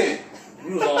 listen.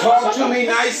 Talk to me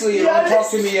nicely. You don't talk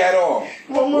to me at all.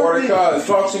 Word cuz,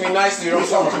 talk to me nicely. You don't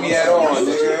talk to me at all,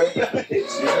 nigga.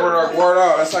 Just word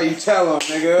out. That's how you tell him,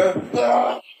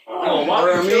 nigga. What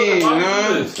I mean,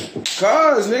 huh?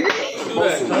 Cuz,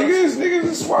 niggas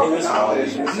is swapping knowledge.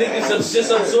 Niggas are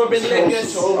just absorbing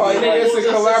niggas. Oh, nigga, it's a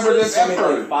collaborative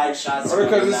effort. 5 shots. Or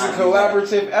because it's a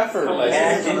collaborative effort. I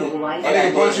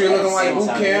think a bunch of you looking like boot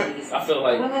camp. I feel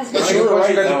like I think a bunch of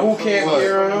you got the boot camp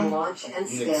gear on them.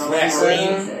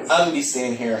 I'm gonna be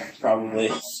staying here, probably.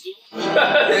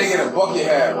 They get a bucket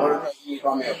hat. What if you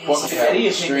call me a bucket hat? He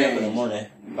is shaking up in the morning,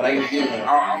 but I can give him.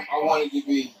 I want it to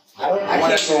be. I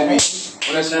want it to be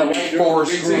 4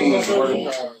 screens. And I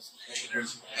want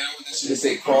that shit to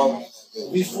say crawl.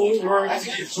 Before words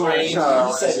get trained,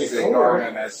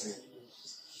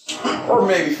 Or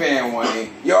maybe fan one.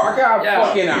 Yo, I got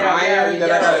fucking iron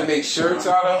that I gotta make shirts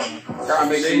out of. I gotta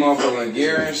make some motherfucking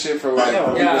gear and shit for like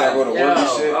people that go to work and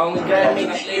shit. I only gotta make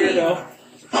it there though.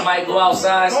 I might go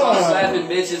outside, start slapping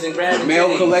bitches and grabbing Male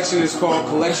titties. collection is called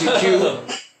Collection Q.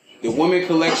 The women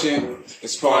collection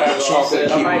is called Chocolate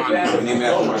Kimani, named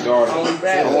after my daughter. I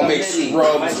want to make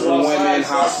scrubs for women,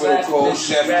 hospital clothes,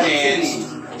 chef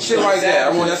pants, shit like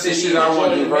that. I want that's the shit I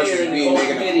want to do versus being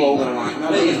making a clothing line.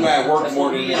 None of these guys work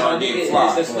more than they are getting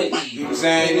fly. You know what I'm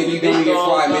saying? If you can get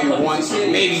fly maybe once,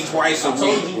 maybe twice a week.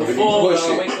 If you push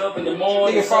it.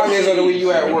 Nigga, 5 days of the week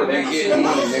you at work, nigga, getting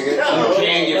money, nigga. You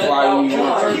can get fly when you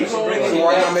want to. So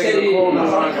why not make it a clothing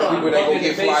line for people that go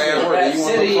get fly at work? You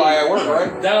want to fly at work,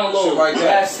 right? Download Shit like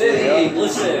that. City.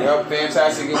 Listen. Yep,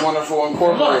 Fantastic and Wonderful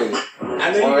Incorporated.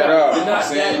 I know you Word got. up. You're not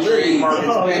I'm saying that dirty. trademark is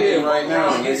pending right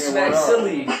now. It's Nigga, snack what up?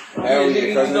 silly. Hell yeah, Nigga,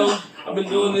 you cousin. know, I've been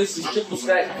doing this since triple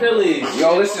stack pillies.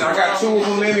 Yo, listen, I got 2 of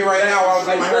them in me right now. I was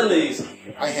like, pillies.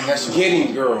 I can that's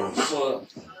Giddy girls. Giddy girls.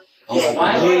 I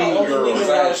had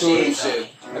 2 of them shit.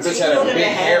 That bitch had a big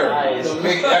hair.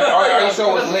 Big, all you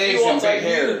saw was legs and big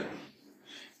hair.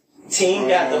 Team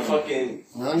got the fucking.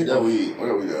 I need that weed.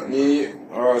 What we got? Yeah.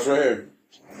 Oh, it's right here.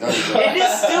 It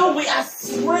is still we. I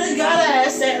swear to God, I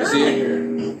asked that earlier.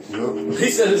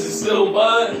 He said, "Is it still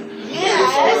bud?" Yeah, I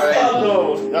asked that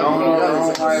though. I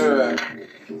don't lighter.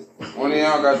 One of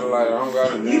y'all got the lighter. I don't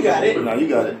got it. You got it. No, you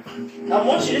got it. I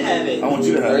want you to have it. I want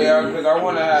you to have it. Yeah, because I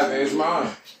want to have it. It's mine.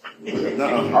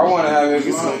 Nuh-uh. I want to have it.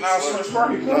 It's mine. Now it's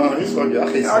sparky. No, it's fucking.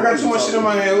 I got too much shit in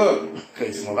my hand. Look.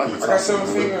 Okay, smoke. I I got 7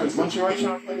 fingers. Don't you right,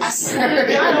 Sean? I swear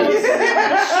to God.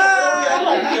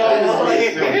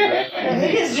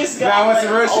 Niggas just got. Now, once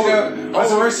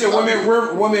the rest of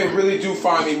women really do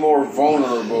find me more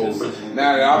vulnerable.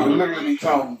 Now that I've literally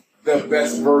become the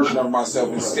best version of myself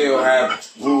and still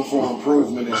have room for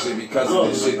improvement and shit because of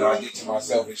this shit that I did to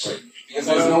myself and shit. Because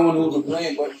there's no one who to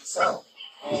blame but myself.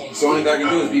 So the only thing I can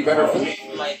do is be better for me.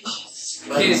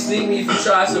 Can't see me if you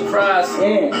try surprise.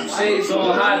 Shades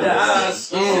on, hide the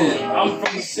eyes. Listen, I'm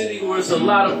from the city where it's a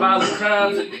lot of violent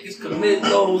crimes and niggas commit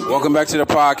those. Welcome back to the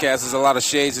podcast. There's a lot of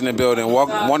shades in the building.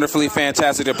 Wonderfully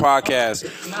fantastic, the podcast.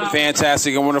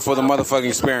 Fantastic and wonderful, the motherfucking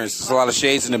experience. There's a lot of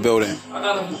shades in the building. I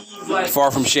gotta move like. Far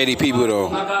from shady people, though.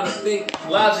 I gotta think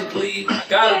logically. I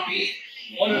gotta be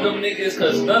one of them niggas,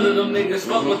 cause none of them niggas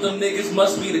fuck with them niggas.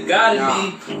 Must be the God in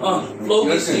me. Flow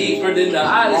gets deeper than the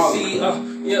Odyssey.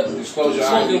 Yep. Just close your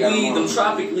eyes. Smoking weed, them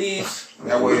tropic leaves.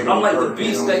 That way I'm like the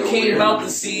beast that came out the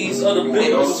seas of the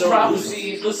biggest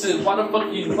prophecies. Listen, why the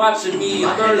fuck you watching me?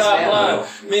 Third eye blind,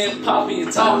 man, popping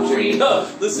your top three.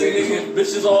 Listen, nigga,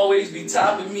 bitches always be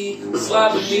topping me,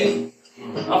 slapping me.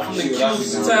 I'm from the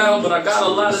cutest town, but I got a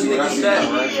lot of niggas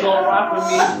that gon' rock with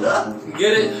me.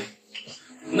 Get it?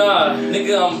 Nah,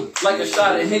 nigga, I'm like a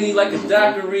shot of Henny, like a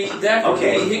daiquiri.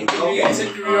 Hickory,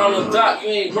 tickery on the dock. You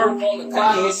ain't work on the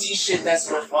clock. You see shit that's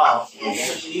worthwhile. You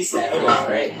need that,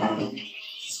 right?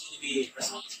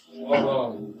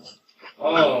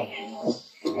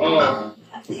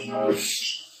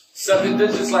 Seven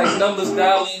digits like numbers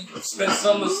dialing. Spent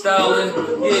summer styling.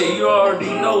 Yeah, you already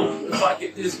know. If I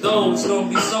get this dough, it's gonna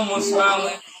be someone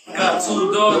smiling. Got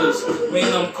 2 daughters.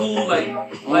 Man, I'm cool like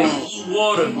blue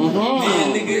water.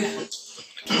 Man, nigga,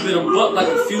 keep it a buck like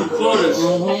a few quarters.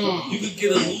 You could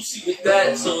get a Lucy with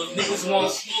that. So if niggas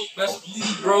want smoke, best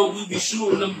believe, bro, we be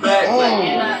shooting them back. Like,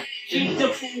 man, Keep the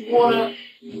pool water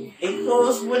and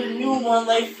close with a new one.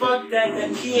 Like fuck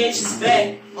that pH is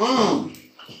back. And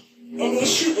they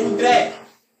shooting back.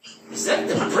 Is that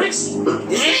the bricks?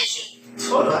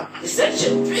 Hold on. Is that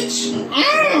your bitch?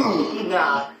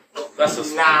 Nah.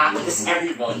 Nah, it's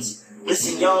everyone's.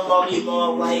 Listen, young mommy,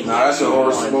 mom, like. Nah, that's a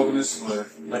horse smoking a split.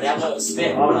 But that won't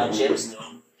spit all my gyms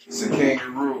though. It's a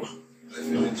kangaroo. Live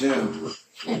in the gym.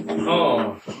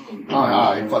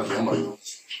 Alright, fuck you. I'm like,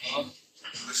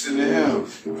 Listen to him.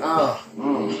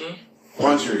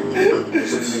 Country.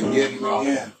 Listen to Get It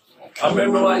Again. I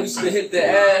remember I used to hit the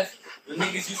Ave. The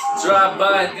niggas used to drive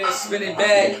by and then spin it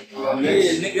back.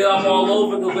 Yeah, nigga, I'm all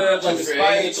over the web like a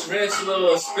spider,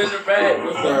 tarantula, or a spinner rat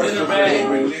with a dinner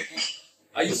bag.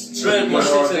 I used to dread my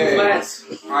shit in flats.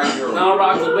 Now I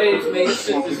rock the waves, man, this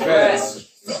shit is fast.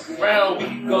 Round, we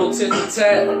can go tit for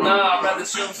tat. Nah, I'd rather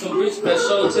chill with some bitch that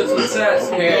show tits for tats.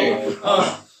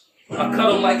 I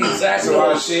cut them like exactly. There's a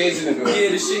lot of shades in the building. Yeah,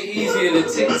 the shit easier than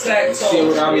tic-tac-toe. See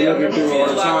what I be looking through all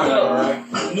the time, alright?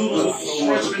 Noodles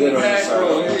with shrimp Good in the on the back,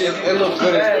 bro. side. It looks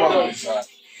good as fuck.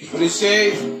 But the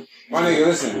shades, my nigga,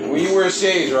 listen, when you wear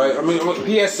shades, right? I mean,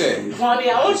 PSA. Mommy,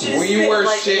 I want you to When you wear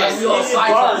shades,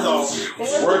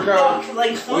 workout.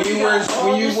 When you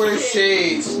wear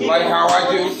shades, like how I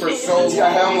do for so long,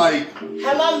 I'm like,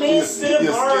 have my man spit a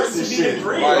bar to be the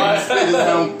breed. It's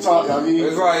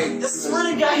like, I swear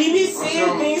to God, he be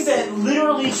saying things that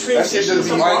literally transition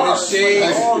to like bars.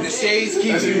 the shades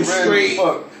keep you straight.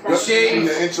 The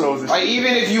shades, like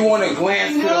even if you want to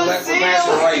glance to the left or glance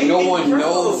to the right, no one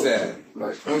knows that. You know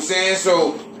what I'm saying?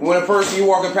 So when you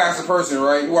walking past a person,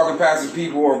 right? You walking past a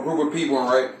people or a group of people,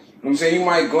 right? You know what I'm saying? You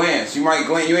might glance. You ain't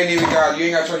got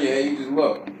to turn your head. You just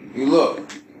look. You look.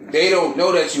 They don't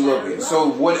know that you look it. So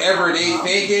whatever they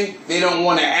thinking, they don't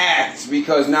want to act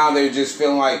because now they're just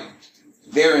feeling like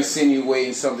they're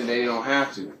insinuating something they don't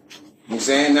have to. You know what I'm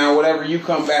saying? Now whatever you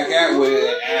come back at with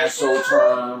an asshole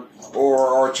term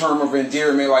or a term of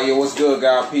endearment like, yo, what's good,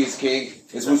 God, peace, king,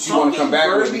 is what you want to come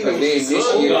back with because they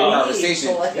initiated a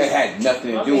conversation that had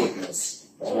nothing to do with this.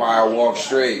 That's why I walk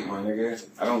straight, my nigga.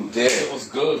 I don't dip. What's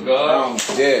good, God? I don't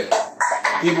dip.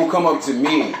 People come up to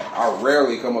me. I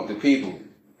rarely come up to people.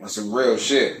 That's some real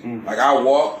shit. Like when I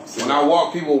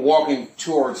walk, people walking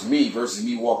towards me versus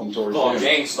me walking towards them.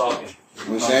 Gang stalking. You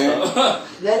know what I'm saying?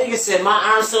 That nigga said, my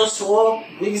arm's so swole,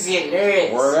 niggas get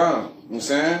nervous. Word up. You know what I'm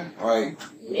saying? Like,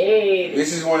 Yeah.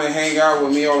 bitches want to hang out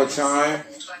with me all the time.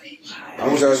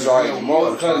 Because I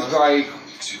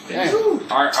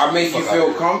make you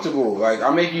feel comfortable. Like, I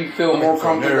make you feel more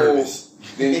comfortable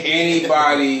than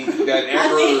anybody that ever.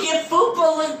 I make your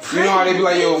fupa look pretty. You know how they be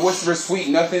like, yo, whisper sweet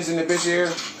nothings in the bitch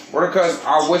ear? Or because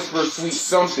I whisper sweet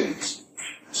something.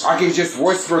 I can just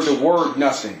whisper the word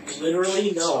nothing.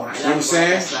 Literally, no. You know what I'm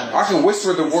saying? I can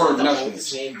whisper the word nothing.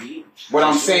 But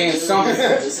I'm saying something. You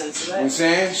know what I'm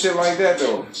saying? Shit like that, though.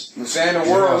 You know what I'm saying? The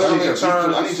world literally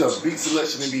turns. I need your beat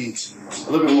selection to be a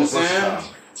little bit more versatile.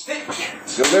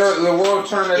 The world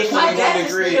turned at 21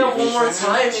 degrees. If I one more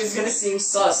time, it's gonna seem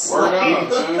sus. Word up,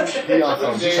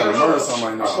 He trying to murder something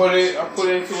right now. I put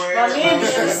it into My man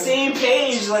is on the same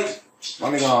page, like.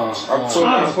 My nigga, I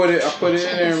put it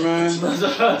in there, man.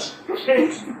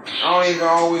 I don't even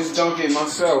always dunk it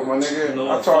myself, my nigga.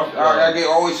 I get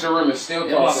always to the rim and still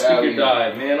toss the alley.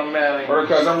 Died, man. I'm mad. Or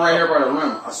because I'm right here by the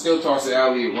rim, I still toss the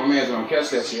alley. My man's gonna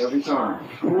catch that shit every time.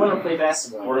 Who wanna play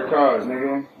basketball? Or the cars,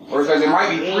 nigga. Or because there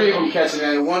might be 3 of them catching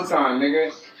that at one time,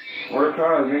 nigga. Or the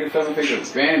cars, nigga. Doesn't take a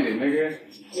bandit, nigga.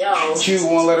 Yo. Q,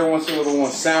 1 letter, 1 syllable, 1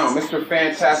 sound. Mr.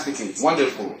 Fantastic and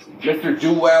Wonderful. Mr.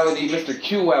 Duality, Mr.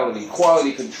 Quality,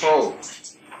 Quality Control.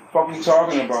 Fuck you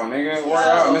talking about, nigga? Word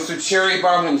up, Mr. Cherry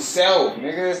Bomb himself,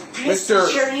 nigga. Mr.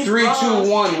 3,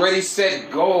 2, 1, ready, set,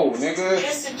 go,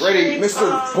 nigga. Ready,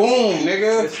 Mr. Boom,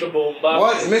 nigga. Mr. Boom Bop.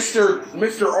 What?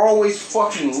 Mr. Always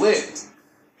fucking lit.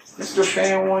 Mr.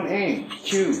 Fan 1 Inc.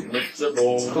 Q. Mr.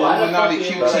 Boom. Illuminati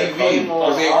QTV.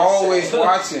 Cause they always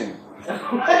watching.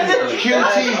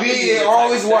 QTV, they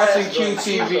always watching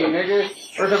QTV, nigga.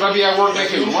 Because I be at work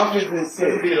making muffins and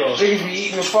shit. Niggas be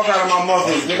eating the fuck out of my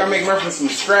muffins. Nigga, I make muffins from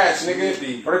scratch,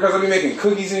 nigga. Or because I be making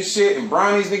cookies and shit and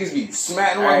brownies. Niggas be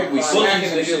smacking like we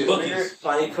smacking and shit,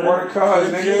 nigga. Word of cuz,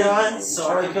 nigga.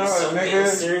 Word of cuz, nigga.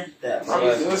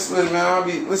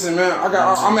 Listen, man.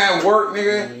 I'm at work,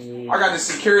 nigga. I got the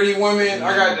security women.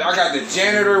 I got the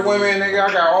janitor women, nigga.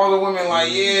 I got all the women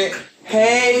like, yeah.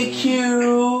 Hey,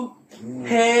 Q.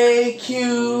 Hey,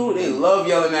 Q. They love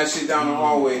yelling that shit down the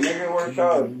hallway. Nigga, word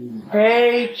up.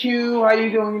 Hey, Q. How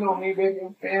you doing? You know me, baby.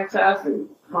 I'm fantastic.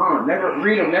 Never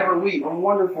read them, never weep. I'm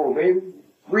wonderful, baby.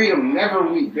 Read them, never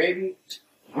weep, baby.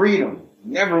 Read them,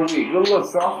 never weep. Little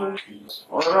softer.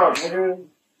 Word up, nigga.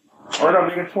 Word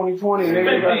up, nigga. 2020,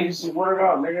 nigga. Word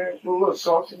up, nigga. Little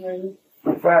softer, nigga.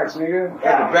 Facts, nigga.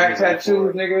 Got the back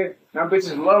tattoos, nigga. Now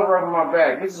bitches love rubbing my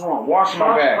back. Bitches want to wash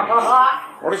my back.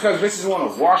 Or because bitches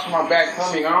want to wash my back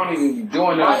for me. I don't even be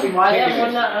doing nothing. Why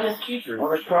everyone not on his teacher?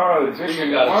 Or because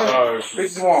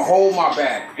bitches want to hold my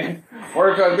back.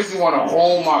 Or because bitches want to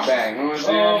hold my back. You know what I'm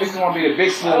saying? Bitches want to be the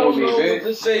big spoon with me,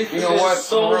 bitch. You know what?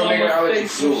 So real nigga, I'll let you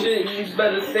shit, you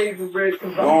better save the bread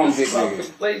because I'm just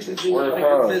fucking places like a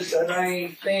bitch that I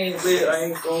ain't staying with. I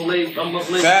ain't gonna lace. I'm gonna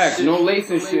lace. Facts, no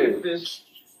lacing shit.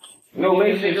 No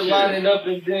lacing nigga shit. line it up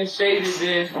and then shade it,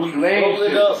 then roll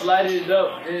it up, light it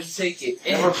up, and take it.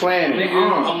 Never playing it.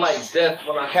 Nigga, I'm like death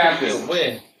when I take your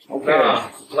win. Okay. Nah,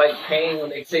 like pain when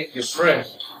they take your friend.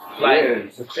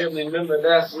 Like the family member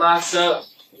that's locked up,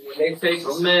 when they take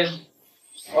them in.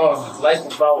 Oh, life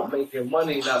about making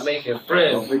money, not making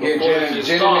friends. Don't forget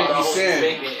Jen to make you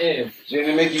sin. Jen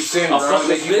to make you sin, bro. I'll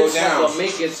Make you go down. I'll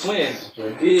make it twins.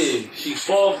 Yeah, she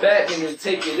fall back and then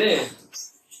take it in.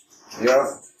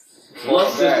 Yup.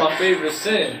 Lust is my favorite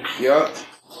sin. Yup.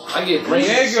 I get brain.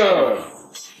 Nigga.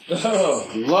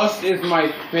 Lust is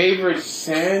my favorite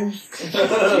sin.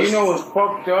 You know what's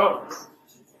fucked up?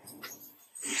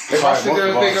 If I sit there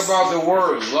and think about the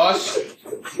word lust.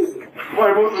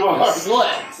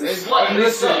 It's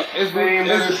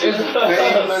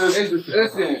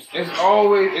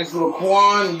always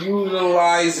Laquan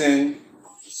utilizing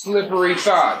slippery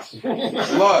thoughts.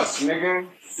 Lust, nigga.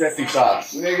 Sexy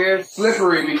thoughts. Nigga,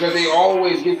 slippery because they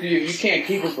always get to you. You can't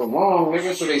keep it for long,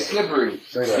 nigga, so they slippery.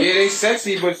 Yeah, they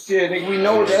sexy, but shit, nigga, we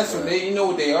know that's what they, you know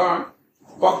what they are.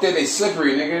 Fuck that, they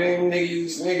slippery, nigga,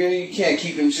 you can't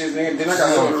keep them shits, nigga. Then I got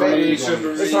 7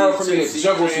 fingers. It's hard for me to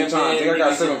juggle sometimes, nigga. I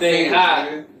got 7 fingers,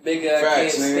 nigga. Nigga, I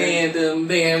can't stand them,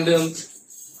 damn them.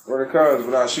 Where the cuz,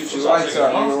 but I'll shoot your lights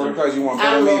out, nigga. Where the cuz, you want to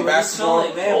play league basketball?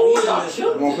 You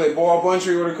want to play ball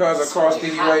buntry? Where the cuz, I cross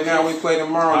Diggy right now. We play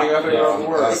tomorrow, nigga. I think that'll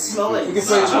work. We can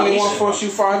play 21 for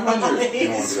shoot 500. Where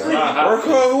the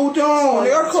cuz, who don't?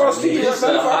 Nigga, I cross Diggy. I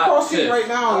cross Diggy right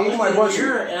now. You might buntry.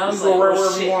 You can go right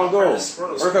wherever you want to go. Where the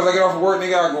cuz, I get off of work,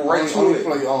 nigga, I go right to it.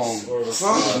 We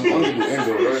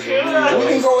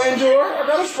can go indoor. I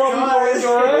got a spot. We can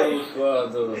go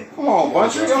indoor. Come on,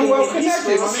 buntry. I'm well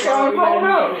connected. I'm trying to grow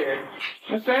up. You know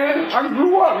what I'm saying? I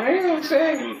grew up, man. You know what I'm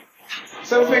saying?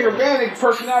 7-finger band,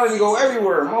 personality go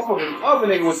everywhere. Motherfuckers love a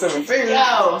nigga with 7 fingers.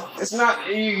 Yo. It's not,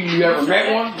 you ever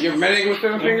met one? You ever met a nigga with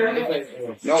 7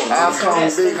 fingers? No. I'll come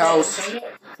big house.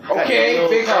 Okay,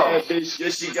 big house. Yeah,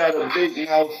 she got a big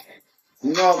house.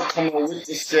 You know, I'm coming with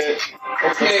the shit.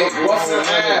 Okay, what's the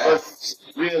ass?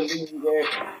 Real nigga.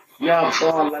 Yeah, I'm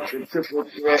born like a triple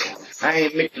threat. I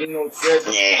ain't making no threats.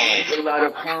 A lot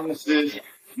of promises.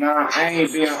 Nah, I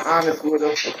ain't being honest with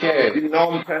her. Okay. You know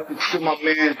I'm passing to my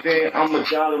man there. I'm a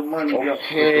dollar money.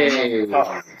 Okay.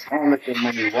 I don't let the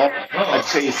money walk. I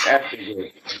chase after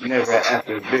it. Never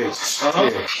after bitch.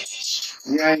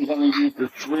 Yeah. You ain't gonna use the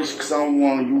switch because I don't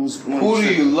want to use one. Who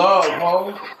do you love,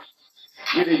 ho?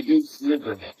 What they do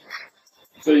slipping.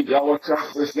 So you got what's up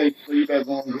for snake, so you better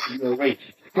go and get you a rate.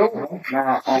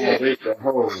 Nah, I'm gonna rate the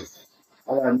hoes. I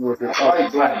gotta know what the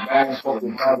fuck black bad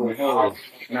fucking bottle hoes.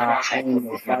 Nah, I ain't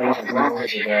no fighting. I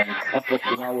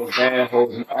fucking I was bad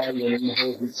hoes and arguing in the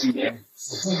hoes and cheating.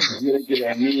 You gotta get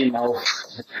that mean out.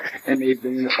 And they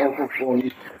been open for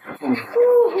me.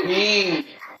 King.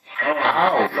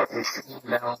 Ow.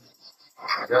 Down.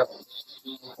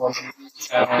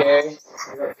 Okay.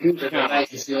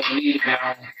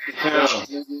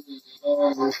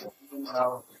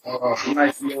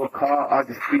 Nice little car, I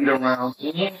just speed around.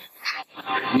 Yo.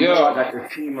 I got the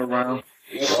team around.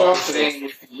 What's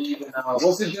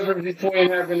the difference between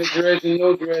having the dreads and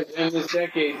no dreads in this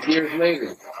decade, years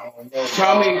later?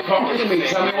 Tell me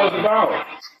what's about.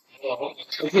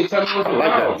 Okay, tell me what's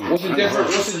about. What's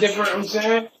the difference, I'm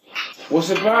saying? What's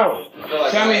about?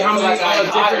 Tell me how many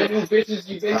different new bitches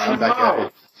you been in the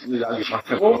mouth.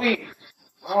 What we...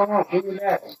 I don't know, give me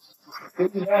that.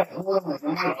 Give me that. Hold on.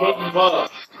 I'm not taking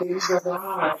bugs.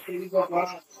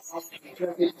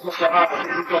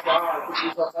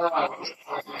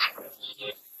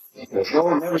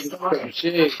 No, never just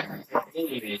shit.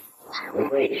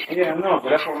 Yeah, no, but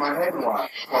that's what my head was.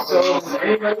 So,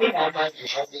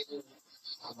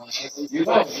 you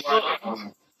know,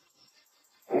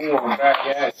 ooh, I'm back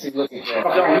at. See, look at that.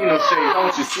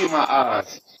 Don't you see my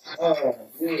eyes?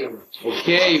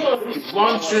 Okay,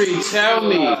 One Tree, tell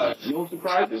me. No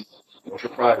surprises? No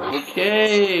surprises.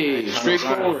 Okay,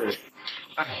 straightforward.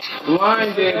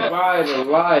 Blinded by the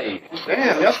light.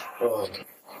 Damn, that's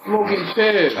smoking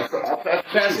piss.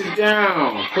 Pass it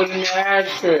down. Put it in the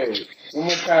ashtray. One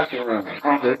more pass around.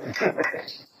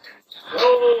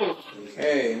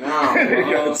 Hey, now,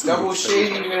 double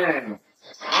shady man.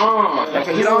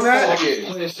 Get on that?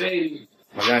 Shady.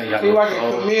 He like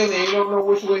a chameleon. You don't know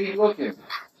which way he's looking.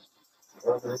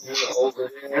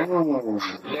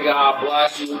 Nigga, I'll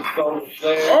blast you with the phone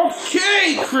there.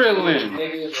 Okay, Krillin.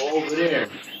 Nigga is over there.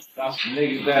 That's the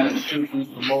niggas that shoot me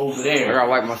from over there. I gotta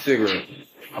light my cigarette.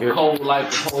 I'm cold like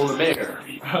the polar bear.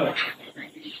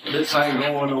 This ain't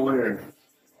going nowhere.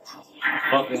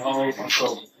 Fucking hoes, I'm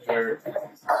so prepared.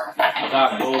 I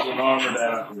got golden armor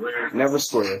that I can wear. Never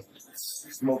square.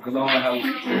 Smoking on how we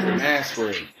Mask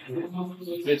square.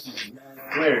 bitches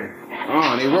wear.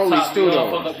 They rollies too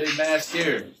though. Fuck up they mask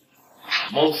here.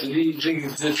 Most of these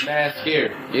niggas just mask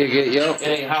here. Yep. It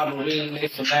ain't Halloween, they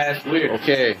some mask wear.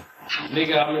 Okay.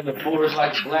 Nigga, I'm in the forest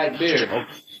like a black bear.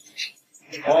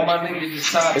 All my niggas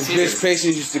just top This tiers. bitch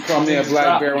patient used to call me a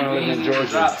black bear when I lived in Georgia.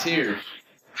 Drop tears.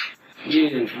 Yeah.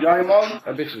 Y'all ain't Molly?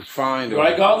 That bitch was fine though.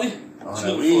 Right, Golly? That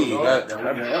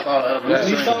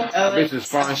bitch was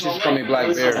fine. She used to call me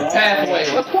black bear. Pathway.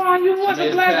 Laquan, you was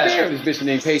a black bear. This bitch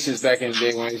named Patience back in the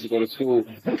day when I used to go to school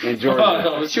in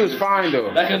Georgia. She was fine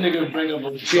though. That can nigga bring up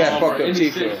a She had fucked up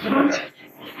teeth though.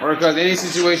 Or because any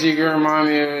situation you can remind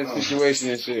me of a situation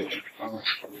and shit. We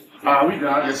done.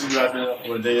 I guess you got there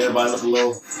for the day. Everybody look a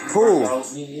little. Cool.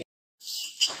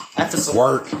 After some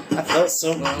Work. I felt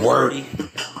so Work. dirty.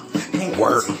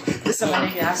 Work. Listen, my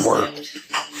nigga, I stand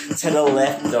to the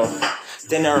left though.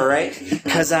 Then the right,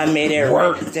 cause I made it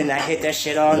Work. right. Then I hit that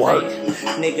shit all Work. night.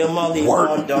 Nigga, Molly, Work.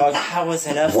 all dog. I was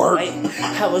in a Work. fight.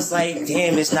 I was like,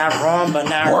 damn, it's not wrong, but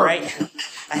not Work. right.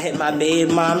 I hit my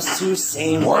baby moms too,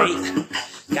 same Work. right.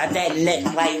 Got that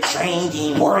neck like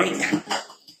drained Work. right.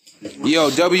 Yo,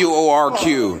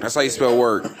 WORQ. That's how you spell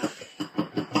work.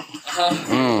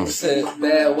 Said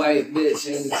bad white bitch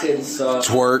in the titty saw.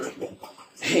 Twerk.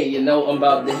 Hey, you know I'm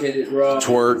about to hit it raw.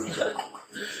 Twerk.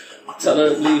 Tell her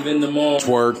leave in the morning.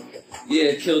 Twerk.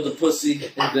 Yeah, kill the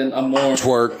pussy and then I'm on.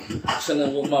 Twerk.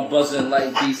 Chillin' with my buzzin'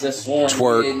 like bees that swarm.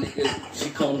 Twerk. Yeah, nigga, she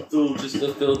come through just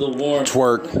to feel the warmth.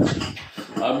 Twerk.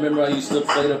 I remember I used to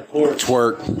play the porch.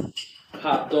 Twerk.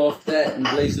 Hopped off that and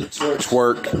blazed the torch.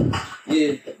 Twerk.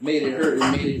 Yeah, made it hurt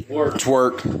and made it work.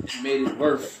 Twerk. Made it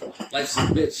worth. Life's a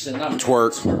bitch and I'm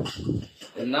Twerk.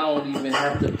 And I don't even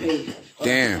have to pay.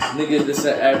 Damn. Nigga, this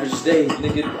an average day.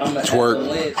 Nigga, I'm an Twerk.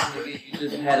 avalanche. Nigga, you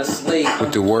just had a slave.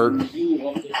 With the work. You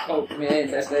off the coke, man.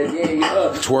 That's that,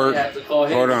 yeah. Twerk. You have to call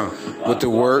him. Hold on. With the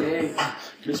work.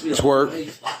 Twerk.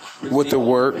 With the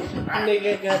work.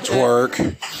 Nigga got Twerk.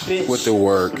 bitch. With the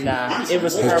work. Nah, it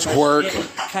was It's twerk.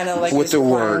 Kind of like With this the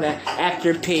work. clown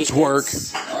Actor paid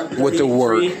Twerk. With the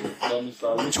work.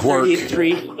 Twerk.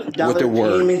 $33 With the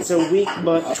work. payments a week,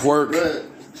 but Twerk.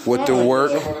 With the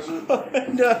work.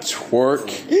 Twerk.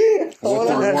 With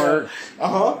the work.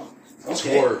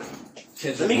 Twerk.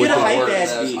 Let me With get a the hype work.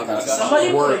 ass beat.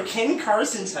 Somebody Work. put a Ken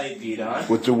Carson type beat on.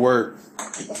 With the work.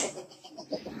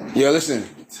 Yo, listen.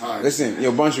 Listen,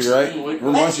 yo, Bunchy, right?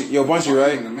 Yo, Bunchy,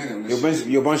 right?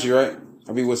 Yo, Bunchy, right?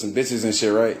 I be with some bitches and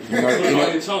shit, right? You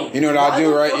know what I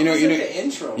do, right? The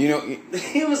intro.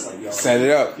 He was like, yo. Set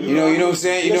it up. You know what I'm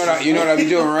saying? You know what I be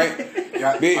doing,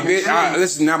 right?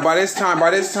 Listen, now by this time, yo,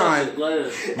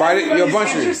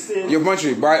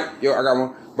 Bunchy, I got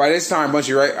one. By this time,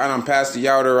 Bunchy, right? I done passed the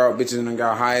youter out, bitches and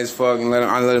got high as fuck, and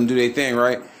I let them do their thing,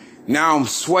 right? Now I'm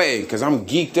sweating because I'm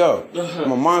geeked up.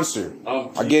 I'm a monster.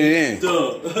 I get it in. I'm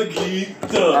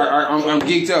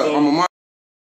geeked up. I'm a monster.